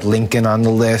 You might put Lincoln on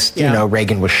the list. Yeah. You know,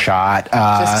 Reagan was shot.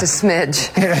 Just a smidge.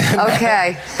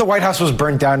 Okay. The White House was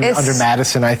burnt down under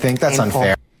Madison, I think. That's painful.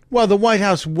 Unfair. Well, the White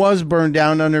House was burned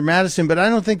down under Madison, but I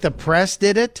don't think the press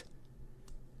did it.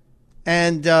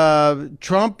 And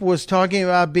Trump was talking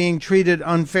about being treated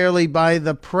unfairly by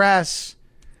the press.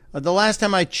 The last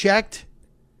time I checked,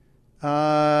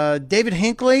 David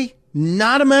Hinckley,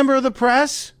 not a member of the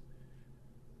press,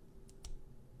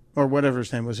 or whatever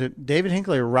his name was. It David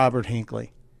Hinckley or Robert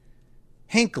Hinckley?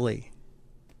 Hinckley,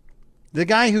 the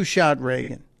guy who shot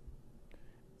Reagan,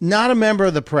 not a member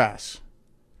of the press.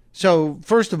 So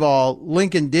first of all,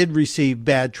 Lincoln did receive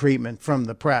bad treatment from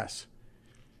the press,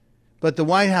 but the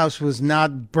White House was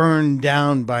not burned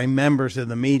down by members of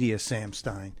the media, Sam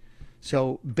Stein.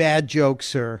 So bad joke,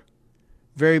 sir.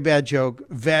 Very bad joke.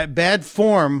 Bad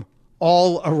form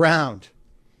all around.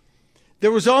 There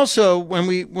was also, when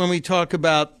we talk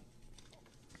about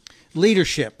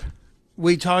leadership,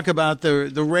 we talk about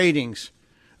the ratings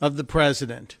of the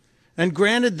president. And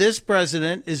granted, this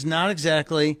president is not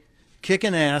exactly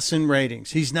kicking ass in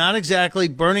ratings. He's not exactly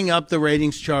burning up the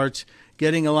ratings charts,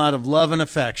 getting a lot of love and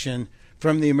affection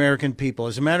from the American people.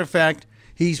 As a matter of fact,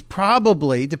 He's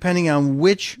probably, depending on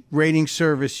which rating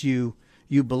service you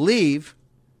believe,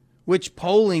 which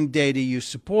polling data you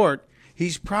support,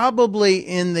 he's probably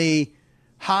in the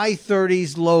high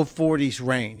 30s, low 40s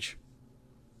range.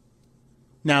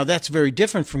 Now, that's very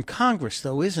different from Congress,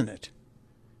 though, isn't it?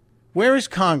 Where is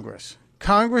Congress?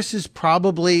 Congress is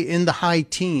probably in the high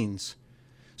teens.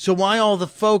 So why all the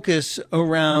focus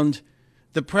around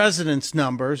the president's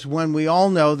numbers when we all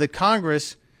know that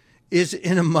Congress is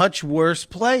in a much worse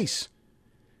place?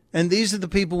 And these are the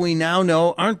people we now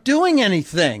know aren't doing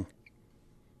anything.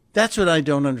 That's what I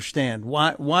don't understand.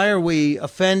 Why are we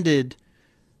offended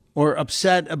or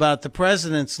upset about the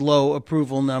president's low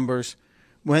approval numbers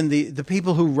when the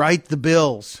people who write the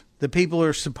bills, the people who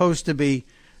are supposed to be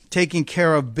taking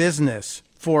care of business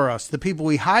for us, the people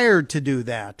we hired to do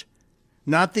that,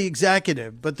 not the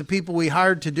executive, but the people we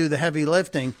hired to do the heavy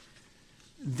lifting,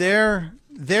 their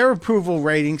approval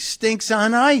rating stinks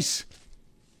on ice.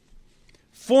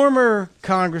 Former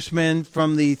congressman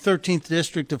from the 13th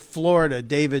District of Florida,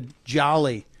 David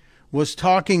Jolly, was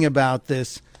talking about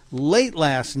this late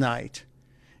last night,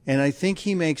 and I think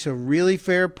he makes a really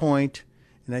fair point,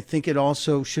 and I think it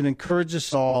also should encourage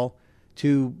us all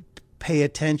to pay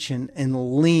attention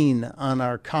and lean on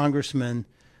our congressman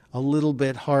a little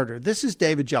bit harder. This is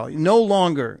David Jolly, no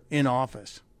longer in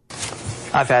office.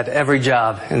 I've had every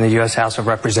job in the U.S. House of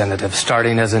Representatives,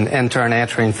 starting as an intern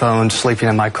answering phones, sleeping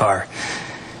in my car.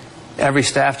 Every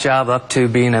staff job up to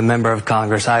being a member of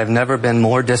Congress. I have never been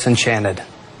more disenchanted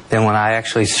than when I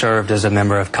actually served as a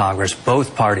member of Congress.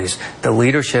 Both parties, the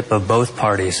leadership of both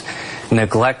parties,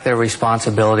 neglect their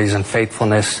responsibilities and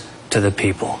faithfulness to the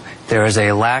people. There is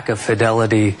a lack of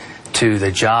fidelity to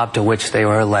the job to which they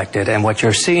were elected, and what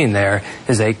you're seeing there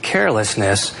is a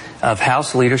carelessness of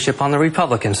House leadership on the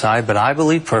Republican side, but I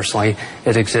believe personally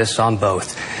it exists on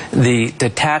both. The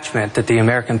detachment that the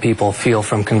American people feel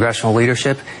from congressional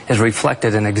leadership is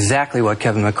reflected in exactly what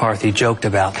Kevin McCarthy joked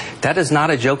about. That is not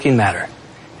a joking matter,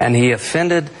 and he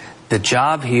offended the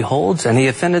job he holds, and he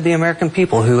offended the American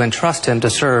people who entrust him to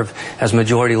serve as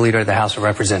Majority Leader of the House of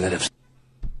Representatives.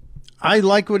 I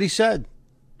like what he said.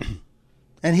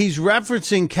 And he's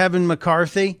referencing Kevin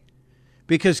McCarthy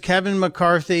because Kevin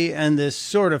McCarthy and this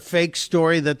sort of fake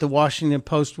story that the Washington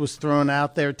Post was throwing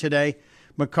out there today,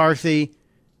 McCarthy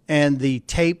and the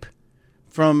tape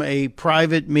from a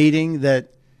private meeting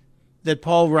that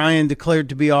Paul Ryan declared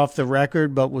to be off the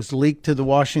record but was leaked to the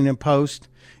Washington Post.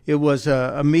 It was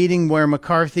a meeting where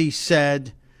McCarthy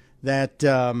said that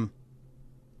that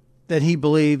he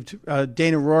believed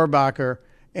Dana Rohrabacher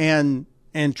and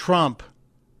Trump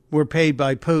were paid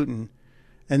by Putin.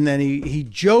 And then he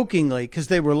jokingly, because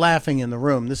they were laughing in the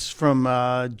room, this is from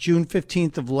June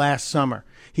 15th of last summer,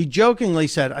 he jokingly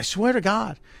said, I swear to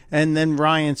God. And then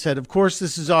Ryan said, of course,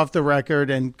 this is off the record,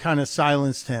 and kind of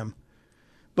silenced him.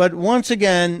 But once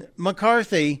again,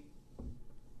 McCarthy,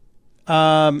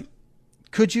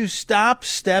 could you stop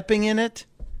stepping in it?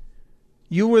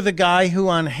 You were the guy who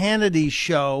on Hannity's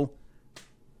show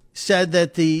said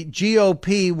that the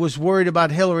GOP was worried about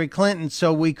Hillary Clinton,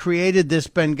 so we created this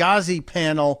Benghazi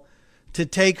panel to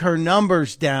take her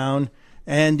numbers down,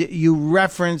 and you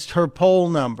referenced her poll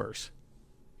numbers.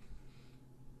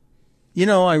 You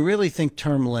know, I really think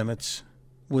term limits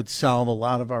would solve a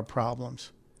lot of our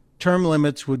problems. Term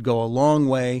limits would go a long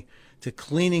way to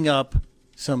cleaning up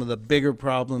some of the bigger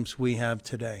problems we have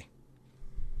today.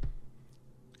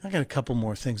 I got a couple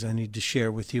more things I need to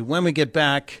share with you. When we get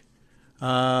back,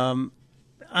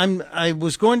 I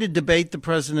was going to debate the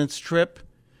president's trip,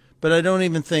 but I don't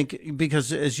even think,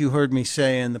 because as you heard me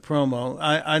say in the promo,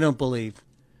 I don't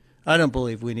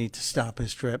believe we need to stop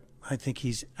his trip. I think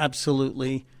he's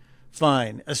absolutely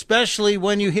fine, especially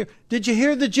when you hear, did you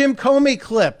hear the Jim Comey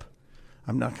clip?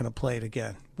 I'm not going to play it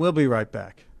again. We'll be right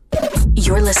back.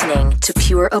 You're listening to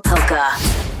Pure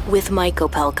Opelka with Mike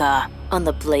Opelka on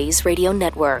the Blaze Radio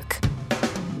Network.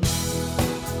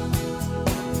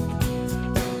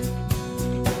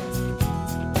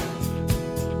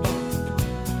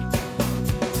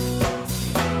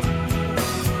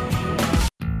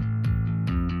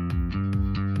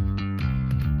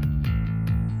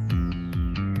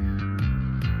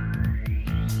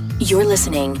 You're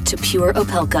listening to Pure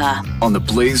Opelka on the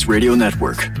Blaze Radio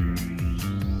Network.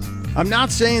 I'm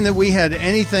not saying that we had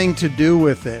anything to do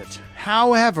with it.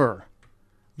 However,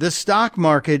 the stock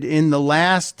market in the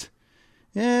last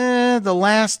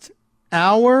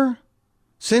hour,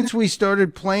 since we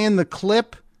started playing the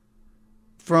clip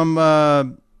from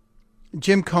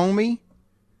Jim Comey,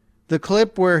 the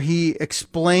clip where he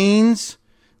explains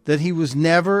that he was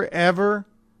never, ever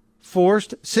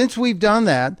forced, since we've done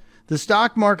that, the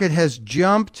stock market has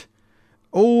jumped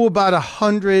about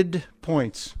 100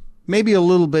 points, maybe a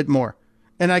little bit more.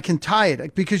 And I can tie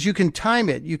it because you can time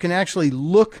it. You can actually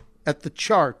look at the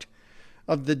chart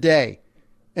of the day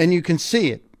and you can see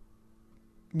it.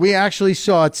 We actually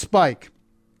saw it spike.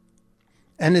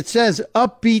 And it says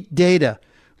upbeat data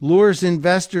lures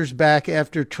investors back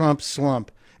after Trump's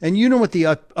slump. And you know what the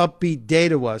upbeat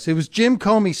data was. It was Jim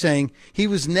Comey saying he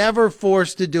was never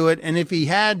forced to do it. And if he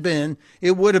had been,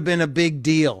 it would have been a big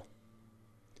deal.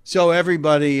 So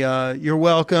everybody, you're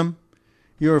welcome.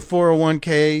 Your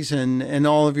 401ks and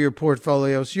all of your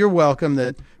portfolios, you're welcome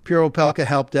that Pure Opelka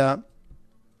helped out.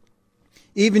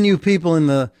 Even you people in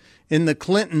the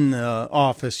Clinton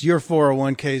office, your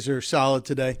 401ks are solid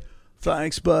today.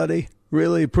 Thanks, buddy.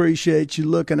 Really appreciate you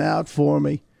looking out for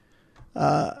me.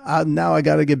 Now I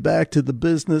got to get back to the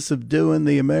business of doing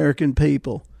the American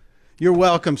people. You're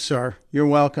welcome, sir. You're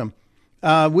welcome.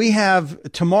 We have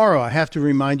tomorrow, I have to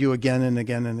remind you again and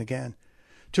again and again.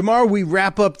 Tomorrow we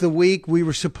wrap up the week. We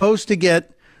were supposed to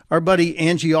get our buddy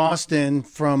Angie Austin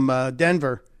from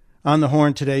Denver on the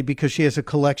horn today because she has a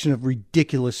collection of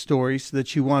ridiculous stories that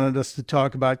she wanted us to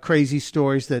talk about, crazy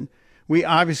stories that we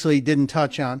obviously didn't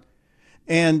touch on.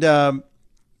 And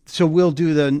so we'll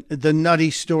do the nutty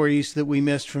stories that we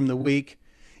missed from the week.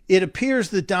 It appears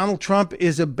that Donald Trump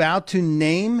is about to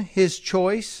name his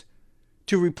choice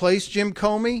to replace Jim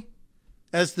Comey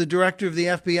as the director of the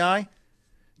FBI.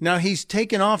 Now, he's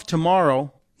taken off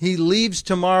tomorrow. He leaves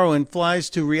tomorrow and flies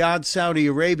to Riyadh, Saudi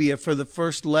Arabia for the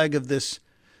first leg of this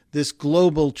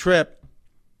global trip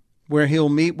where he'll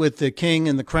meet with the king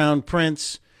and the crown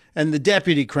prince and the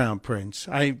deputy crown prince.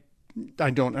 I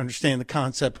don't understand the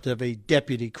concept of a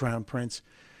deputy crown prince.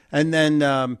 And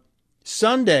then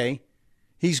Sunday,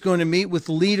 he's going to meet with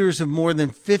leaders of more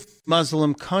than 50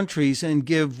 Muslim countries and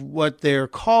give what they're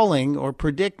calling or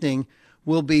predicting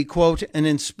will be, quote, an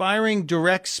inspiring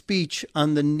direct speech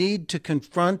on the need to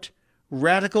confront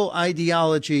radical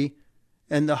ideology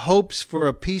and the hopes for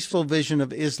a peaceful vision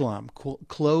of Islam,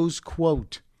 close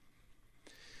quote.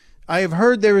 I have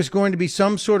heard there is going to be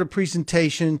some sort of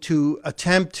presentation to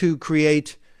attempt to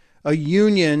create a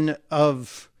union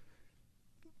of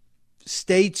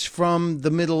states from the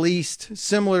Middle East,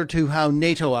 similar to how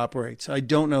NATO operates. I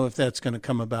don't know if that's going to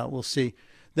come about. We'll see.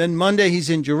 Then Monday, he's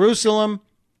in Jerusalem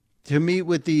to meet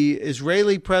with the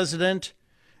Israeli president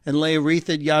and lay a wreath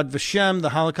at Yad Vashem, the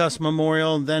Holocaust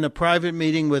Memorial, and then a private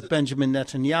meeting with Benjamin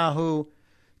Netanyahu.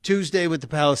 Tuesday with the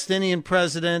Palestinian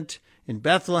president in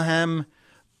Bethlehem.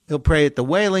 He'll pray at the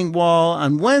Wailing Wall.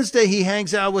 On Wednesday, he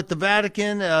hangs out with the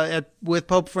Vatican, with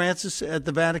Pope Francis at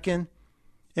the Vatican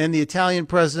and the Italian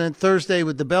president. Thursday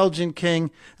with the Belgian king.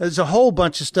 There's a whole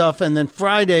bunch of stuff. And then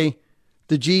Friday,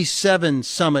 the G7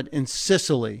 summit in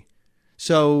Sicily.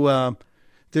 So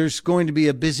there's going to be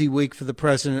a busy week for the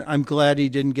president. I'm glad he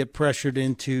didn't get pressured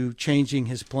into changing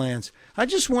his plans. I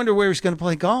just wonder where he's going to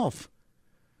play golf.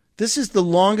 This is the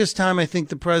longest time I think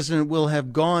the president will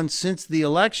have gone since the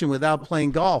election without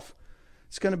playing golf.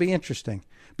 It's going to be interesting.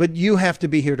 But you have to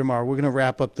be here tomorrow. We're going to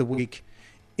wrap up the week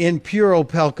in pure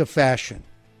Opelka fashion.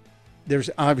 There's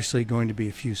obviously going to be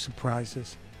a few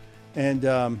surprises. And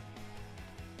I'm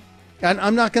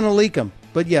not going to leak them.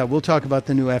 But yeah, we'll talk about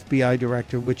the new FBI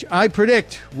director, which I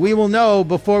predict we will know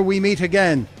before we meet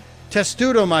again.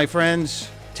 Testudo, my friends.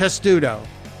 Testudo.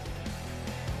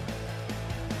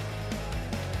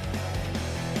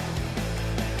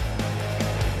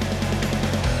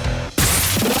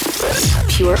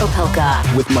 Pure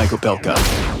Opelka. With Mike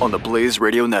Opelka on the Blaze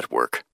Radio Network.